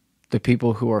 The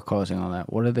people who are causing all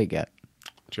that, what do they get?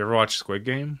 Did you ever watch Squid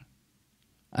Game?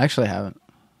 I actually haven't.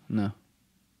 No.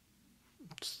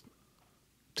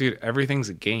 Dude, everything's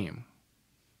a game.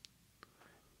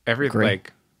 Great.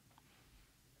 Like,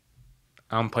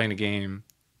 I'm playing a game,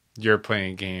 you're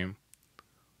playing a game.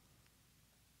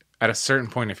 At a certain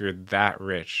point, if you're that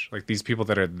rich, like these people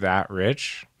that are that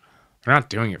rich, they're not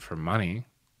doing it for money.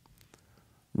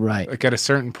 Right. Like at a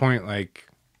certain point, like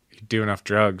you do enough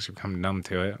drugs, you become numb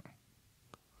to it.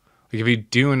 Like if you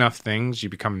do enough things, you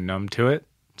become numb to it.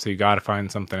 So you got to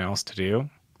find something else to do.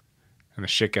 And the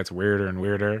shit gets weirder and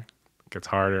weirder. It gets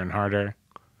harder and harder.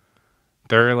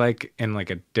 They're like in like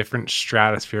a different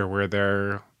stratosphere where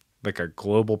they're like a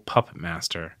global puppet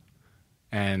master.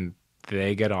 And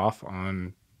they get off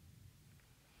on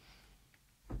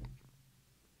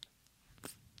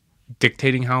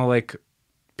dictating how like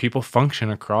people function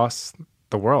across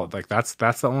the world. Like that's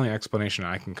the only explanation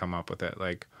I can come up with it.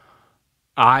 Like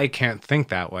I can't think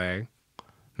that way,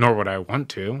 nor would I want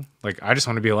to. Like I just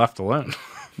want to be left alone.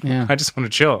 Yeah. I just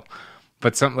want to chill.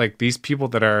 But some like these people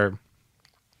that are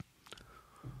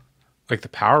like the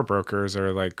power brokers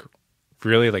are like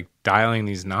really like dialing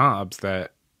these knobs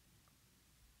that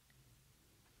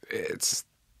it's,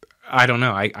 I don't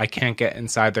know. I can't get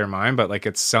inside their mind, but like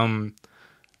it's some,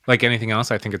 like anything else,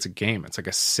 I think it's a game. It's like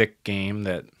a sick game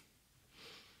that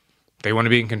they want to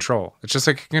be in control. It's just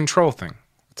like a control thing.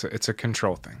 It's a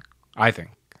control thing. I think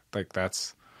like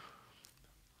that's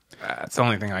the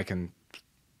only thing I can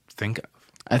think of.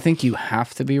 I think you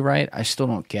have to be right. I still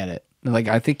don't get it. Like,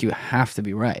 I think you have to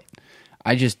be right.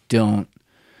 I just don't.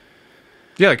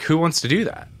 Yeah, like who wants to do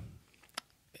that?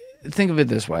 Think of it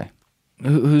this way.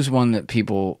 Who's one that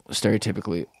people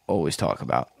stereotypically always talk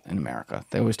about in America?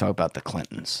 They always talk about the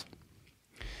Clintons.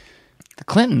 The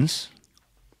Clintons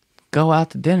go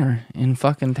out to dinner in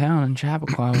fucking town in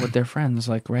Chappaqua with their friends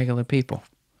like regular people.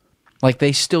 Like,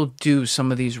 they still do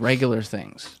some of these regular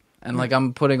things. And, like,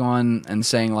 I'm putting on and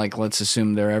saying, like, let's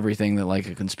assume they're everything that, like,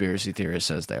 a conspiracy theorist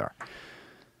says they are.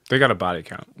 They got a body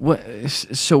count. What?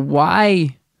 So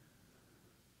why,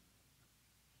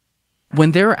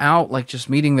 when they're out, like, just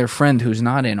meeting their friend who's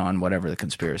not in on whatever the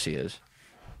conspiracy is,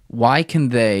 why can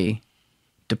they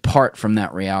depart from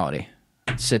that reality?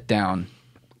 Sit down,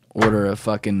 order a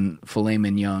fucking filet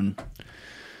mignon,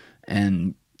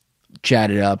 and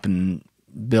chat it up, and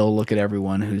Bill look at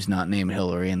everyone who's not named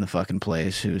Hillary in the fucking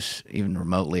place, who's even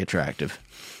remotely attractive.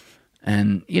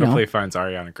 And, you Hopefully know. he finds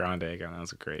Ariana Grande again. That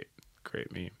was a great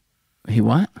meme. He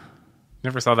what?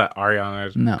 Never saw that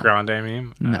Ariana No. Grande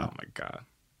meme? No. Oh my God.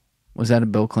 Was that a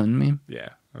Bill Clinton meme? Yeah,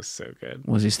 it was so good.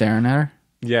 Was he staring at her?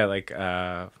 Yeah, like,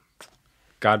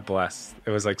 God bless.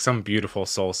 It was like some beautiful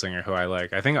soul singer who I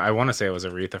like. I want to say it was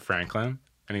Aretha Franklin,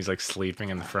 and he's like sleeping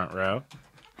in the front row.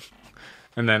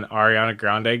 And then Ariana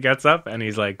Grande gets up, and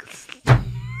he's like...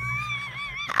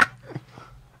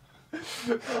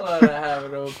 Hold on, I have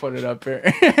it. I'll put it up here.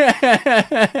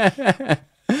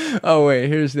 Oh, wait,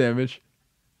 here's the image.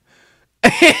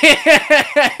 Look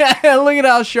at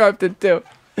how sharp the two.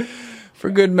 For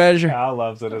good measure. Al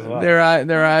loves it as well.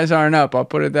 Their eyes aren't up. I'll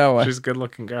put it that way. She's a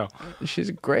good-looking girl. She's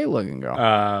a great-looking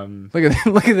girl. Look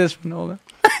Look at this one. Hold on.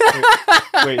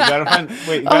 Wait, you gotta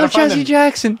find Jesse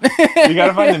Jackson. you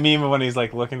gotta find the meme of when he's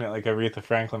like looking at like Aretha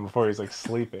Franklin before he's like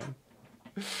sleeping.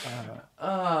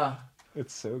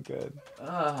 It's so good.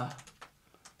 But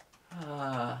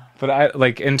I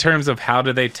like in terms of how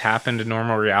do they tap into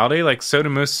normal reality? Like so do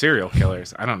most serial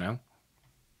killers. I don't know.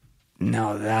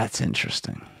 No, that's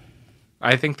interesting.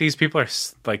 I think these people are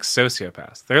like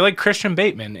sociopaths. They're like Christian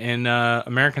Bateman in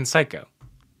American Psycho.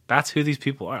 That's who these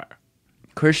people are.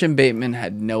 Christian Bateman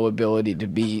had no ability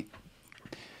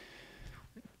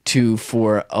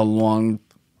for a long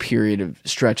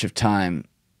stretch of time,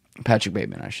 Patrick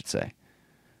Bateman, I should say,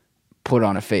 put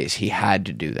on a face. He had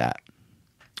to do that.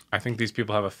 I think these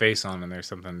people have a face on and there's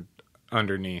something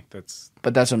underneath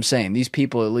But that's what I'm saying. These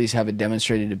people at least have a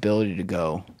demonstrated ability to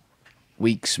go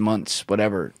weeks, months,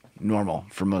 whatever, normal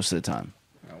for most of the time.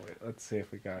 Oh, wait, let's see if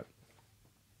we got...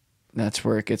 That's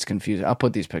where it gets confusing. I'll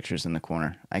put these pictures in the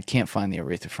corner. I can't find the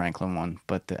Aretha Franklin one,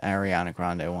 but the Ariana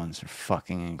Grande ones are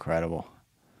fucking incredible.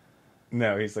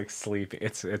 No, he's like sleeping.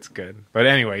 It's good. But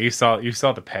anyway, you saw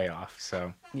the payoff,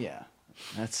 so... Yeah,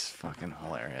 that's fucking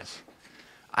hilarious.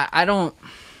 I don't...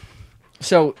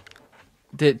 So,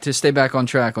 to stay back on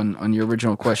track on your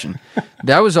original question,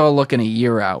 that was all looking a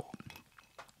year out.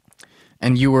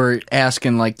 And you were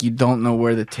asking, like, you don't know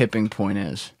where the tipping point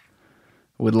is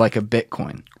with, like, a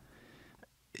Bitcoin.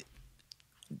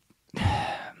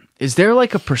 Is there,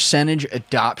 like, a percentage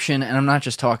adoption? And I'm not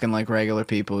just talking, like, regular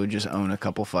people who just own a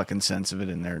couple fucking cents of it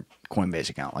in their Coinbase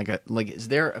account. Like, is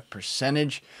there a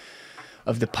percentage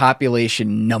of the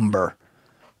population number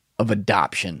of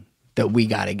adoption that we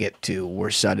got to get to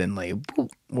where suddenly boop,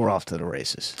 we're off to the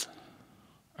races?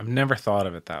 I've never thought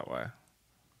of it that way.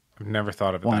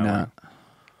 Why not?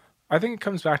 I think it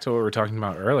comes back to what we were talking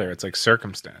about earlier. It's like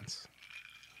circumstance.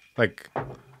 Like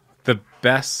the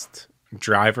best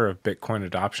driver of Bitcoin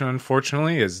adoption,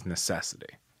 unfortunately, is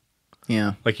necessity.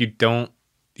 Yeah. Like you don't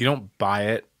buy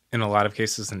it in a lot of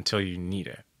cases until you need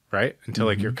it, right? Until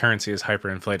like your currency is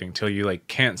hyperinflating, until you like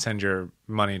can't send your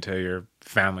money to your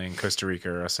family in Costa Rica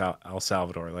or El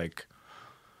Salvador. Like,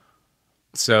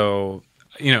 so,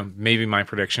 you know, maybe my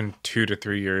prediction 2 to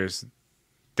 3 years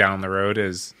down the road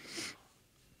is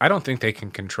I don't think they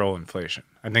can control inflation.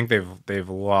 I think they've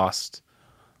lost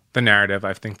the narrative.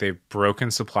 I think they've broken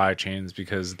supply chains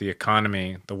because the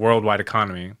economy, the worldwide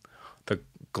economy,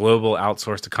 global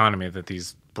outsourced economy that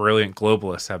these brilliant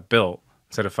globalists have built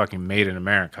instead of fucking made in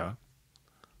America.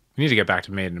 We need to get back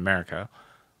to made in America,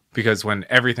 because when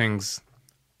everything's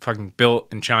fucking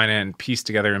built in China and pieced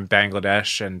together in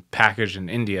Bangladesh and packaged in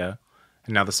India,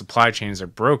 and now the supply chains are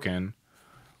broken,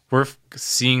 we're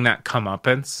seeing that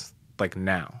comeuppance like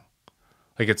now.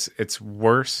 Like it's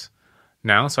worse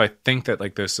now. So I think that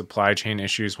like those supply chain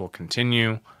issues will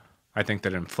continue. I think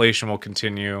that inflation will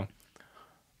continue.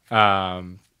 I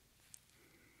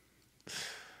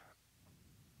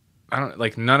don't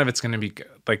like none of it's going to be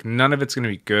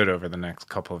good over the next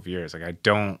couple of years. Like I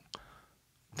don't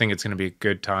think it's going to be a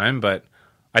good time, but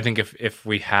I think if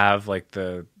we have like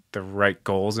the right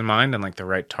goals in mind and like the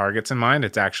right targets in mind,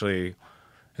 it's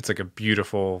like a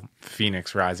beautiful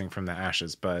phoenix rising from the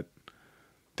ashes. But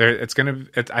I think it's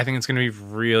going to be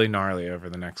really gnarly over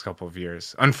the next couple of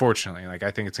years. Unfortunately, like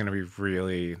I think it's going to be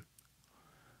really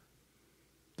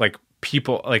like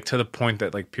people like to the point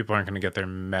that like people aren't going to get their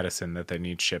medicine that they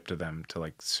need shipped to them to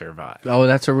like survive. Oh,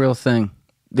 that's a real thing.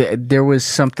 There was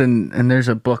something, and there's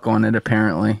a book on it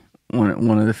apparently.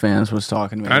 One of the fans was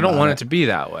talking to me. And I don't want it to be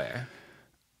that way.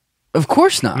 Of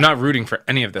course not. I'm not rooting for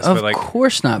any of this. Of but like,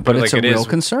 course not. But it's like, a real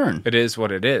concern. It is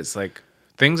what it is. Like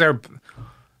things are.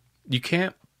 You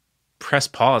can't press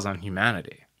pause on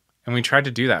humanity, and we tried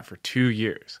to do that for 2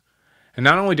 years. And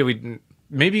not only did we,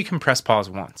 maybe you can press pause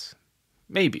once,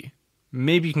 maybe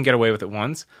you can get away with it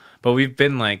once, but we've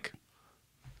been like,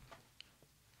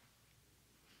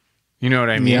 you know what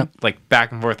I mean? Yep. Like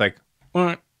back and forth, like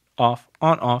on, off,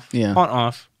 on, off, Yeah. on,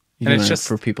 off. And it's just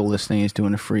for people listening, he's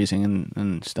doing a freezing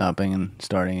and stopping and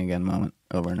starting again moment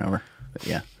over and over. But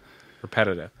yeah,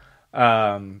 repetitive. So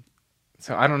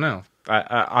I don't know.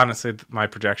 I honestly, my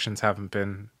projections haven't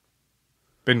been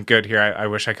good here. I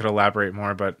wish I could elaborate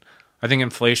more, but I think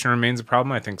inflation remains a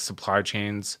problem. I think supply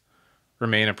chains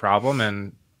remain a problem,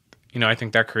 and I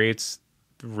think that creates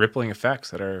rippling effects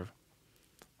that are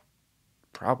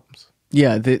problems.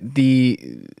 Yeah,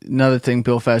 the another thing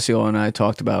Bill Fascio and I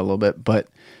talked about a little bit, but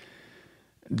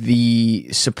the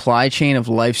supply chain of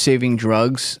life-saving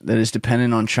drugs that is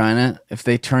dependent on China, if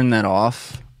they turn that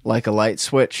off like a light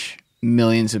switch,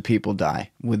 millions of people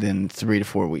die within 3 to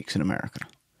 4 weeks in America.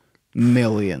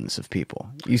 Millions of people.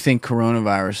 You think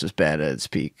coronavirus is bad at its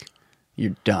peak,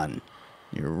 you're done.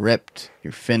 You're ripped.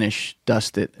 You're finished.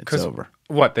 Dust it. It's over.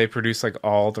 What, they produce like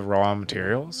all the raw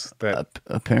materials that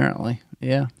apparently,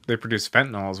 yeah. They produce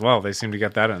fentanyl as well. They seem to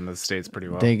get that in the States pretty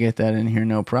well. They get that in here,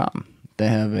 no problem. They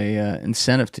have a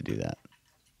incentive to do that,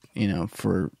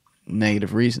 for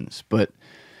negative reasons. But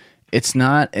it's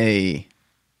not I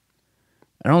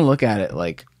don't look at it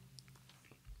like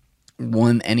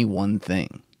any one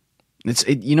thing.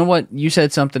 You know what? You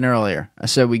said something earlier. I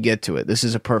said we get to it. This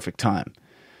is a perfect time.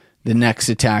 The next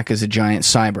attack is a giant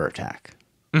cyber attack.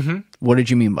 Mm-hmm. What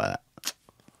did you mean by that?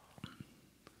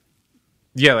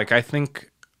 Yeah, like I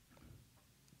think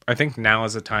now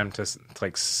is the time to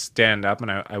like stand up,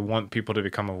 and I want people to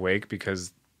become awake,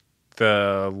 because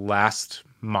the last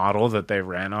model that they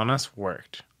ran on us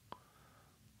worked.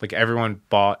 Like everyone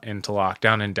bought into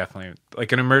lockdown, and definitely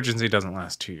like an emergency doesn't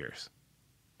last 2 years.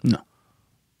 No.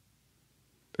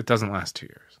 It doesn't last 2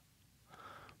 years.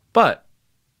 But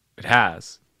it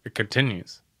has. It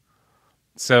continues.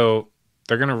 So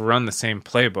they're going to run the same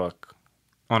playbook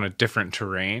on a different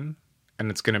terrain,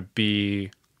 and it's going to be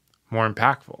more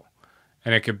impactful.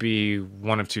 And it could be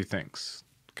one of two things.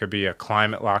 It could be a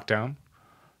climate lockdown,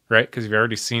 right? Because you've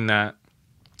already seen that.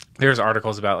 There's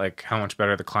articles about like how much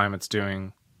better the climate's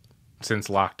doing since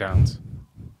lockdowns.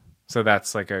 So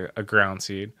that's like a ground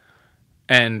seed.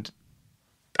 And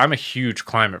I'm a huge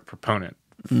climate proponent.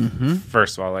 Mm-hmm.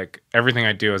 First of all, like everything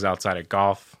I do is outside of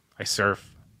golf. I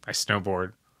surf, I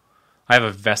snowboard. I have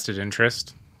a vested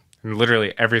interest in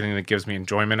literally everything that gives me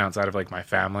enjoyment outside of like my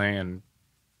family and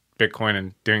Bitcoin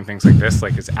and doing things like this,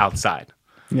 like is outside.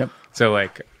 Yep. So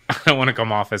like, I don't want to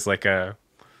come off as like a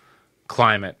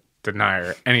climate denier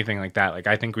or anything like that. Like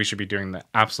I think we should be doing the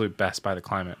absolute best by the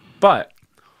climate, but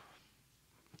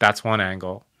that's one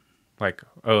angle. Like,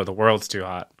 oh, the world's too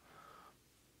hot.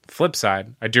 Flip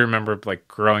side, I do remember like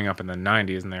growing up in the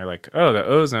 90s, and they're like, oh, the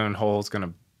ozone hole is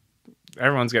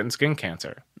everyone's getting skin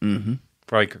cancer. Mm-hmm.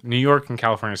 Like New York and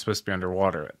California are supposed to be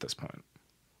underwater at this point,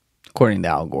 according to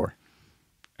Al Gore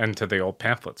and to the old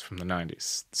pamphlets from the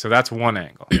 90s. So that's one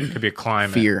angle. It could be a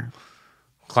climate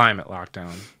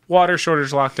lockdown, water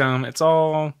shortage lockdown. It's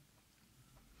all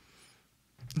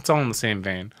in the same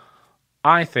vein.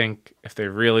 I think if they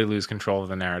really lose control of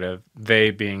the narrative,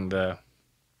 they being the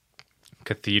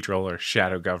cathedral or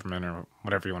shadow government or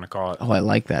whatever you want to call it. Oh, I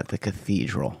like that. The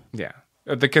cathedral. Yeah.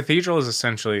 The cathedral is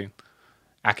essentially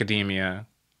academia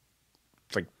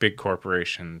like big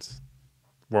corporations,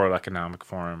 World Economic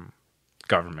Forum,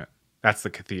 government. That's the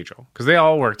cathedral because they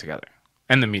all work together,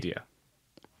 and the media.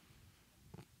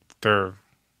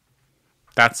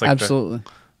 That's like Absolutely.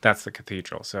 that's the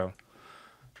cathedral. So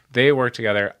they work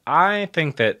together. I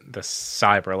think that the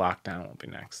cyber lockdown will be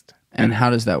next. And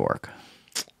how does that work?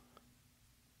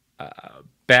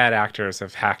 Bad actors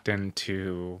have hacked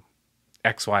into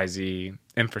XYZ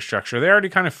infrastructure. They already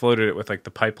kind of floated it with like the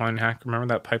pipeline hack. Remember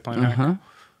that pipeline hack?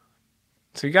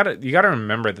 So you gotta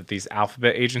remember that these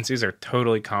alphabet agencies are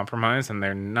totally compromised and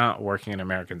they're not working in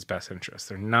Americans' best interest.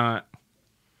 They're not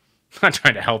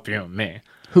trying to help you and me.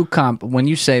 When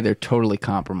you say they're totally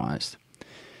compromised,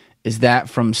 is that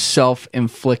from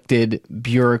self-inflicted,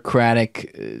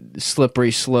 bureaucratic,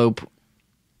 slippery slope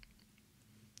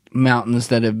mountains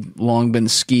that have long been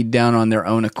skied down on their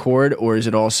own accord, or is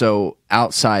it also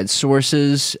outside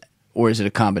sources, or is it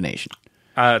a combination?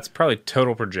 It's probably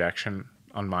total projection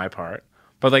on my part.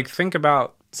 But like, think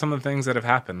about some of the things that have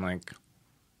happened. Like,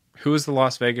 who was the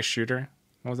Las Vegas shooter?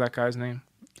 What was that guy's name?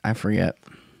 I forget.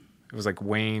 It was like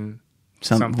Wayne.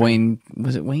 Wayne,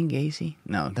 was it Wayne Gacy?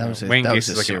 No, that was Wayne that Gacy was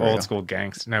was like an serial. old school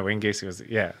gangster. No, Wayne Gacy was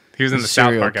he was in the South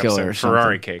Serial Park killer or episode,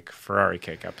 something. Ferrari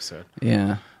Cake episode.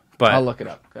 Yeah, But I'll look it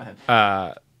up. Go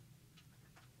ahead.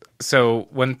 So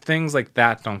when things like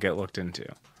that don't get looked into,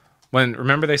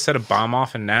 remember they set a bomb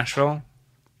off in Nashville,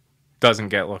 doesn't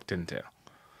get looked into.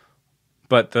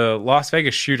 But the Las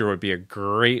Vegas shooter would be a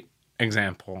great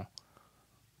example.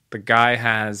 The guy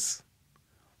has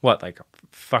like a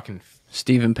fucking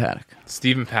Stephen Paddock.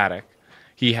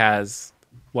 He has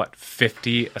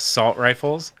 50 assault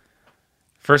rifles.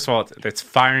 First of all, it's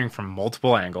firing from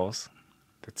multiple angles.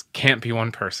 That can't be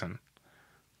one person.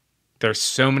 There's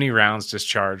so many rounds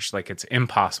discharged, like it's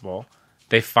impossible.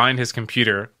 They find his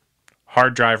computer,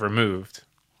 hard drive removed,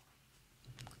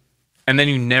 and then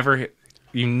you never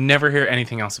hear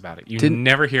anything else about it. You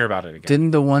never hear about it again. Didn't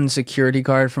the one security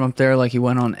guard from up there, like he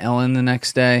went on Ellen the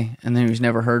next day, and then he was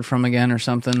never heard from again or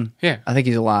something? Yeah. I think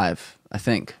he's alive. I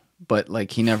think, but like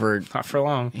he never, Not for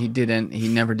long. he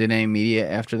never did any media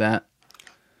after that.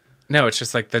 No, it's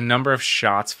just like the number of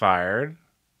shots fired.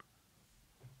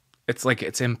 It's like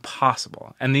it's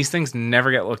impossible, and these things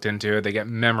never get looked into. They get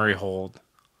memory hold.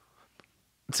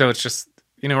 So it's just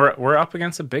we're up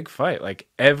against a big fight. Like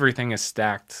everything is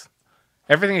stacked.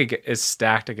 Everything is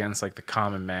stacked against like the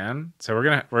common man. So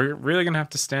we're really gonna have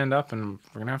to stand up, and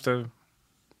we're gonna have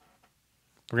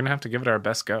to give it our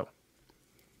best go.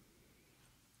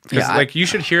 Because like you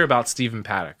should hear about Stephen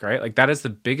Paddock, right? Like that is the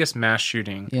biggest mass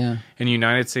shooting in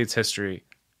United States history.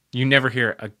 You never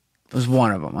hear a. It was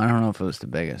one of them. I don't know if it was the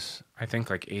biggest. I think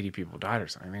like 80 people died or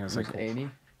something. I think it was like 80.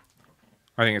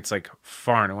 I think it's like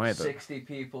far and away. 60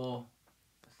 people,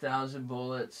 1,000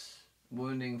 bullets,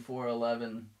 wounding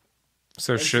 411.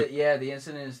 So the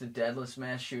incident is the deadliest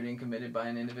mass shooting committed by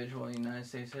an individual in United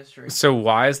States history. So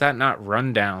why is that not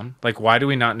run down? Like, why do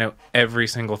we not know every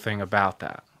single thing about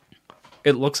that?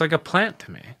 It looks like a plant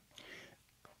to me.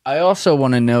 I also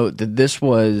want to note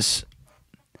that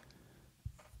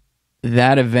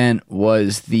that event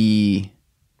was the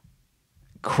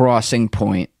crossing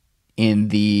point in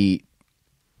the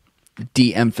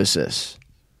de-emphasis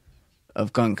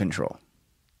of gun control.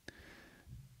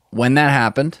 When that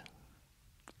happened,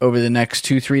 over the next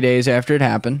 2-3 days after it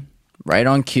happened, right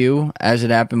on cue, as it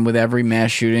happened with every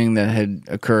mass shooting that had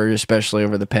occurred, especially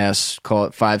over the past, call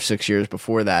it 5-6 years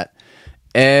before that,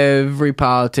 every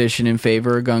politician in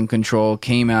favor of gun control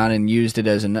came out and used it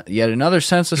as yet another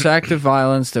senseless act of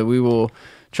violence that we will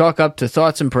chalk up to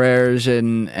thoughts and prayers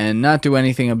and not do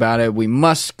anything about it. We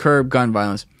must curb gun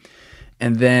violence.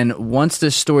 And then once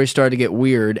this story started to get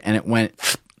weird and it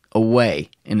went away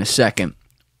in a second,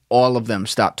 all of them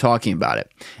stopped talking about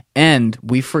it. And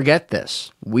we forget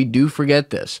this. We do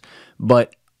forget this.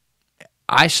 But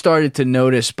I started to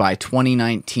notice by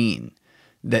 2019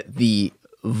 that the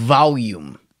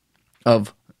volume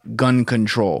of gun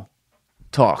control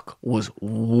talk was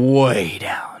way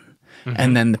down. Mm-hmm.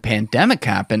 And then the pandemic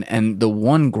happened, and the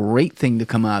one great thing to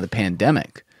come out of the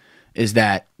pandemic is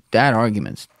that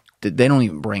argument's, they don't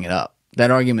even bring it up. That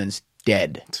argument's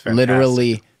dead.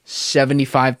 Literally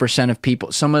 75% of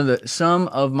people, some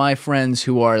of my friends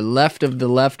who are left of the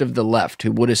left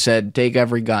who would have said take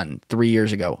every gun 3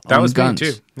 years ago. That was guns.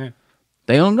 me too. Yeah.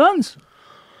 They own guns.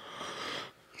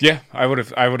 Yeah, I would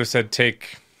have said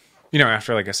take,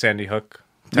 after like a Sandy Hook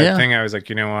type thing, I was like,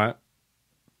 you know what?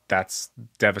 That's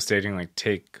devastating. Like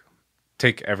take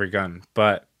every gun.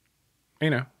 But,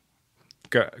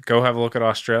 go have a look at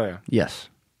Australia. Yes.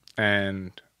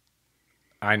 And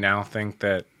I now think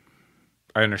that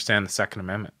I understand the Second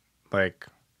Amendment. Like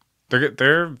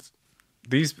they're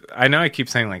I know I keep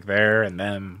saying like there and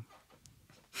them,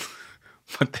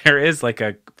 but there's like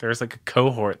a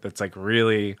cohort that's like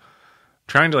really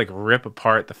trying to like rip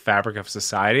apart the fabric of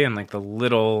society and like the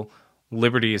little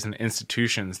liberties and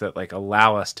institutions that like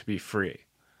allow us to be free.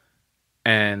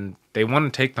 And they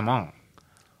want to take them all.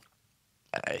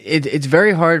 It's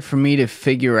very hard for me to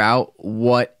figure out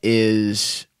what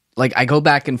is, like, I go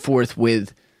back and forth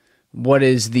with what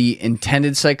is the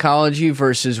intended psychology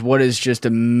versus what is just a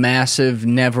massive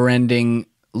never-ending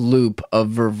loop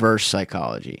of reverse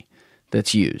psychology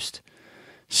that's used.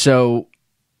 So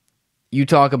you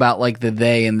talk about like the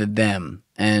they and the them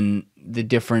and the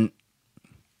different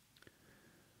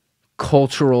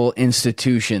cultural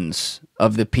institutions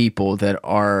of the people that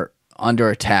are under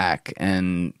attack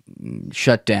and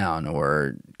shut down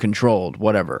or controlled,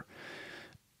 whatever.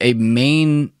 A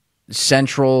main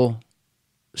central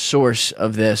source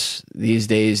of this these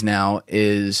days now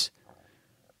is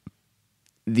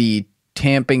the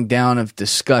tamping down of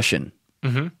discussion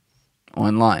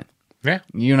online. Yeah.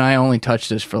 You and I only touched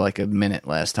this for like a minute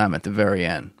last time at the very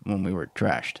end when we were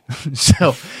trashed.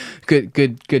 So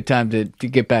good time to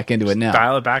get back into it now.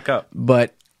 Dial it back up.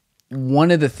 But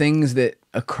one of the things that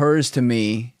occurs to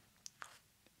me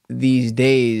these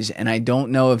days, and I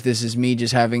don't know if this is me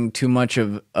just having too much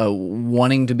of a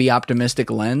wanting to be optimistic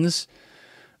lens,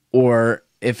 or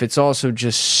if it's also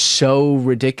just so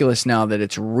ridiculous now that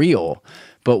it's real.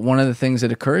 But one of the things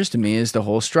that occurs to me is the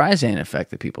whole Streisand effect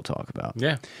that people talk about.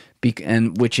 Yeah.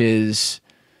 And which is,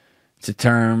 it's a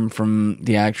term from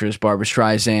the actress Barbara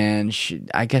Streisand.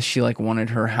 I guess she like wanted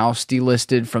her house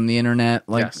delisted from the internet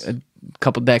like a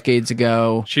couple decades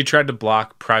ago. She tried to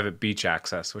block private beach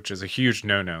access, which is a huge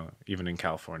no-no even in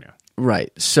California.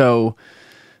 Right. So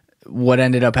what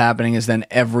ended up happening is then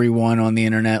everyone on the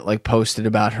internet like posted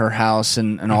about her house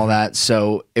and all that.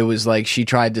 So it was like she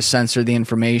tried to censor the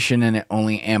information and it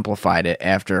only amplified it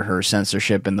after her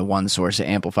censorship in the one source. It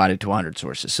amplified it to 100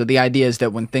 sources. So the idea is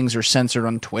that when things are censored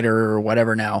on Twitter or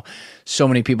whatever now, so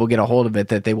many people get a hold of it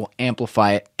that they will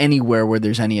amplify it anywhere where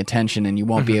there's any attention and you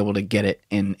won't be able to get it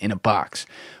in a box.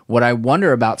 What I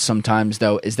wonder about sometimes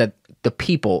though is that the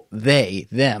people, they,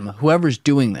 them, whoever's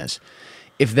doing this,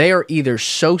 if they are either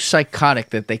so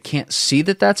psychotic that they can't see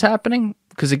that that's happening,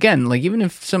 because again, like even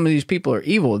if some of these people are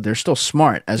evil, they're still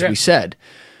smart, as we said,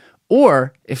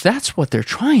 or if that's what they're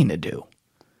trying to do,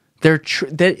 that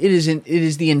it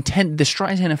is the intent. The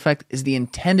Streisand effect is the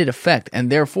intended effect,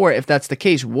 and therefore, if that's the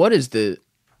case, what's the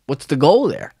goal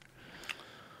there?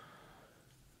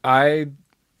 I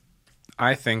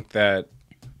think that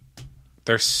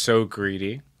they're so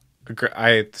greedy.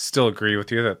 I still agree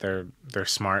with you that they're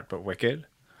smart but wicked.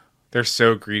 They're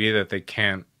so greedy that they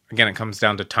can't. Again, it comes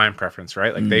down to time preference,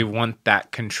 right? Like they want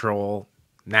that control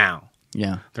now.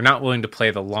 Yeah, they're not willing to play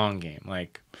the long game.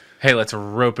 Like, hey, let's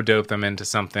rope-a-dope them into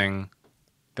something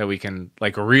that we can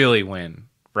like really win,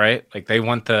 right? Like they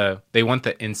want the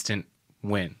instant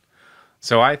win.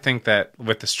 So I think that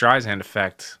with the Streisand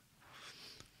effect,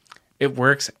 it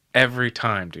works every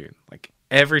time, dude. Like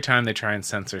every time they try and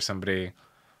censor somebody.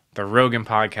 The Rogan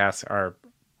podcasts are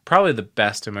probably the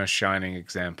best and most shining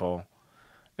example.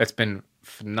 It's been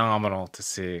phenomenal to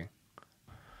see.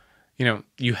 You know,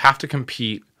 you have to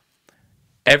compete.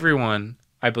 Everyone,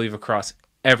 I believe, across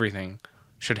everything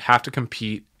should have to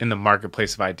compete in the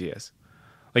marketplace of ideas.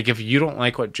 Like, if you don't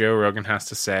like what Joe Rogan has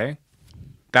to say,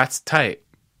 that's tight.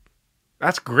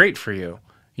 That's great for you.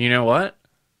 You know what?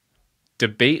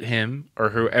 Debate him or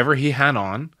whoever he had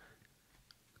on.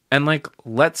 And, like,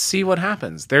 let's see what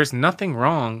happens. There's nothing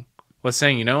wrong with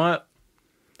saying, you know what?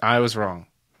 I was wrong.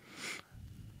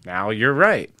 Now you're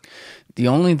right. The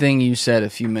only thing you said a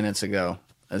few minutes ago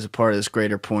as a part of this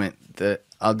greater point that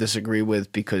I'll disagree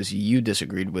with because you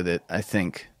disagreed with it, I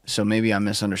think, so maybe I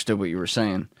misunderstood what you were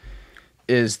saying,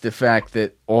 is the fact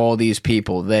that all these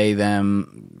people, they,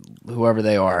 them, whoever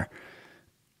they are,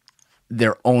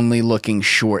 they're only looking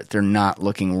short. They're not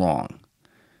looking long.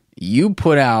 You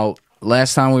put out...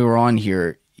 Last time we were on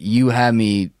here, you had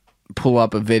me pull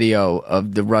up a video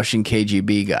of the Russian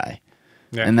KGB guy.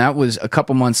 Yeah. And that was a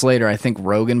couple months later. I think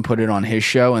Rogan put it on his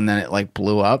show, and then it like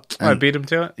blew up. I beat him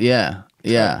to it? Yeah.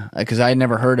 Yeah. Because I had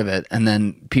never heard of it. And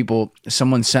then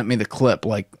someone sent me the clip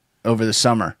like over the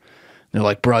summer. They're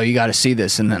like, bro, you got to see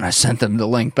this. And then I sent them the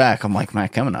link back. I'm like,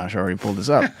 Matt Kemenach already pulled this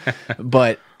up.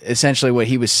 But essentially what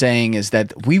he was saying is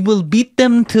that we will beat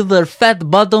them till their fat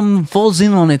bottom falls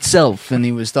in on itself. And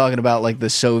he was talking about like the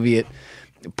Soviet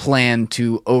plan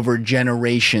to, over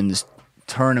generations,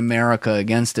 turn America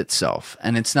against itself.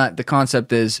 And it's not, the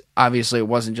concept is, obviously it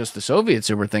wasn't just the Soviets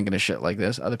who were thinking of shit like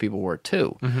this. Other people were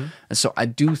too. And so I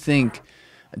do think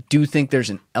I do think there's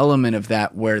an element of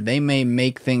that where they may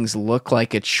make things look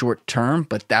like it's short term,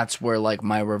 but that's where like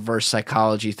my reverse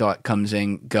psychology thought comes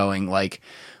in, going like,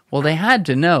 well, they had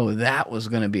to know that was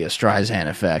going to be a Streisand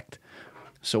effect.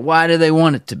 So why do they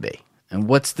want it to be? And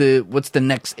what's the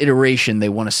next iteration they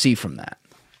want to see from that?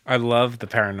 I love the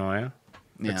paranoia.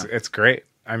 Yeah. It's great.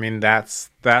 I mean, that's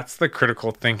the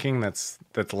critical thinking that's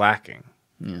lacking.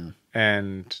 Yeah.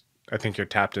 And I think you're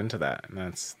tapped into that,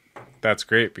 and that's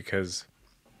great, because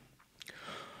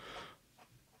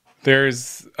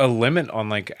there's a limit on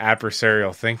like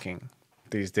adversarial thinking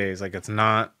these days. Like, it's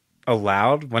not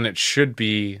allowed when it should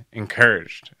be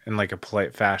encouraged in like a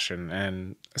polite fashion.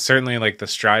 And certainly like the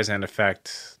Streisand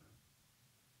effect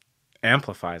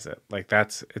amplifies it. Like,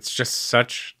 it's just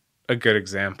such a good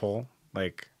example.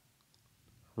 Like,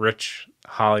 rich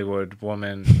Hollywood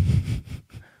woman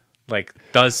like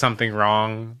does something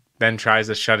wrong, then tries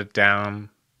to shut it down,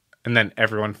 and then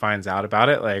everyone finds out about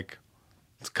it. Like,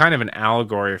 it's kind of an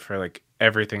allegory for like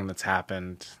everything that's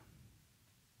happened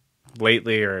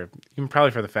lately, or even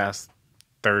probably for the past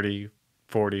 30,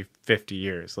 40, 50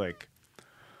 years. Like,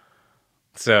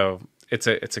 so it's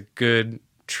a good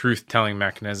truth-telling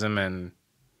mechanism, and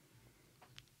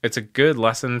it's a good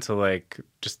lesson to like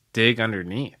just dig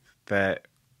underneath that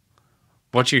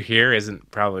what you hear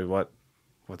isn't probably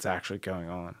what's actually going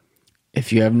on.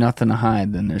 If you have nothing to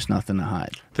hide, then there's nothing to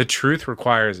hide. The truth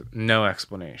requires no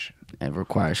explanation. It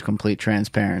requires complete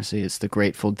transparency. It's the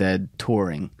Grateful Dead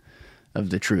touring of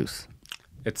the truth.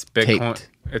 It's Bitcoin. Taped.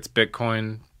 It's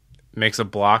Bitcoin makes a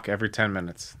block every 10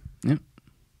 minutes. Yep.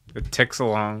 It ticks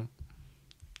along.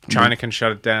 China can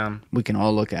shut it down. We can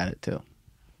all look at it too.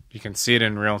 You can see it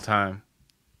in real time.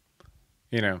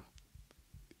 You know,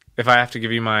 if I have to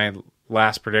give you my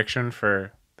last prediction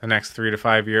for the next 3 to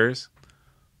 5 years,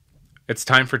 it's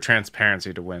time for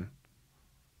transparency to win.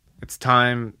 It's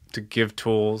time to give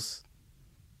tools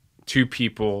to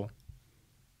people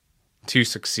to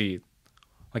succeed.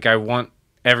 Like, I want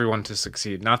everyone to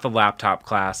succeed, not the laptop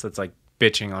class that's like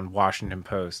bitching on Washington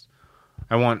Post.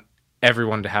 I want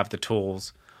everyone to have the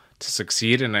tools to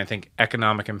succeed. And I think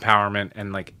economic empowerment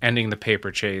and like ending the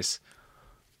paper chase,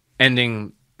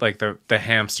 ending like the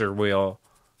hamster wheel,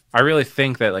 I really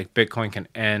think that like Bitcoin can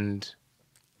end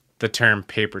the term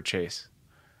paper chase.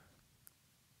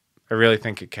 I really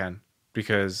think it can,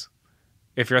 because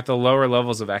if you're at the lower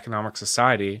levels of economic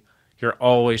society, you're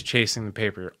always chasing the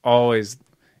paper. You're always,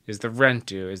 is the rent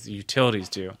due? Is the utilities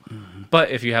due? Mm-hmm.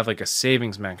 But if you have like a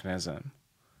savings mechanism,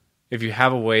 if you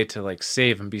have a way to like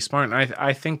save and be smart, and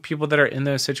I think people that are in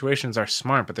those situations are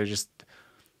smart, but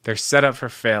they're set up for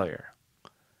failure.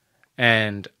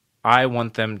 And I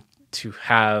want them to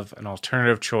have an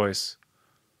alternative choice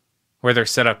where they're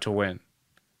set up to win.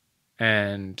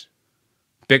 And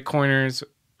Bitcoiners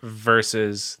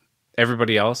versus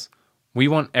everybody else, we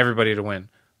want everybody to win.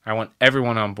 I want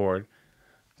everyone on board,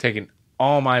 taking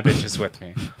all my bitches with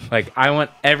me. Like, I want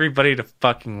everybody to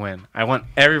fucking win. I want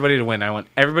everybody to win. I want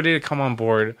everybody to come on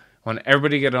board. I want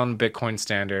everybody to get on the Bitcoin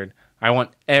standard. I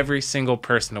want every single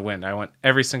person to win. I want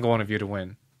every single one of you to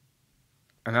win.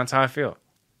 And that's how I feel.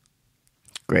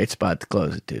 Great spot to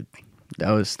close it, dude.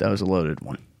 That was a loaded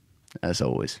one, as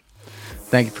always.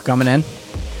 Thank you for coming in.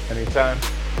 Anytime.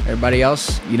 Everybody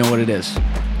else, you know what it is.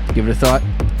 Give it a thought.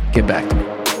 Get back.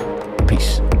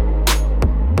 Peace.